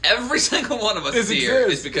reason every single one of us Is is here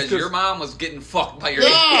exists. is because It's 'cause- your mom was getting fucked by your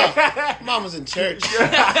Yeah. Mom was in church.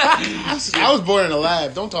 I was born in a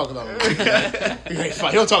lab. Don't talk about my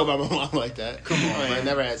mom. Don't talk about my mom like that. Come on, I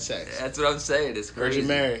never had sex. That's what I'm saying. It's crazy. Virgin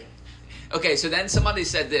Mary. Okay, so then somebody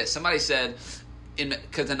said this. Somebody said,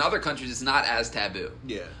 because in other countries it's not as taboo.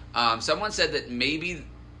 Yeah. Someone said that maybe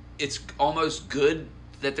it's almost good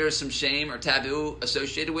that there's some shame or taboo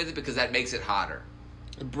associated with it because that makes it hotter.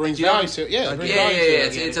 It brings You know- value to it. Yeah, it brings Yeah. value to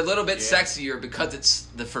it. It's a little bit Yeah. sexier because it's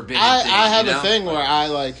the forbidden I thing. have you a know? thing where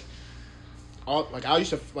I I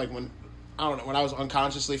used to like when I don't know when I was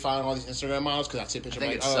unconsciously following all these Instagram models because I'd see a I picture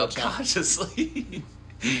think of it's like, subconsciously.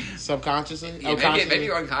 subconsciously. Yeah, Unconsciously? maybe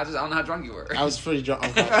you're unconscious. I don't know how drunk you were. I was pretty drunk.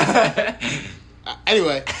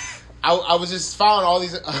 Anyway, I was just following all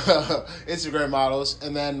these Instagram models,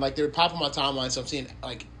 and then like they would pop on my timeline. So I'm seeing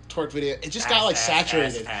like twerk video. It just got like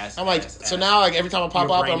saturated. I'm like, so now like every time I pop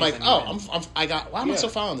Your up, brain I'm like, isn't oh, even- why am I Yeah. so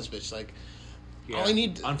following this bitch? Like, Yeah. all I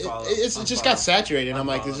need, Unfollow. it just got Unfollow. saturated. And I'm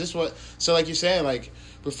like, Unfollow. is this what? So like you're saying, like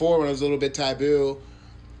before when it was a little bit taboo.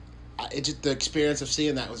 The experience of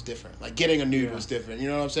seeing that was different. Like getting a nude was different. You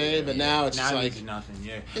know what I'm saying? But now it's just Now it like means nothing.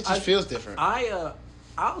 Yeah. it just feels different.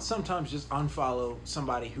 I'll sometimes just unfollow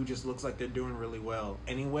somebody who just looks like they're doing really well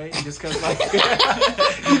anyway, just because like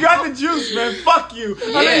you got the juice, man. Fuck you.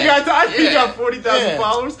 I know you got 40,000 Yeah.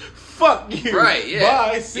 followers. Fuck you. Right, yeah.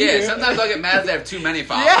 Bye. See yeah, ya. sometimes I get mad if they have too many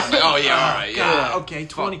followers. Yeah. I'm like, oh, yeah, all right, yeah. God, okay,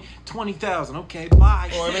 20,000. Okay,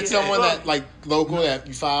 bye. Or if it's See ya. someone Fuck. that like local that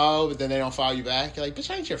you follow, but then they don't follow you back, you're like,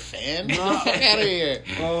 bitch, I ain't your fan. Get the fuck out of here.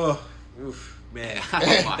 Oh, oof, man. I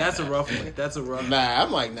don't mind That's a that. rough one. That's a rough one. Nah,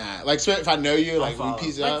 I'm like, nah. Like, so if I know you, like, we Unfollow.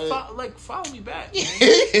 piece like, out. like, follow me back.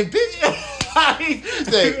 Bitch.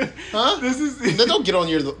 Like, huh? This is Then don't get on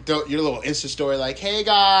your little Insta story like, hey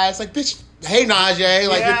guys, like, bitch, hey Najee,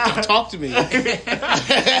 like, Yeah. talk to me.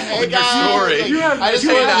 Hey Your guys, story. like, You have- I just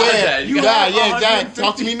you want have- yeah, you yeah, have Jack,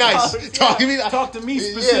 talk to me nice. $150. Talk to me, Talk to me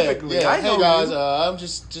specifically. Yeah, I hey know guys, you. I'm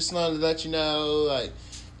just wanted to let you know, like,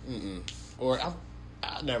 or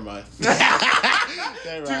never mind.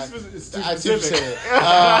 Never mind. It's too Too specific.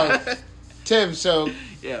 specific. Tim, so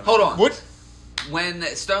Yeah. Hold on. what? When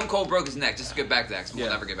Stone Cold broke his neck, just to get back to that, 'cause we'll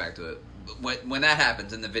Yeah. never get back to it. When that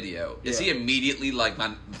happens in the video, is Yeah. he immediately like,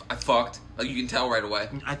 man, I fucked? Like, you can tell right away.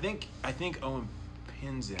 I think Owen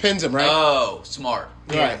pins him. Pins him, right? Oh, smart.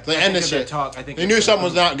 Yeah, Right. Like, I end think the of their shit. talk, I think He of knew their something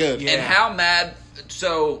was talk. not good. Yeah. And how mad?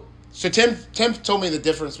 So So Tim told me the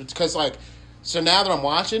difference because like, so now that I'm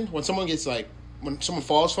watching, when someone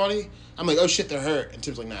falls funny, I'm like, oh shit, they're hurt, and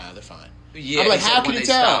Tim's like, nah, they're fine. yeah, I'm like, he said how can when you they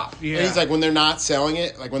tell? stop. Yeah. And he's like, when they're not selling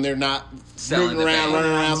it, like when they're not Selling moving the around, pain.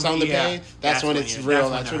 running around, selling the Yeah. pain. That's when it's you- real.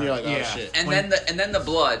 That's when you're like, oh yeah. shit. And When- then the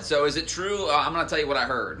blood. So is it true? I'm gonna tell you what I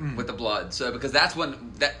heard with the blood. So because that's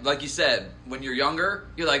when like you said, when you're younger,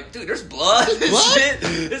 you're like, dude, there's blood. There's blood? Shit,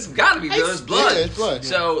 it's got to be real. There's blood. Yeah, it's blood.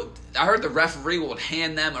 So I heard the referee would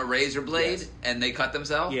hand them a razor blade Yes. and they cut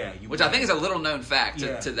themselves. Yeah, which I think is a little known fact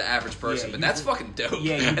to the average person, Yeah, but you that's bl- fucking dope.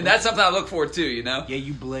 Yeah, you and bl- that's something I look forward to. You know. Yeah,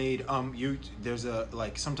 you blade. There's a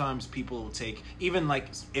like sometimes people will take even like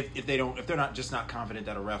if they're not confident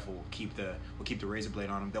that a ref will keep the razor blade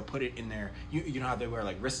on them, they'll put it in their you know how they wear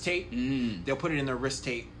like wrist tape. They'll put it in their wrist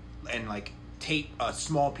tape and like tape a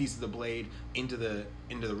small piece of the blade into the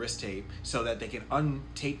wrist tape so that they can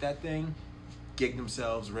untape that thing, gig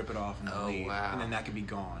themselves, rip it off, and then leave, wow. and then that can be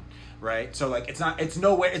gone. Right, so like it's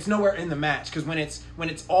nowhere in the match because when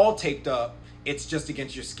it's all taped up, it's just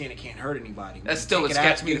against your skin. It can't hurt anybody. When That's you still take what it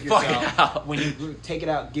scares out, me gig the fuck yourself. out. When you take it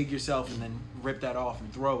out, gig yourself, and then rip that off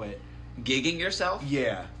and throw it. Gigging yourself.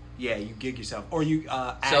 Yeah, you gig yourself, or you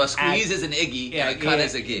So a squeeze is an Iggy, and a cut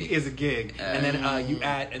is a gig. Is a gig, and then you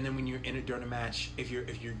add, and then when you're in it during a match, if you're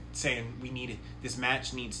saying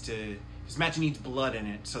this match needs blood in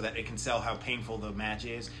it so that it can sell how painful the match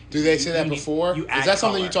is. Do they say that before? You Is add that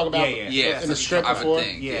something color. you talk about Yeah, in the strip I would before?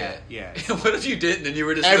 think. Yeah. What if you didn't and you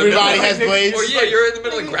were just Everybody in the has middle blades. Or yeah, you're in the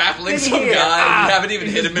middle of grappling some Yeah. guy and you haven't even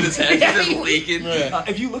hit him in his head. You're just leaking. Yeah.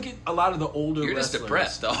 If you look at a lot of the older You're just wrestlers,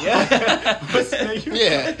 depressed, though. Yeah.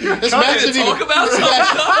 Yeah, this Coming match to didn't talk even about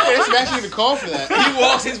this match didn't even call for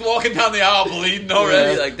that. He's walking down the aisle bleeding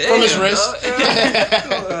already. Yeah. Like, damn. From his wrist.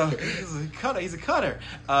 He's a cutter.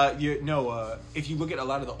 If you look at a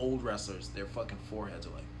lot of the old wrestlers, their fucking foreheads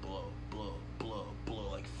are like blow,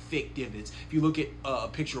 like thick divots. If you look at a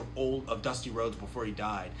picture of Dusty Rhodes before he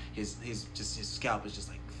died, his scalp is just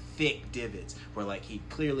like thick divots where like he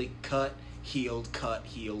clearly cut, healed.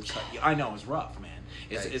 I know it's rough, man.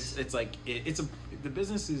 The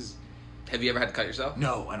business is. Have you ever had to cut yourself?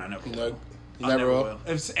 No, and I never will. No. You I never will.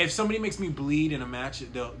 If somebody makes me bleed in a match,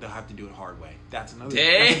 they'll have to do it hard way. That's another.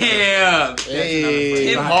 Damn.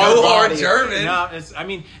 Hey, Tim hard go hard body. German. No, it's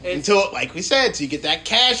Until, like we said, till you get that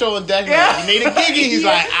cash on deck, like, you need a giggy. He's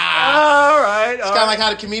like, all right. It's kind of like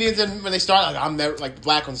how the comedians, when they start, like, I'm never, like the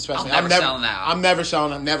black ones especially, I'm never selling out. I'm never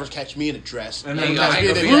selling. I'm never catch me in a dress. And then Catch I me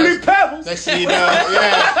in go a for dress. Rudy Pebbles. Next thing you know,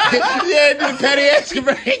 yeah, do the petty ass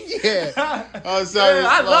break, yeah. All of a sudden,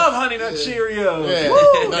 I love Honey Nut Cheerios. Yeah.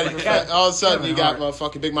 Woo! All of a sudden, Kevin you got Hart.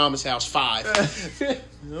 motherfucking Big Mama's House 5.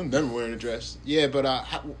 I'm never wearing a dress. Yeah, but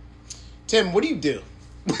Tim, what do you do?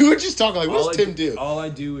 We were just talking like, what does Tim do? All I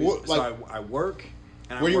do is What, like- I work.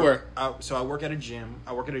 And Where do you work? So I work at a gym.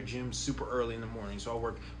 I work at a gym super early in the morning. So I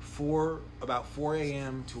work about 4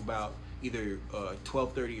 a.m. to about either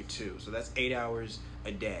 12:30 or 2. So that's 8 hours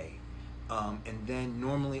a day. And then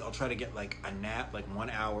normally I'll try to get like a nap, like 1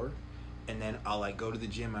 hour, and then I'll like go to the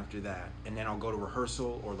gym after that, and then I'll go to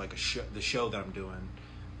rehearsal or like the show that I'm doing.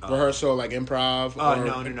 Rehearsal, like improv? Oh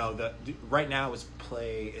no. Right now it's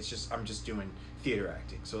play. I'm just doing theater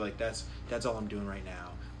acting. So like that's all I'm doing right now.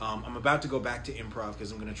 I'm about to go back to improv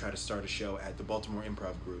because I'm going to try to start a show at the Baltimore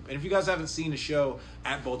Improv Group. And if you guys haven't seen a show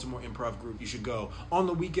at Baltimore Improv Group, you should go on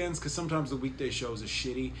the weekends because sometimes the weekday shows are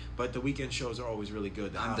shitty, but the weekend shows are always really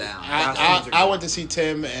good. I'm down. I went to see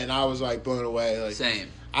Tim and I was like blown away. Like, Same.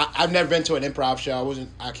 I've never been to an improv show.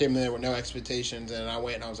 I came there with no expectations, and I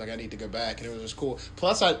went and I was like, I need to go back, and it was just cool.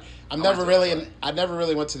 Plus, I never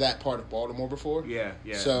really went to that part of Baltimore before. Yeah.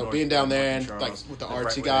 So North- being down there and Charles. like with the Like,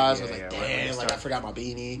 artsy right guys, where I they- was like, right where they damn, like I start. forgot my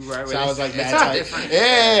beanie. Right where So I they was like, start. mad It's tight. different.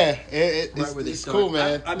 Yeah, Right where they it's start. cool,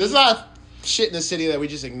 man. I mean- There's a lot of shit in the city that we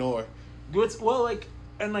just ignore.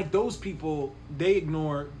 Those people, they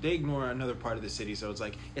ignore another part of the city, so it's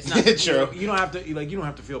like it's not True. You don't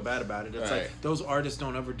have to feel bad about it. It's Right. like those artists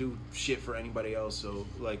don't ever do shit for anybody else. So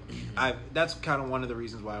like that's kind of one of the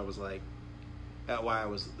reasons why I was like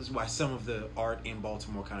why some of the art in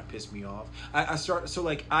Baltimore kind of pissed me off.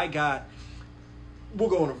 We'll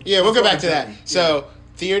go on. Yeah, we'll go back to that. journey. So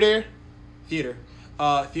theater theater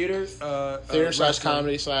slash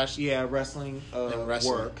comedy slash wrestling, And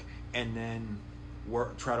wrestling. work, and then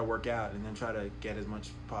try to work out, and then try to get as much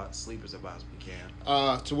sleep as I possibly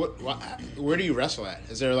can. So where do you wrestle at?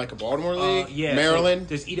 Is there like a Baltimore league? Yeah, Maryland. So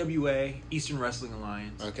there's EWA, Eastern Wrestling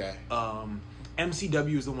Alliance. Okay.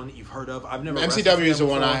 MCW is the one that you've heard of. I've never. MCW wrestled for is the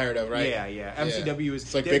them one before. I heard of, right? Yeah. MCW is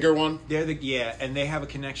It's like they're- bigger one? They're and they have a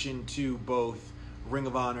connection to both Ring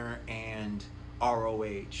of Honor and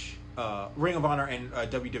ROH. Ring of Honor and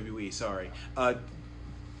WWE. Sorry.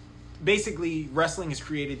 Basically, wrestling has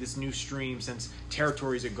created this new stream since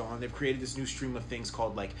territories are gone. They've created this new stream of things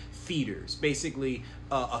called like feeders. Basically,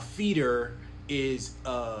 a feeder is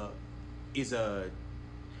a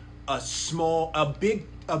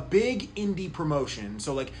big indie promotion.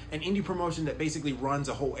 So like an indie promotion that basically runs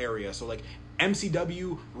a whole area. So like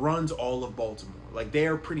MCW runs all of Baltimore. Like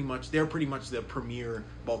they're pretty much the premier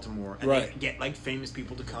Baltimore. And Right. they get like famous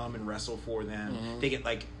people to come and wrestle for them. They get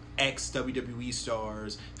like ex WWE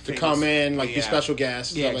stars to come in, like be special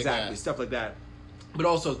guests, yeah, stuff exactly, like that. stuff like that. But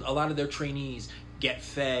also, a lot of their trainees get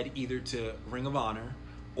fed either to Ring of Honor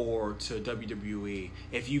or to WWE.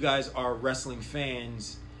 If you guys are wrestling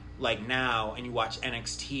fans like now and you watch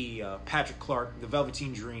NXT, Patrick Clark, the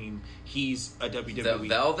Velveteen Dream, he's a WWE. The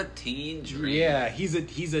Velveteen Dream. Yeah, he's a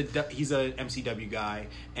MCW guy,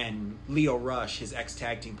 and Leo Rush, his ex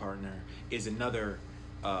tag team partner, is another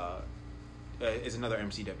MCW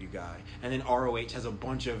guy. And then ROH has a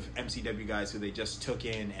bunch of MCW guys who they just took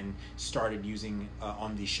in and started using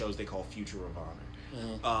on these shows they call Future of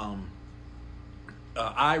Honor.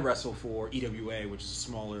 I wrestle for EWA, which is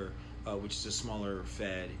a smaller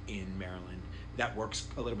fed in Maryland. That works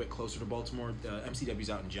a little bit closer to Baltimore. MCW's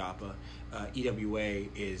out in Joppa. EWA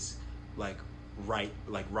is right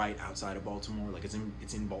outside of Baltimore. Like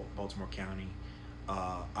it's in Baltimore County.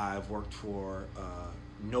 I've worked for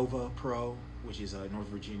Nova Pro, which is North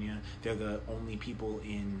Virginia. They're the only people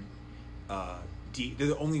in they're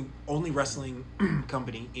the only wrestling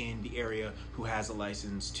company in the area who has a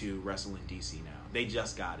license to wrestle in DC now. They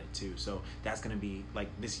just got it too, so that's gonna be like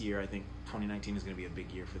this year. I think 2019 is gonna be a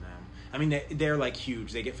big year for them. I mean, they're like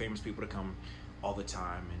huge. They get famous people to come all the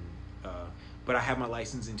time, and but I have my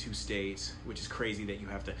license in 2 states, which is crazy that you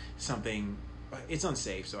have to something. It's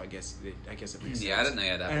unsafe, so I guess it makes sense. Yeah, I didn't know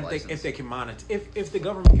you had that license. If they can if the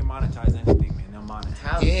government can monetize anything, man, they'll monetize.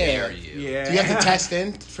 How dare you? Yeah. Do you have to test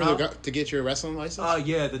in for to get your wrestling license?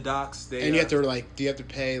 Yeah, the docs. And you have to do you have to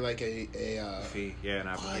pay like a fee? Yeah, an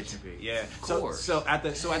application fee. Yeah. Of course. So at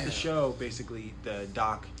the show, basically the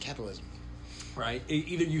doc. Capitalism. Right.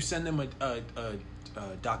 Either you send them a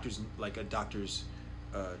doctor's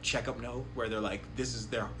checkup note where they're like, this is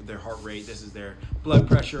their heart rate, this is their blood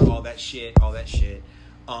pressure, all that shit.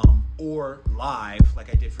 Or live,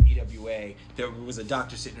 like I did for EWA, there was a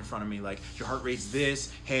doctor sitting in front of me like, your heart rate's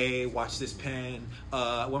this, hey, watch this pen,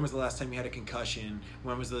 when was the last time you had a concussion,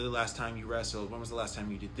 when was the last time you wrestled, when was the last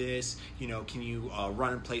time you did this, can you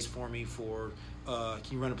run in place for me for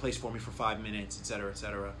 5 minutes,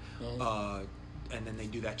 etc. And then they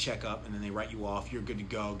do that checkup, and then they write you off. You're good to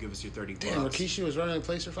go. Give us your $30. Damn, Rikishi was running in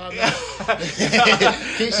place for 5 minutes.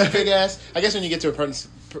 Rikishi, big ass. I guess when you get to a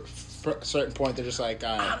certain point, they're just like,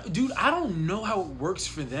 dude, I don't know how it works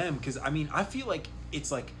for them, because I mean, I feel like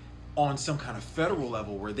it's like on some kind of federal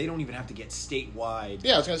level where they don't even have to get statewide.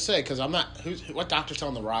 Yeah, I was gonna say, because I'm not. What doctor's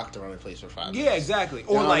telling The Rock to run in place for 5 minutes? Yeah, exactly.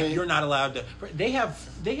 Or I mean? You're not allowed to. They have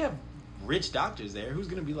rich doctors there who's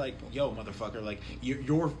gonna be like, yo, motherfucker, like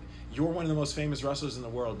you're one of the most famous wrestlers in the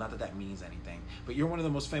world. Not that means anything, but you're one of the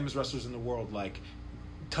most famous wrestlers in the world. Like,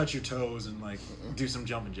 touch your toes and like do some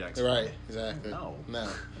jumping jacks. Right, exactly. No,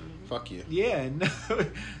 fuck you. Yeah,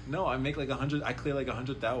 no. I make like 100. I clear like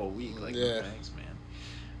 100,000 a week. Like, yeah. No thanks, man.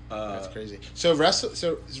 That's crazy. So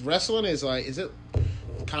wrestling is like, is it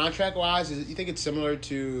contract wise? You think it's similar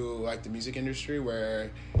to like the music industry, where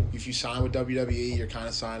if you sign with WWE, you're kind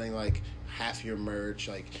of signing like half your merch,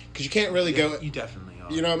 like, because you can't really go. You definitely are.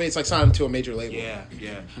 You know what I mean? It's like signing to a major label. Yeah.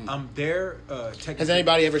 Has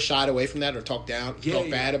anybody ever shied away from that or talked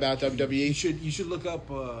bad about WWE? You should look up.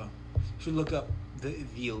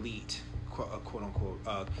 The elite, quote unquote.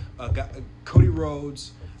 Cody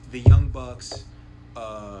Rhodes, the Young Bucks,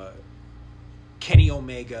 Kenny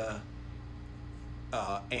Omega,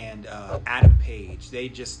 and Adam Page. They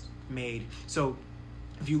just made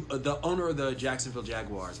if you the owner of the Jacksonville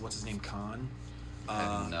Jaguars, what's his name, Khan? I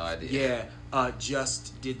have no idea. Yeah,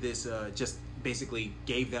 just did this. Just basically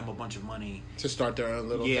gave them a bunch of money to start their own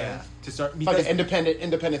little thing. To start like an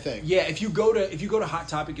independent thing. Yeah, if you go to Hot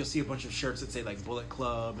Topic, you'll see a bunch of shirts that say like Bullet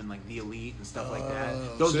Club and like the Elite and stuff like that.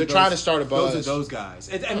 So they're trying to start a buzz. Those are those guys,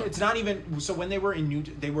 and it's not even. So when they were in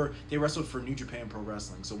they wrestled for New Japan Pro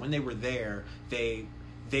Wrestling. So when they were there, they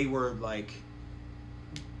were like.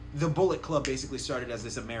 The Bullet Club basically started as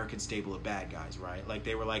this American stable of bad guys, right? Like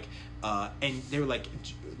they were like, and they were like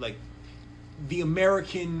the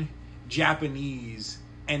American Japanese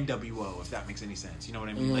NWO, if that makes any sense. You know what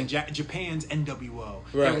I mean? Mm-hmm. Like Japan's NWO.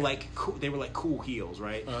 Right. They were like cool heels,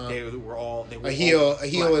 right? They were all a heel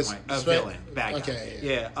is a villain, bad guy. Okay.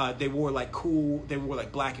 Yeah. They wore like cool. They wore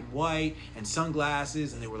like black and white and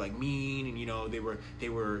sunglasses, and they were like mean, and they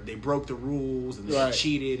broke the rules and they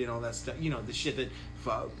cheated and all that stuff. You know, the shit that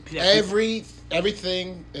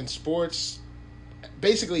everything in sports,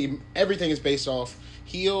 basically everything is based off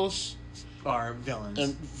heels. Are villains.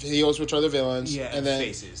 And heels, which are the villains. Yeah, and then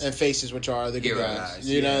faces. And faces, which are the good guys.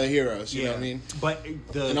 You know, the heroes. You know what I mean? But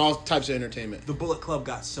and all types of entertainment. The Bullet Club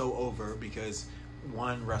got so over because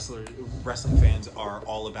wrestling fans are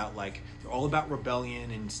all about they're all about rebellion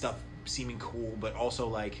and stuff seeming cool, but also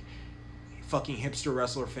like fucking hipster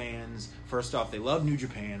wrestler fans, first off, they love New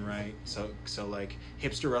Japan, right? So like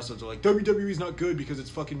hipster wrestlers are like, WWE's not good because it's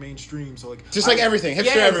fucking mainstream. So like, just like everything,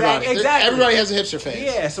 hipster everybody. Exactly. Everybody has a hipster fan.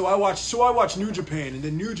 Yeah. So I watch New Japan, and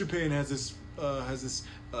then New Japan has this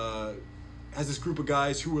group of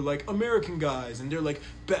guys who are like American guys, and they're like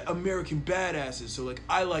American badasses. So like,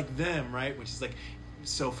 I like them, right? Which is like,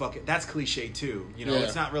 so fucking, that's cliche too. You know,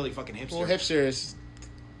 it's not really fucking hipster. Well, hipster is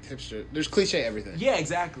hipster. There's cliche everything. Yeah,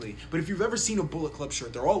 exactly. But if you've ever seen a Bullet Club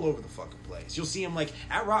shirt, they're all over the fucking place. You'll see them like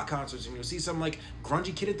at rock concerts, and you'll see some like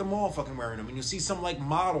grungy kid at the mall fucking wearing them, and you'll see some like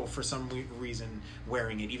model for some reason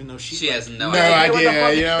wearing it, even though she has no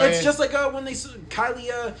idea. You know, it's just like when they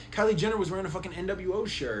Kylie Jenner was wearing a fucking NWO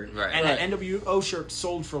shirt, right? And that NWO shirt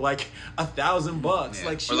sold for like $1,000. Yeah.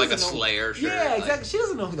 Like, she or like a doesn't know, Slayer shirt. Yeah, exactly. Like, she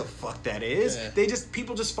doesn't know who the fuck that is. Yeah.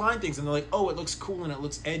 People just find things and they're like, oh, it looks cool and it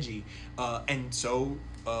looks edgy, and so.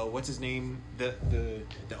 What's his name? The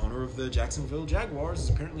owner of the Jacksonville Jaguars is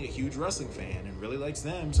apparently a huge wrestling fan and really likes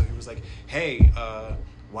them. So he was like, "Hey,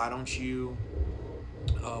 why don't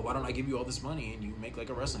I give you all this money and you make like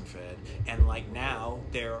a wrestling fed?" And like now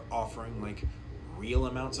they're offering like real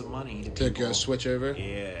amounts of money to go switch over.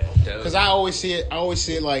 Yeah, because I always see it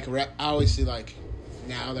like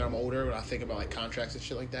now that I'm older, when I think about like contracts and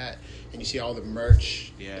shit like that, and you see all the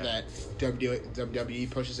merch that WWE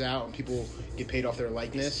pushes out, and people get paid off their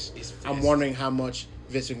likeness. I'm wondering how much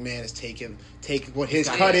Vince McMahon has taken what his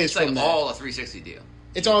cut is from like that. All a 360 deal.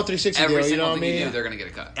 It's all a 360 Every deal. You know what I thing mean? you do, they're gonna get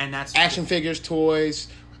a cut. And that's action figures, toys.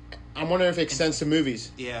 I'm wondering if it extends to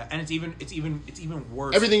movies. Yeah, and it's even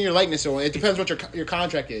worse. Everything your likeness on. It depends what your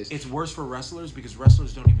contract is. It's worse for wrestlers because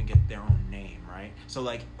wrestlers don't even get their own name, right? So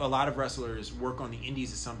like a lot of wrestlers work on the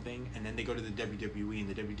indies or something, and then they go to the WWE, and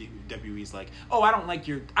the WWE's like, oh, I don't like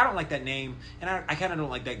that name, and I kind of don't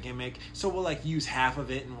like that gimmick, so we'll like use half of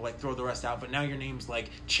it and we'll like throw the rest out. But now your name's like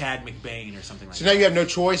Chad McBain or something like that. So now you have no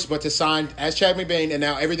choice but to sign as Chad McBain, and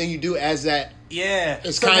now everything you do as that. Yeah,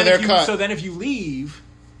 it's kind of their cut. So then if you leave,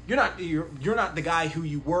 you're not the guy who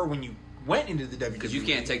you were when you went into the WWE. Because you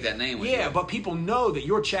can't take that name with you. Yeah, but people know that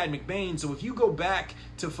you're Chad McBain, so if you go back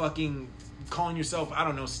to fucking calling yourself, I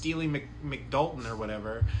don't know, Steely McDalton or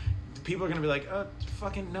whatever, people are going to be like,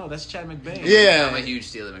 fucking no, that's Chad McBain. Yeah. I'm a huge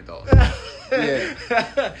Steely McDalton.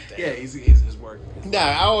 Yeah. Yeah, he's his work.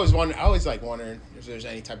 I always wondering if there's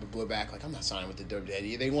any type of blowback. Like, I'm not signing with the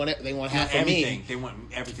WWE. They want half of me. They want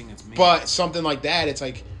everything that's me. But something like that, it's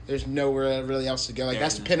like there's nowhere really else to go. Like,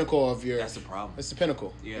 that's the pinnacle of your. That's the problem. That's the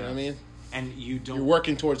pinnacle. Yeah. You know what I mean? And you're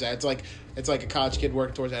working towards that. It's like a college kid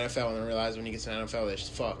working towards NFL and then realize when he gets to the NFL, they're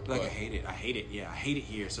just fucked. Like, I hate it. Yeah, I hate it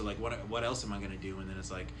here. So like, what else am I gonna do? And then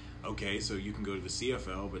it's like, okay, so you can go to the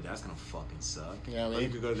CFL, but that's gonna fucking suck. You know what I mean? Or you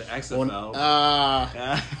could go to the XFL.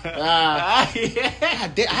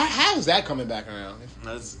 Yeah. How's that coming back around?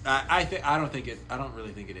 I don't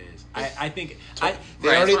really think it is. I think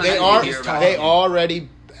they already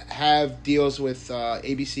have deals with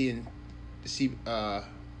ABC and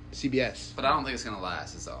CBS. But I don't think it's gonna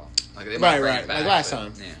last. Is all. Like, they right. Back, like last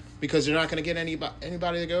time. Yeah. Because they're not going to get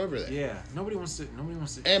anybody to go over there. Yeah, nobody wants to.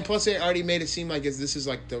 And plus, they already made it seem like this is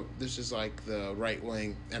like the right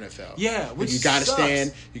wing NFL. Yeah, which you got to sucks.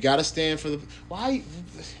 stand. You got to stand for the why.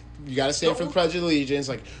 You got to stand for the Pledge of Allegiance.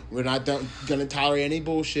 Like, we're not going to tolerate any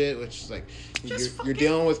bullshit. Which is like you're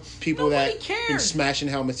dealing with people that been smashing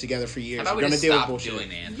helmets together for years. You're going to deal with bullshit.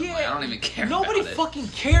 Doing anthem? Yeah, like, I don't even care. Nobody about fucking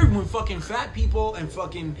cared when fucking fat people and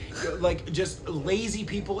fucking like just lazy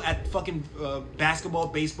people at fucking basketball,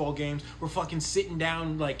 baseball games were fucking sitting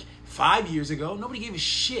down like 5 years ago. Nobody gave a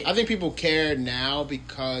shit. I think people care now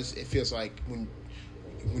because it feels like when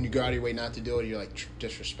you go out of your way not to do it, you're like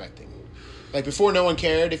disrespecting. Like, before, no one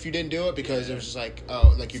cared if you didn't do it because it was just like,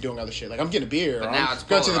 oh, like you're doing other shit. Like, I'm getting a beer, or I'm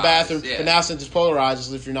going to the bathroom. Yeah. But now, since it's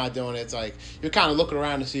polarized, if you're not doing it, it's like you're kind of looking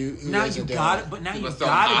around to see who now isn't you doing got it. it, but now People you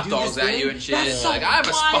throwing got hot to do dogs this at thing. you and shit. That's so like, I have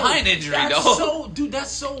a spine injury, dog.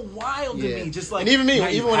 That's so wild to me. Just like, and even me,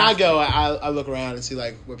 even when I go, I look around and see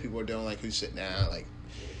like what people are doing, like who's sitting down, like,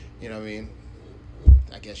 you know what I mean?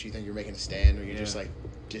 I guess you think you're making a stand, or you're just like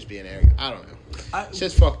being arrogant. I don't know. It's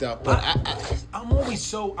just fucked up. But I'm always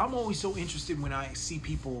so interested when I see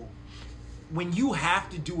people. When you have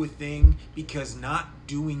to do a thing because not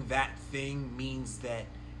doing that thing means that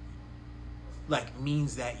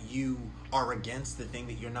you are against the thing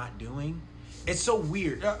that you're not doing. It's so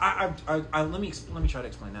weird. Let me try to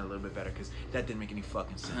explain that a little bit better because that didn't make any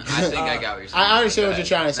fucking sense. I think I got what you're saying. I understand what you're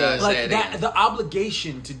trying to say. Like that, the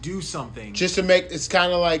obligation to do something. Just to make it's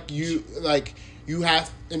kind of like you have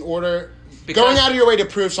in order. Going out of your way to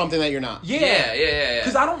prove something that you're not. Yeah.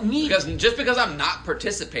 Because I don't need. Just because I'm not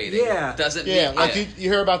participating doesn't mean. Yeah, like you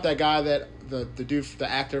hear about that guy that the dude, the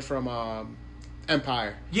actor from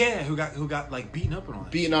Empire. Yeah, who got like beaten up and all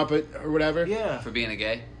that. Beaten up or whatever. Yeah. For being a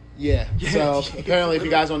gay. Yeah. Yeah. So apparently, if you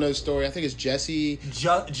guys don't know the story, I think it's Jussie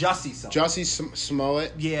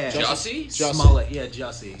Smollett. Yeah. Jussie? Smollett. Yeah,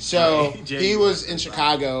 Jussie. So Right. he was in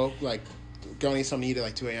Chicago, like going to get something to eat at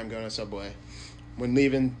like 2 a.m. going to Subway. When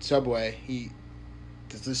leaving Subway,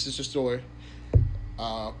 this is the story.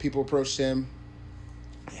 People approached him.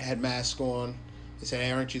 He had masks on. They said,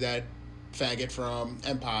 "Hey, aren't you that faggot from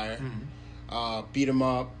Empire?" Beat him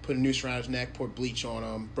up, put a noose around his neck, poured bleach on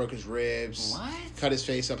him, broke his ribs, What? cut his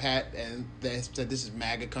face up, and then said, "This is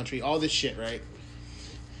MAGA country." All this shit, right?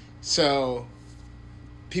 So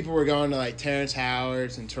people were going to like Terrence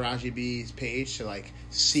Howard's and Taraji B's page to like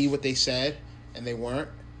see what they said, and they weren't.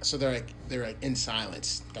 So they're like in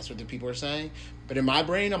silence. That's what the people are saying. But in my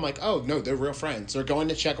brain, I'm like, oh no, they're real friends. They're going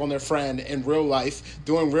to check on their friend in real life,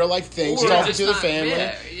 doing real life things, Or talking just to the not- family.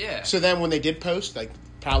 yeah. So then when they did post, like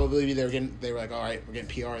probably they were like, all right, we're getting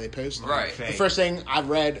PR. They posted. Right. The first thing I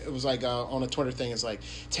read, it was like on a Twitter thing, is like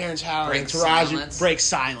Terrence Howard Break and Taraji silence. break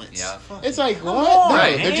silence. Yeah. It's like what? on, No,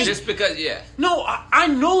 Right. they're Just because, yeah. No, I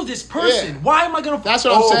know this person. Yeah. Why am I gonna? That's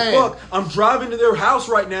what I'm saying. Fuck! I'm driving to their house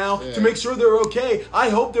right now Yeah. to make sure they're okay. I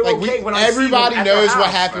hope they're like okay when I everybody see them at knows their what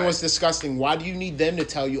house. happened Right. was disgusting. Why do you need them to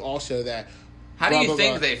tell you also that? How do Blah, you blah,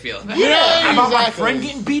 think blah. they feel? Yeah. About my Exactly. friend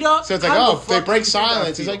getting beat up. So it's like, How oh, the if they fuck break do you think I silence.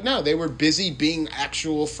 It's feel? like, no, they were busy being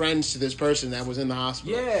actual friends to this person that was in the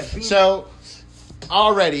hospital. Yeah, being- So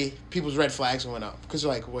already people's red flags went up because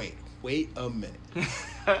they're like, wait a minute.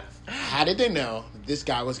 How did they know this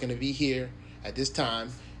guy was going to be here at this time?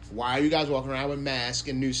 Why are you guys walking around with masks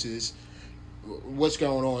and nooses? What's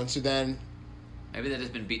going on? So then, Maybe they've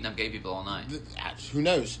just been beating up gay people all night. who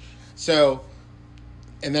knows? So,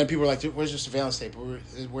 and then people are like, where's your surveillance tape?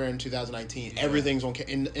 We're in 2019. Yeah. Everything's on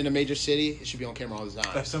in a major city. It should be on camera all the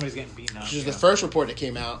time. If somebody's getting beaten up. Which is yeah. the first report that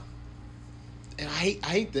came out. And I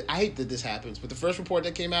hate that this happens, but the first report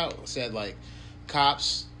that came out said like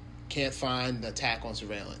cops can't find the attack on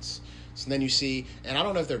surveillance. So then you see, and I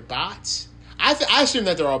don't know if they're bots. I assume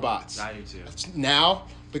that they're all bots I do too. now,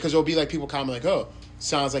 because it'll be like people comment like, oh,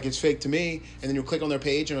 sounds like it's fake to me, and then you'll click on their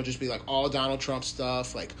page and it'll just be like all Donald Trump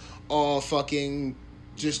stuff, like all fucking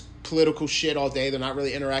just political shit all day. They're not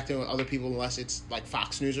really interacting with other people unless it's like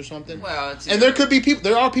Fox News or something. Well, it's And there could be people,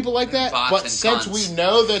 there are people like that, Bots but and since cunts. we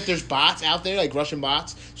know that there's bots out there, like Russian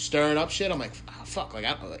bots, stirring up shit, I'm like, oh, fuck, like,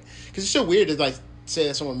 I don't like, because it's so weird to like say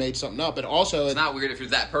that someone made something up, but also It's not weird if you're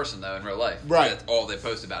that person though in real life. Right. That's all they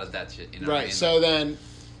post about is that shit. You know what I right. mean? So then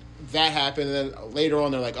that happened, and then later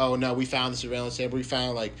on they're like, oh no, we found the surveillance tape. We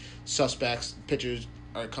found like suspects. Pictures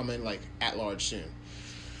are coming like at large soon.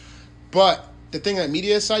 But the thing that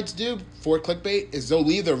media sites do for clickbait is they'll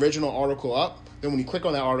leave the original article up. Then when you click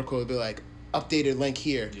on that article, it'll be like updated link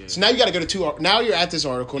here. Yeah. So now you got to go to now you're at this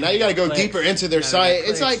article. Now you got to go Clicks. deeper into their Now they site. got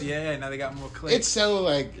It's clicks. like yeah, now they got more clicks. it's so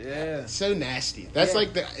like yeah. so nasty. That's Yeah.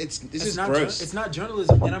 like this is not gross. it's not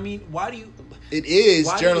journalism, and I mean, why do you? It is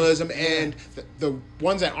Why do journalism, you- and the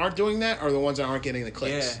ones that aren't doing that are the ones that aren't getting the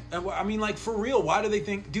clicks. Yeah, and I mean, like for real, why do they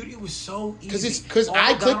think, dude? It was so easy. 'Cause All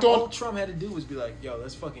I clicked on- all Trump had to do was be like, "Yo,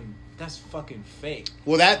 that's fucking fake."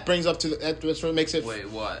 Well, that brings up to that's what makes it. Wait,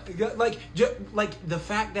 what? Like the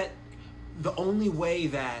fact that the only way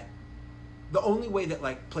that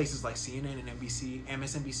like places like CNN and NBC,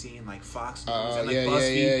 MSNBC, and like Fox News and like yeah,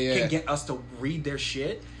 BuzzFeed yeah. can get us to read their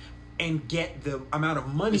shit and get the amount of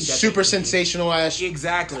money that super they can sensational ass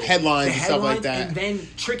exactly headlines The and stuff like that. and then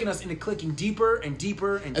tricking us into clicking deeper and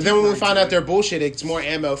deeper and And then when we deeper find into out it. they're bullshit, it's more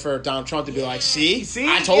ammo for Donald Trump to be like, see, See?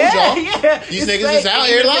 I told Yeah, y'all. yeah. These It's niggas fake. is out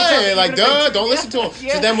here Even if they lying. tell- Like, even if duh, they- don't listen to them.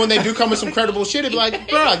 Yeah. So then when they do come with some credible shit, it'd be like,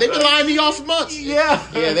 bruh, they've been lying to y'all for months. Yeah.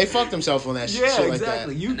 Yeah, they fucked themselves on that shit, yeah, shit like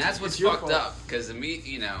exactly. that. You, And that's what's it's your fucked fault. up because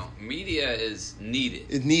media is needed.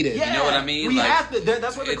 It's needed. Yeah, You know what I mean? We Like, have to.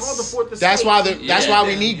 That's what they call the it's- fourth estate. That's why that's why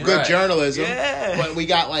we Yeah, need good right. journalism. Yeah. But we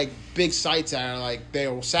got like big sites that are like they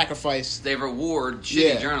will sacrifice They reward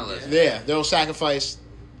shitty journalism. Yeah, they'll sacrifice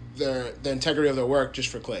the integrity of their work just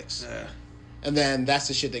for clicks. Yeah. And then that's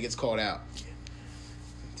the shit that gets called out.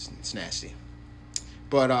 It's nasty.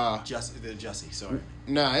 But Jussie. Sorry.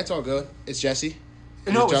 nah, it's all good. It's Jesse.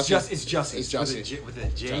 No, Jussie? it's Jussie. It's Jussie. With a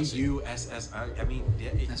J-U-S-S-I. I mean,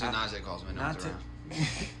 That's what Najee calls me. No Not one's to,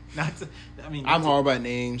 around. not to. I mean, I'm horrible at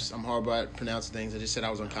names. I'm horrible at pronouncing things. I just said I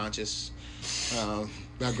was unconscious.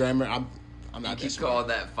 My grammar, I'm You not that keep smart. calling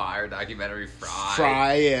that Fire documentary Fry.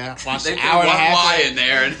 Fry, yeah. Watched They an put hour one and a half. Y of it. in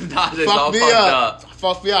there and Najee's all Fuck me fucked up. up.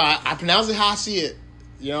 Fuck me up. I pronounce it how I see it.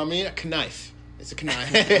 You know what I mean? A knife. It's a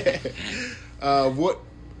knife.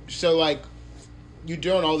 So like, you're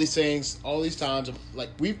doing all these things, all these times. Like,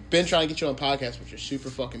 we've been trying to get you on the podcast, but you're super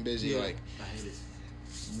fucking busy. Yeah. Like, I hate it.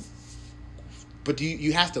 But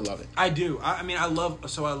you have to love it. I do. I mean, I love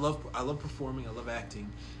performing. I love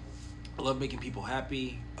acting. I love making people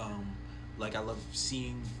happy. Like, I love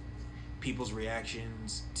seeing people's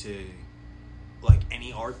reactions to like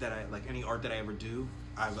any art that I ever do.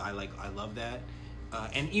 I love that.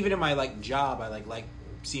 And even in my like job, I like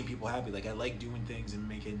seeing people happy. Like, I like doing things and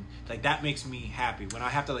making, like, that makes me happy. When I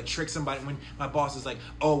have to like trick somebody, when my boss is like,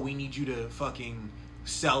 oh, we need you to fucking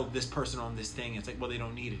sell this person on this thing. It's like, well, they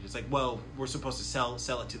don't need it. It's like, well, we're supposed to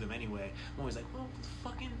sell it to them anyway. I'm always like, well,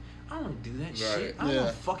 fucking, I don't want to do that shit. I don't want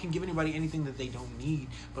to fucking give anybody anything that they don't need.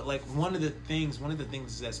 But like, one of the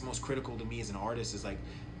things that's most critical to me as an artist is like,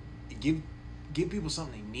 give people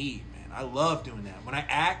something they need, man. I love doing that. When I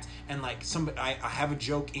act and like I have a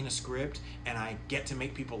joke in a script and I get to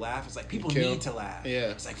make people laugh, it's like, people need to laugh. Yeah.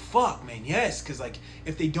 It's like, fuck, man, yes. Because like,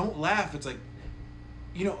 if they don't laugh, it's like,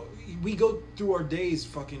 you know, we go through our days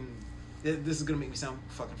fucking, this is gonna make me sound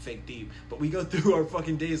fucking fake deep, but we go through our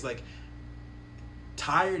fucking days like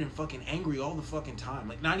tired and fucking angry all the fucking time.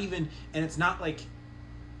 Like, not even, and it's not like,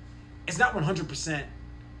 it's not 100%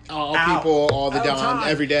 all people all the time,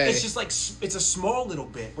 every day. It's just like, it's a small little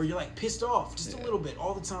bit where you're like pissed off just a little bit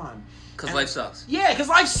all the time. Because life sucks. Yeah, because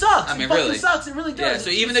life sucks. I mean, it fucking really sucks. It really does. Yeah,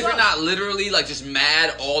 so even if you're not literally like just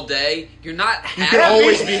mad all day, you're not happy. You can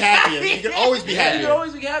always be happier. You can always be happier. You can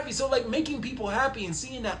always be happy. So like, making people happy and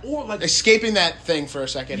seeing that, or like escaping that thing for a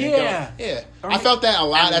second. Yeah. I felt that a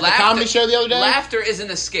lot at the comedy show the other day. Laughter is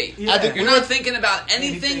an escape. Yeah. You're not thinking about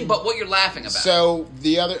anything but what you're laughing about. So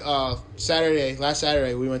the other last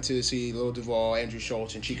Saturday, we went to see Lil Duval, Andrew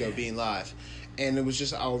Schultz, and Chico Bean live, and it was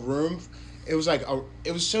just our room. It was like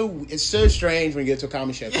it's so strange when you get to a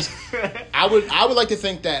comedy show. I would like to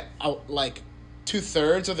think that like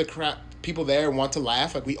 2/3 of the people there want to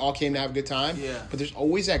laugh. Like, we all came to have a good time. Yeah. But there's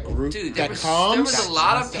always that group Dude, that there was a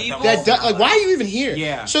lot of people like, why are you even here?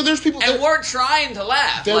 Yeah. So there's people and weren't trying to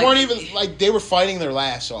laugh. They weren't even like, they were fighting their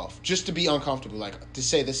laughs off just to be uncomfortable, like to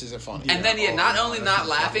say this isn't funny. And then not only not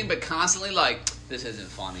laughing, but constantly like, this isn't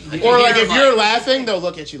funny. Like, or like, if you're laughing, they'll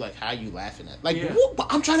look at you like, how are you laughing at? Like, Yeah.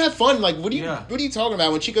 what? I'm trying to have fun. Like, what are you talking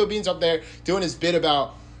about? When Chico Bean's up there doing his bit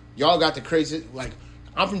about y'all got the crazy, like,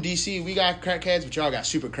 I'm from DC, we got crackheads, but y'all got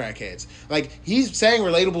super crackheads. Like, he's saying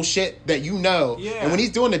relatable shit that you know. Yeah. And when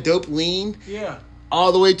he's doing the dope lean yeah.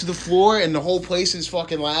 all the way to the floor and the whole place is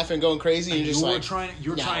fucking laughing, going crazy, and you're just like,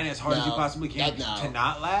 you're trying as hard as you possibly can to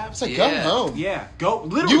not laugh. It's like, go home. Yeah, go.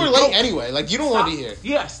 Literally, You were late anyway. Like, you don't want to be here.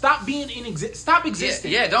 Yeah, stop being stop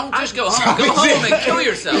existing. Yeah, don't just go home. Go home and kill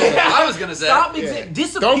yourself. I was gonna say. Stop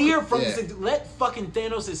disappear from Yeah. this. Let fucking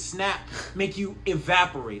Thanos' snap make you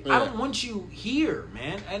evaporate. Yeah. I don't want you here,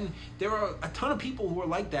 man. And there are a ton of people who are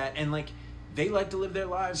like that, and like, they like to live their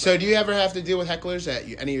lives. So, do you ever have to deal with hecklers at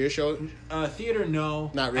any of your shows? Theater,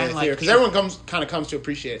 no. Not really And, theater, because everyone comes to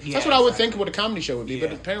appreciate it. Yeah, That's what I would exactly. think what a comedy show would be,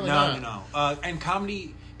 but apparently not. No. And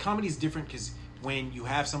comedy is different because when you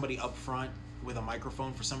have somebody up front with a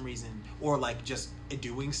microphone for some reason, or like just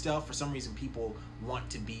doing stuff for some reason, people want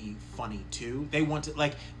to be funny too. They want to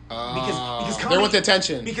like because comedy, they want the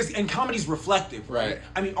attention. And comedy's reflective, right? Right.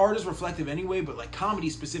 I mean, art is reflective anyway, but like, comedy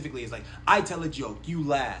specifically is like, I tell a joke, you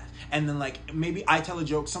laugh, and then like, maybe I tell a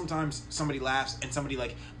joke, sometimes somebody laughs and somebody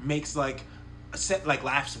like makes like a set, like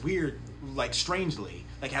laughs weird, like strangely,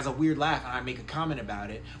 like has a weird laugh, and I make a comment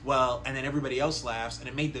about it. Well, and then everybody else laughs, and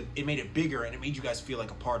it made it bigger, and it made you guys feel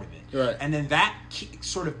like a part of it. Right. And then that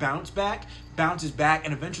sort of bounces back,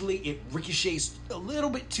 and eventually it ricochets a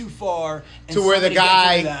little bit too far, and To where the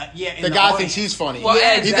somebody gets guy, into the guy thinks he's funny. Well,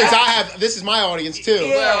 Yeah, He thinks this is my audience too.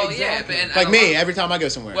 Yeah. Well, exactly. yeah, but Like me, every time I go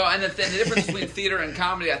somewhere. Well, and the difference between theater and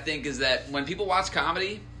comedy, I think, is that when people watch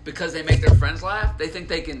comedy, because they make their friends laugh, they think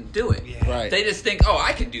they can do it. Yeah. Right. They just think, oh,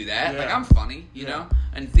 I can do that. Yeah. Like, I'm funny, you Yeah. know?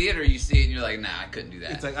 And theater, you see it and you're like, nah, I couldn't do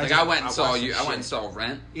that. It's like, I went and I saw watched you. some I went and shit. saw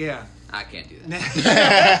Rent. Yeah. I can't do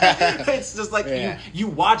that. It's just like, Yeah. you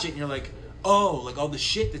watch it and you're like, oh, like all the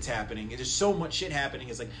shit that's happening. There's so much shit happening.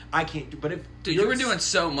 It's like, I can't do. But if Dude, you were doing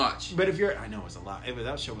so much. But if you're, I know it's a lot.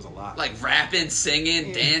 That show was a lot. Like rapping,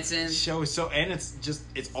 singing, dancing. The show is so, and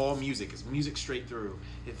it's all music. It's music straight through.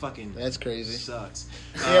 It fucking That's crazy. sucks.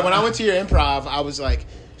 Yeah, when I went to your improv, I was like,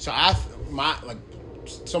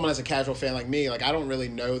 someone that's a casual fan like me, like, I don't really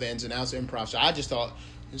know the ins and outs of improv, so I just thought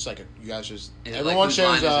it's like you guys just Is it everyone like whose line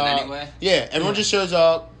shows is it up. anyway? Yeah, everyone just shows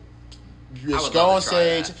up. I Just would go love on to try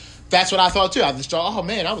stage. that. That's what I thought too. I just thought, oh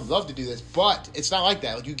man, I would love to do this, but it's not like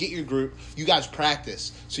that. Like, you get your group, you guys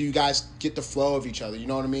practice, so you guys get the flow of each other. You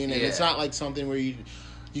know what I mean? And it's Yeah. not like something where you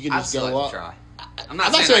can I'd just still go like up. to try. I'm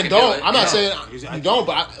not saying I can do don't. it. I'm not Yeah. saying you don't,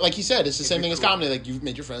 but like you said, it's the same be thing as cool. comedy. Like, you've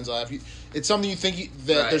made your friends laugh. It's something you think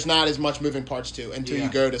that there's not as much moving parts to until you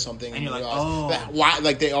go to something and you're like, realize that why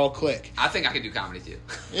like they all click. I think I could do comedy too.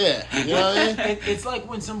 Yeah, you know what I mean? It's like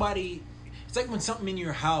when somebody, it's like when something in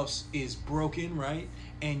your house is broken, right?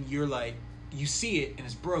 And you're like, you see it and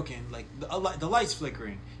it's broken, like the light's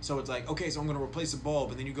flickering. So it's like, okay, so I'm going to replace the bulb,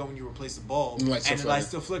 and then you go and you replace the bulb, and the light's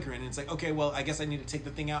still flickering. And it's like, okay, well, I guess I need to take the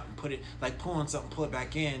thing out and put it, like pull on something, pull it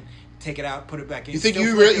back in, take it out, put it back in. You think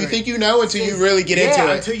you think you know until you really get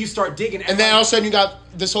into it. Until you start digging. And then all of a sudden you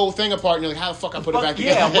got this whole thing apart, and you're like, how the fuck I put it back in?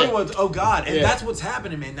 Yeah, oh God. And that's what's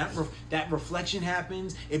happening, man. That reflection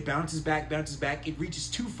happens, it bounces back, it reaches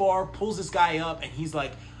too far, pulls this guy up, and he's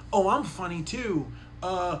like, oh, I'm funny too.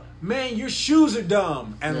 Man, your shoes are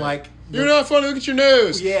dumb. And like, you're not funny. Look at your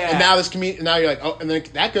nose. Yeah. And now this comedian. Now you're like, oh, and then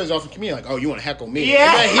that goes off in comedian. Like, oh, you want to heckle me?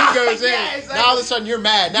 Yeah. And then he goes in. Yeah, exactly. Now all of a sudden you're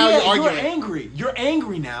mad. Now you're arguing. You're angry. You're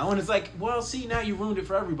angry now, and it's like, well, see, now you ruined it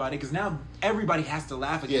for everybody because now everybody has to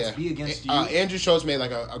laugh against me against you. Andrew Schultz made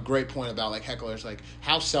like a great point about like hecklers. Like,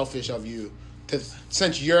 how selfish of you to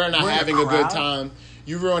since you're not having a good time.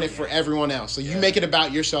 You ruin it for everyone else. So you make it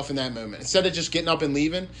about yourself in that moment. Instead of just getting up and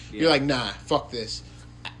leaving, you're like, nah, fuck this.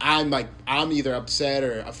 I'm either upset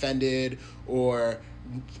or offended or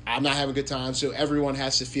I'm not having a good time. So everyone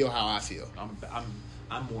has to feel how I feel.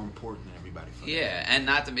 I'm more important than everybody. Yeah, and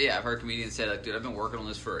not to be. I've heard comedians say like, dude, I've been working on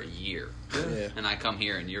this for a year, and I come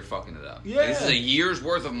here and you're fucking it up. Yeah, like, this is a year's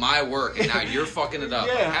worth of my work, and now you're fucking it up.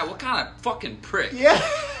 Yeah. Like, what kind of fucking prick? Yeah,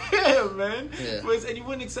 man. Yeah. And you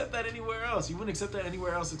wouldn't accept that anywhere else. You wouldn't accept that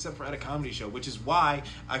anywhere else except for at a comedy show, which is why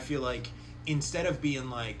I feel like instead of being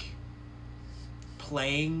like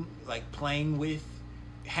playing with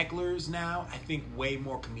hecklers now, I think way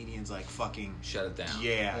more comedians like fucking shut it down.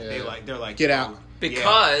 Yeah. They're like get out.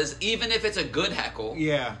 Because even if it's a good heckle,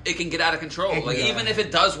 it can get out of control. Like even if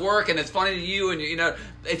it does work and it's funny to you, and you know,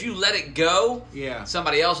 if you let it go,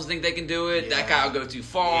 somebody else will think they can do it. That guy will go too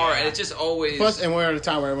far, and it's just always. Plus, and we're at a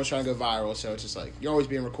time where everyone's trying to go viral, so it's just like you're always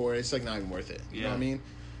being recorded. It's like not even worth it. You know what I mean?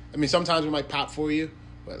 I mean, sometimes we might pop for you,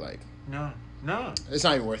 but like no, it's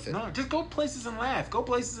not even worth it. No, just go places and laugh. Go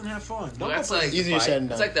places and have fun. Don't that's go like easier said than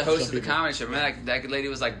done. It's like the host of the comedy show. Man, that lady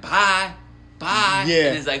was like, "Bye." Yeah.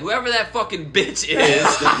 And it's like, whoever that fucking bitch is, tell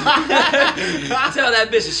that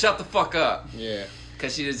bitch to shut the fuck up. Yeah.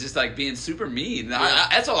 Because she was just like being super mean.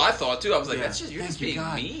 That's all I thought too. I was like, that's just, you're just being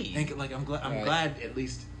mean. I'm glad at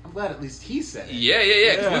least he said it.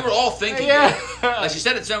 Yeah. Because we were all thinking it. Like she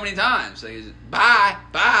said it so many times. Like,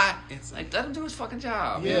 bye. It's like, let him do his fucking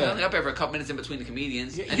job. Yeah. He was only up there for a couple minutes in between the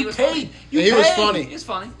comedians. Yeah, and he was paid. funny. He was funny. He was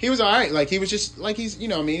funny. He was alright. Like he was just like he's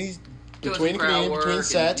he's between between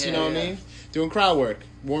sets, you know what I mean? Doing crowd work,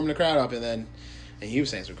 warming the crowd up, and he was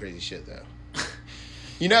saying some crazy shit though.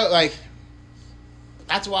 You know, like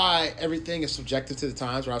that's why everything is subjective to the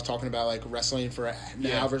times. Where I was talking about like wrestling for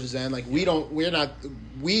now versus then. Like we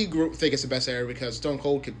think it's the best era because Stone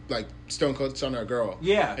Cold's son or a girl.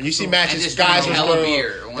 Yeah, and you see matches, guys with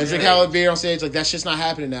girl, and drink hella beer on stage. Like that shit's not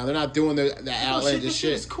happening now. They're not doing the outlandish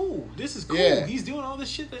shit. This is cool. This is cool. Yeah. He's doing all this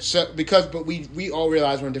shit. But we all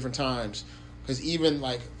realize we're in different times because even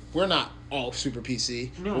like we're not all super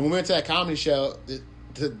PC. No. When we went to that comedy show,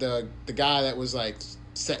 the guy that was like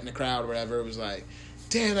setting the crowd or whatever was like,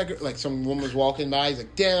 damn, that girl, like some woman was walking by. He's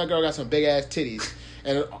like, damn, that girl got some big ass titties,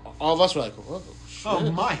 and all of us were like, whoa.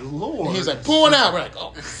 Oh my lord! And he's like pulling out. We're like,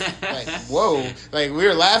 oh, like whoa! Like we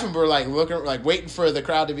were laughing, but we're like looking, like waiting for the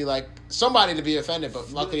crowd to be like somebody to be offended.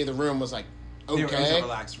 But luckily, the room was like okay.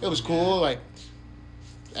 It was cool. Like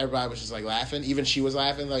everybody was just like laughing. Even she was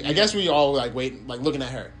laughing. Like I guess we all like waiting, like looking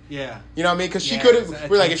at her. Yeah. You know what I mean? Because she could have.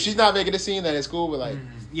 We're like, if she's not making a scene, then it's cool. But like.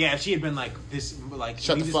 Yeah, if she had been like this, like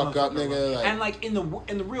shut the fuck up, nigga. Like, and like in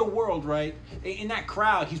the real world, right? In that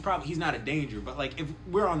crowd, he's not a danger. But like if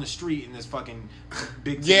we're on the street and this fucking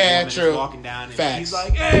big woman is walking down, and he's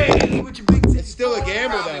like, "Hey, what your big titties?" It's still a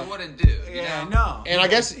gamble, though. Wouldn't do. Yeah, no. And I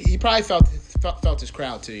guess he probably felt his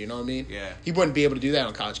crowd too. You know what I mean? Yeah. He wouldn't be able to do that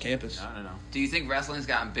on college campus. No. Do you think wrestling's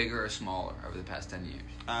gotten bigger or smaller over the past 10 years?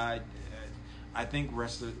 I think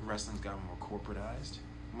wrestling's gotten more corporatized.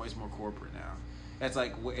 It's more corporate now. It's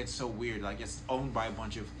like it's so weird. Like it's owned by a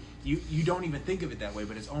bunch of you don't even think of it that way,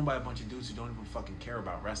 but it's owned by a bunch of dudes who don't even fucking care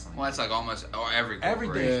about wrestling. Well, it's like almost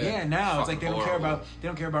everything. Yeah, now it's like they don't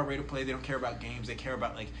care about rate of play. They don't care about games. They care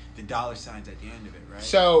about like the dollar signs at the end of it, right?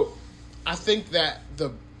 So, I think that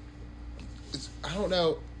I don't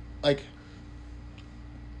know, like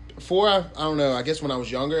I don't know. I guess when I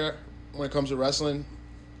was younger, when it comes to wrestling.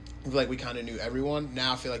 Like we kind of knew everyone.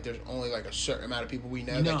 Now I feel like there's only like a certain amount of people we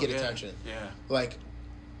know that get attention. Yeah. Like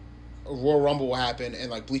Royal Rumble will happen, and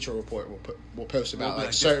like Bleacher Report will post about like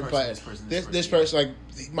like, certain this players. person, This person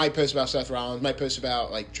like might post about Seth Rollins, might post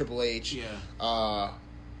about like Triple H. Yeah.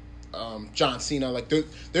 John Cena. Like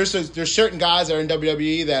there's certain guys that are in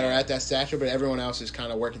WWE that are at that stature, but everyone else is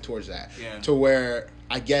kind of working towards that. Yeah. To where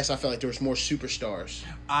I guess I felt like there was more superstars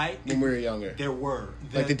when we were younger. There were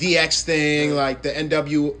Like the DX thing, like the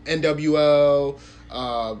NWO.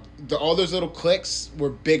 All those little cliques were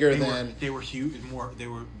bigger than they were huge. They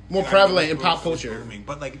were more prevalent in pop culture. Booming.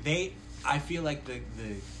 But like I feel like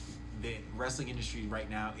the wrestling industry right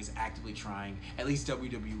now is actively trying. At least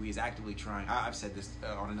WWE is actively trying. I've said this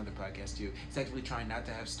on another podcast too. It's actively trying not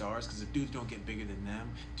to have stars because if dudes don't get bigger than them,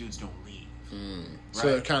 dudes don't leave. So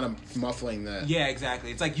they're kind of muffling that. Yeah,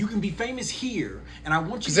 exactly. It's like you can be famous here, and I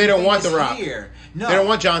want you because to they be don't want famous The Rock. here. No, they don't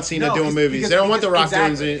want John Cena doing movies. They don't want The Rock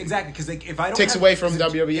doing exactly. Because if I don't takes away from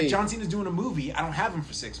WWE. If John Cena's doing a movie, I don't have him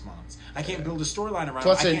for 6 months. I can't build a storyline around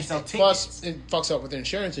plus, him. I can't sell tickets. Plus, it fucks up with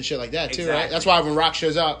insurance and shit like that too, right? Exactly. That's why when Rock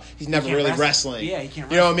shows up, he's never can't really wrestle. wrestling. Yeah, he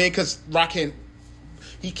can't You know what I wrestle. mean? Because Rock can't.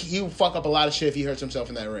 He'll fuck up a lot of shit if he hurts himself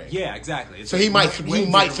in that ring. Yeah, exactly. It's So like he might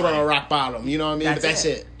wings throw in the a ring. rock bottom. You know what I mean? But that's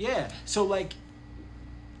it. Yeah. So like,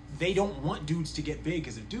 they don't want dudes to get big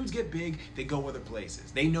because if dudes get big, they go other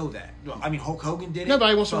places. They know that. I mean, Hulk Hogan did it.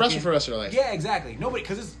 Nobody wants to Fucking- wrestle for the rest of their life. Yeah, exactly. Nobody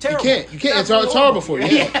because it's terrible. You can't. It's absolutely horrible for you.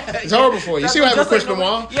 Yeah. It's horrible for you. You see what happened with Chris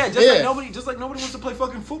Benoit? Yeah, just like nobody wants to play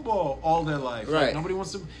fucking football all their life. Right. Like, nobody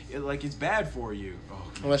wants to. Like it's bad for you. Oh.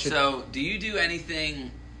 Unless you're, So, do you do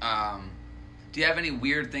anything? Do you have any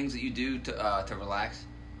weird things that you do to relax?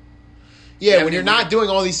 yeah, when you're not doing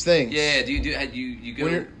all these things. Yeah. Do you go?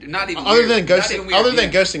 When you're- Not even Other weird, than not ghosting, even weird, other do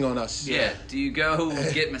than you- ghosting on us. Yeah. Do you go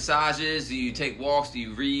get massages? Do you take walks? Do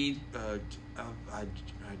you read? I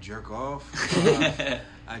jerk off.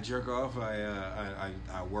 I jerk off.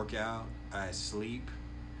 I work out. I sleep.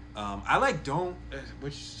 I like don't,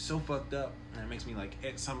 which is so fucked up, and it makes me like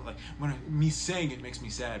me saying it makes me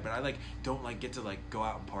sad. But I like don't like get to like go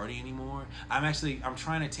out and party anymore. I'm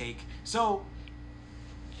trying to take so.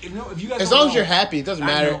 If you guys As don't long as know- you're happy, it doesn't I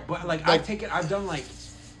matter. know, but like I've done like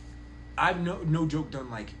I've no joke done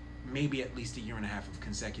like maybe at least a year and a half of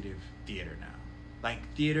consecutive theater now, like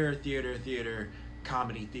theater,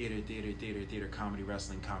 comedy, theater, comedy,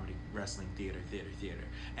 wrestling, theater,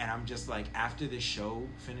 and I'm just like after this show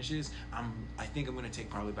finishes, I think I'm gonna take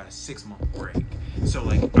probably about a 6-month break. So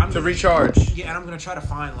like I'm To recharge. Yeah, and I'm gonna try to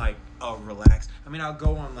find like a relax. I mean, I'll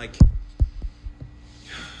go on like.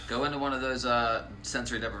 Go into one of those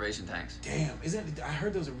sensory deprivation tanks. Damn, I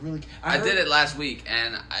heard those are really. I did it last week,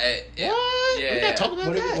 and What? Yeah. We gotta talk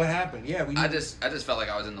about that. What happened? Yeah, we. I just felt like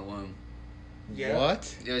I was in the womb. Yeah.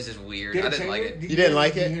 What? It was just weird. Did I it didn't change like it? it. Did You didn't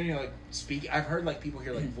like did it? you hear any, like speak? I've heard like people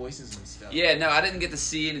hear like voices and stuff. Yeah, no, I didn't get to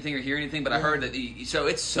see anything or hear anything, but I heard that. So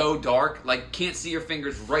it's so dark, like can't see your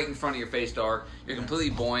fingers right in front of your face. Dark. You're completely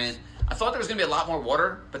buoyant. I thought there was gonna be a lot more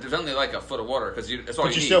water, but there's only like a foot of water because that's all But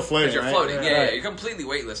you you're need. still floating, 'Cause You're right? floating. Right, Yeah, right. you're completely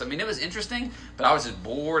weightless. I mean, it was interesting, but I was just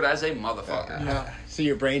bored as a motherfucker. Yeah. So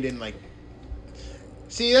your brain didn't like.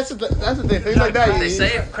 See, that's the thing. Things like that. They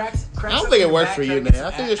say it. I don't think it worked for you, man.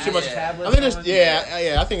 I think there's too much. I think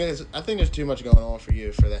there's I think there's too much going on for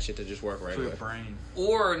you for that shit to just work right For your away. brain.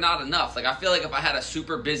 Or not enough. Like I feel like if I had a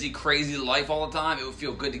super busy, crazy life all the time, it would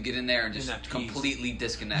feel good to get in there and just that peace. completely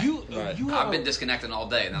disconnect. Right. I've been disconnecting all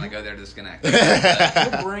day, and then I go there to disconnect.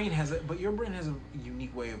 Your brain has a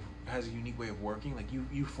unique way of working. Like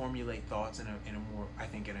you formulate thoughts in a more, I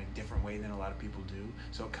think, in a different way than a lot of people do.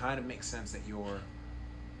 So it kind of makes sense that you're.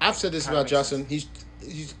 I've said this Kinda about makes Justin.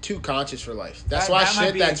 He's too conscious for life. That's why That might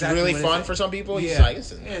shit be that's exactly really what it fun is. for some people. He's Yeah. like,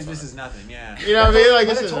 this isn't that This fun. is nothing. Yeah. You know what I mean? Like,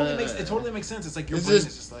 But this it is- totally makes sense. It's like your This brain is-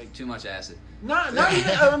 is just like. Too much acid. Not even.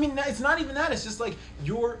 I mean, it's not even that. It's just like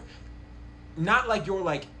you're not like you're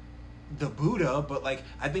like the Buddha, but like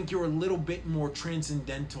I think you're a little bit more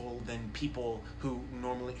transcendental than people who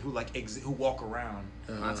normally who walk around.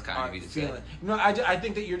 That's kind are of easy to say. feeling. No, I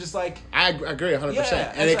think that you're just like. I agree 100%.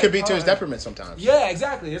 Yeah, and it's it could like, be to his oh, detriment sometimes. Yeah,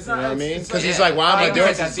 exactly. It's You not. know what I it's- mean? it's Because like- he's like, why am I doing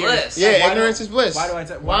ignorance this? is bliss. Bliss. Yeah, Why do- ignorance is bliss. Why do I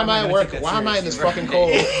take? Why am I at gonna work? take that Why am I in this seriously? fucking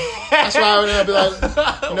cold? That's why I would be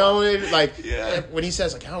like, you know, like Yeah. when he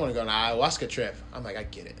says like, I don't want to go on an ayahuasca trip. I'm like, I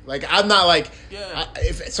get it. Like I'm not like, Yeah.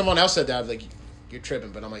 if someone else said that, I'd be like, you're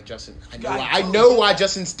tripping. But I'm like, Justin, I know, I why, I totally know get why that.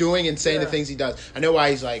 Justin's doing and saying the Yeah. things he does. I know why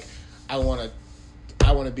he's like, I want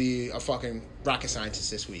to be a fucking rocket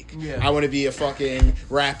scientist this week. Yeah. I want to be a fucking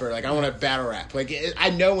rapper. Like I want to battle rap. Like I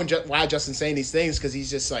know why Justin's saying these things because he's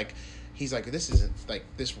just like. He's like, this isn't like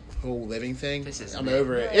this whole living thing. This isn't I'm it.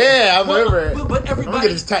 over it. Yeah, I'm over it. But I'm gonna everybody.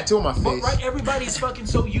 get this tattoo on my face. But right, everybody's fucking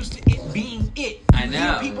so used to it being it. I know. You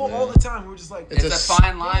hear people all the time. We're just like, It's a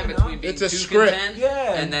fine line between being it's a too script. content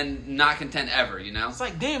and then not content ever, you know? It's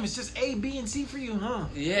like, damn, it's just A, B, and C for you, huh?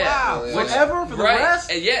 Yeah. Wow. Yeah. Forever for the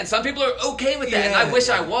rest? And and some people are okay with that, and I wish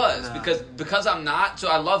I was, because I'm not, so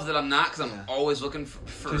I love that I'm not, because I'm always looking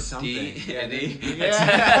for D and E.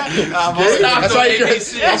 That's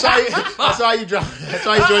why you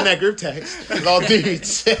joined that group text with all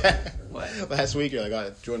dudes. What? Last week you're like,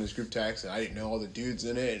 I joined this group text and I didn't know all the dudes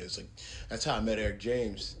in it. And it's like, that's how I met Eric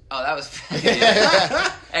James. Oh, that was...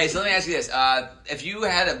 Hey, so let me ask you this. If you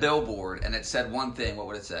had a billboard and it said one thing, what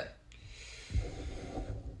would it say?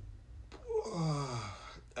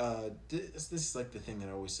 This is like the thing that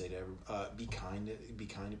I always say to everyone. Be kind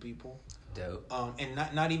to people. Dope. And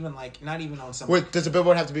not even on something. Wait, does the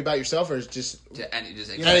billboard have to be about yourself or is it just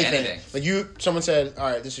anything? Like someone said, all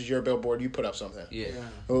right, this is your billboard. You put up something. Yeah.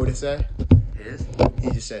 What would it say? His?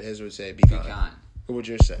 He just said his would say, be Be kind. kind. What would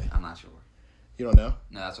yours say? I'm not sure. You don't know?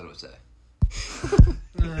 No, that's what it would say.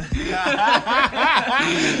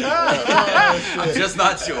 I'm just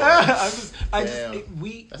not sure.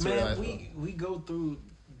 We go through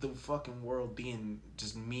the fucking world being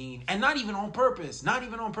just mean and not even on purpose.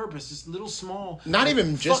 Just little small. Not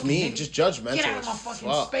even just mean, niggas. just judgmental. Get out of my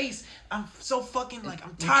fucking space. I'm so fucking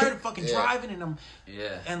I'm tired of fucking driving and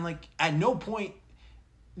and like at no point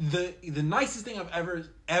the nicest thing I've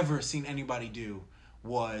ever seen anybody do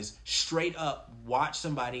was straight up watch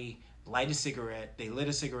somebody light a cigarette. They lit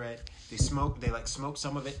a cigarette. They smoked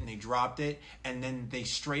some of it and they dropped it. And then they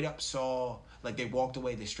straight up saw, like they walked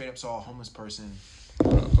away. They straight up saw a homeless person.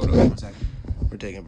 Hold on. 1 second. We're taking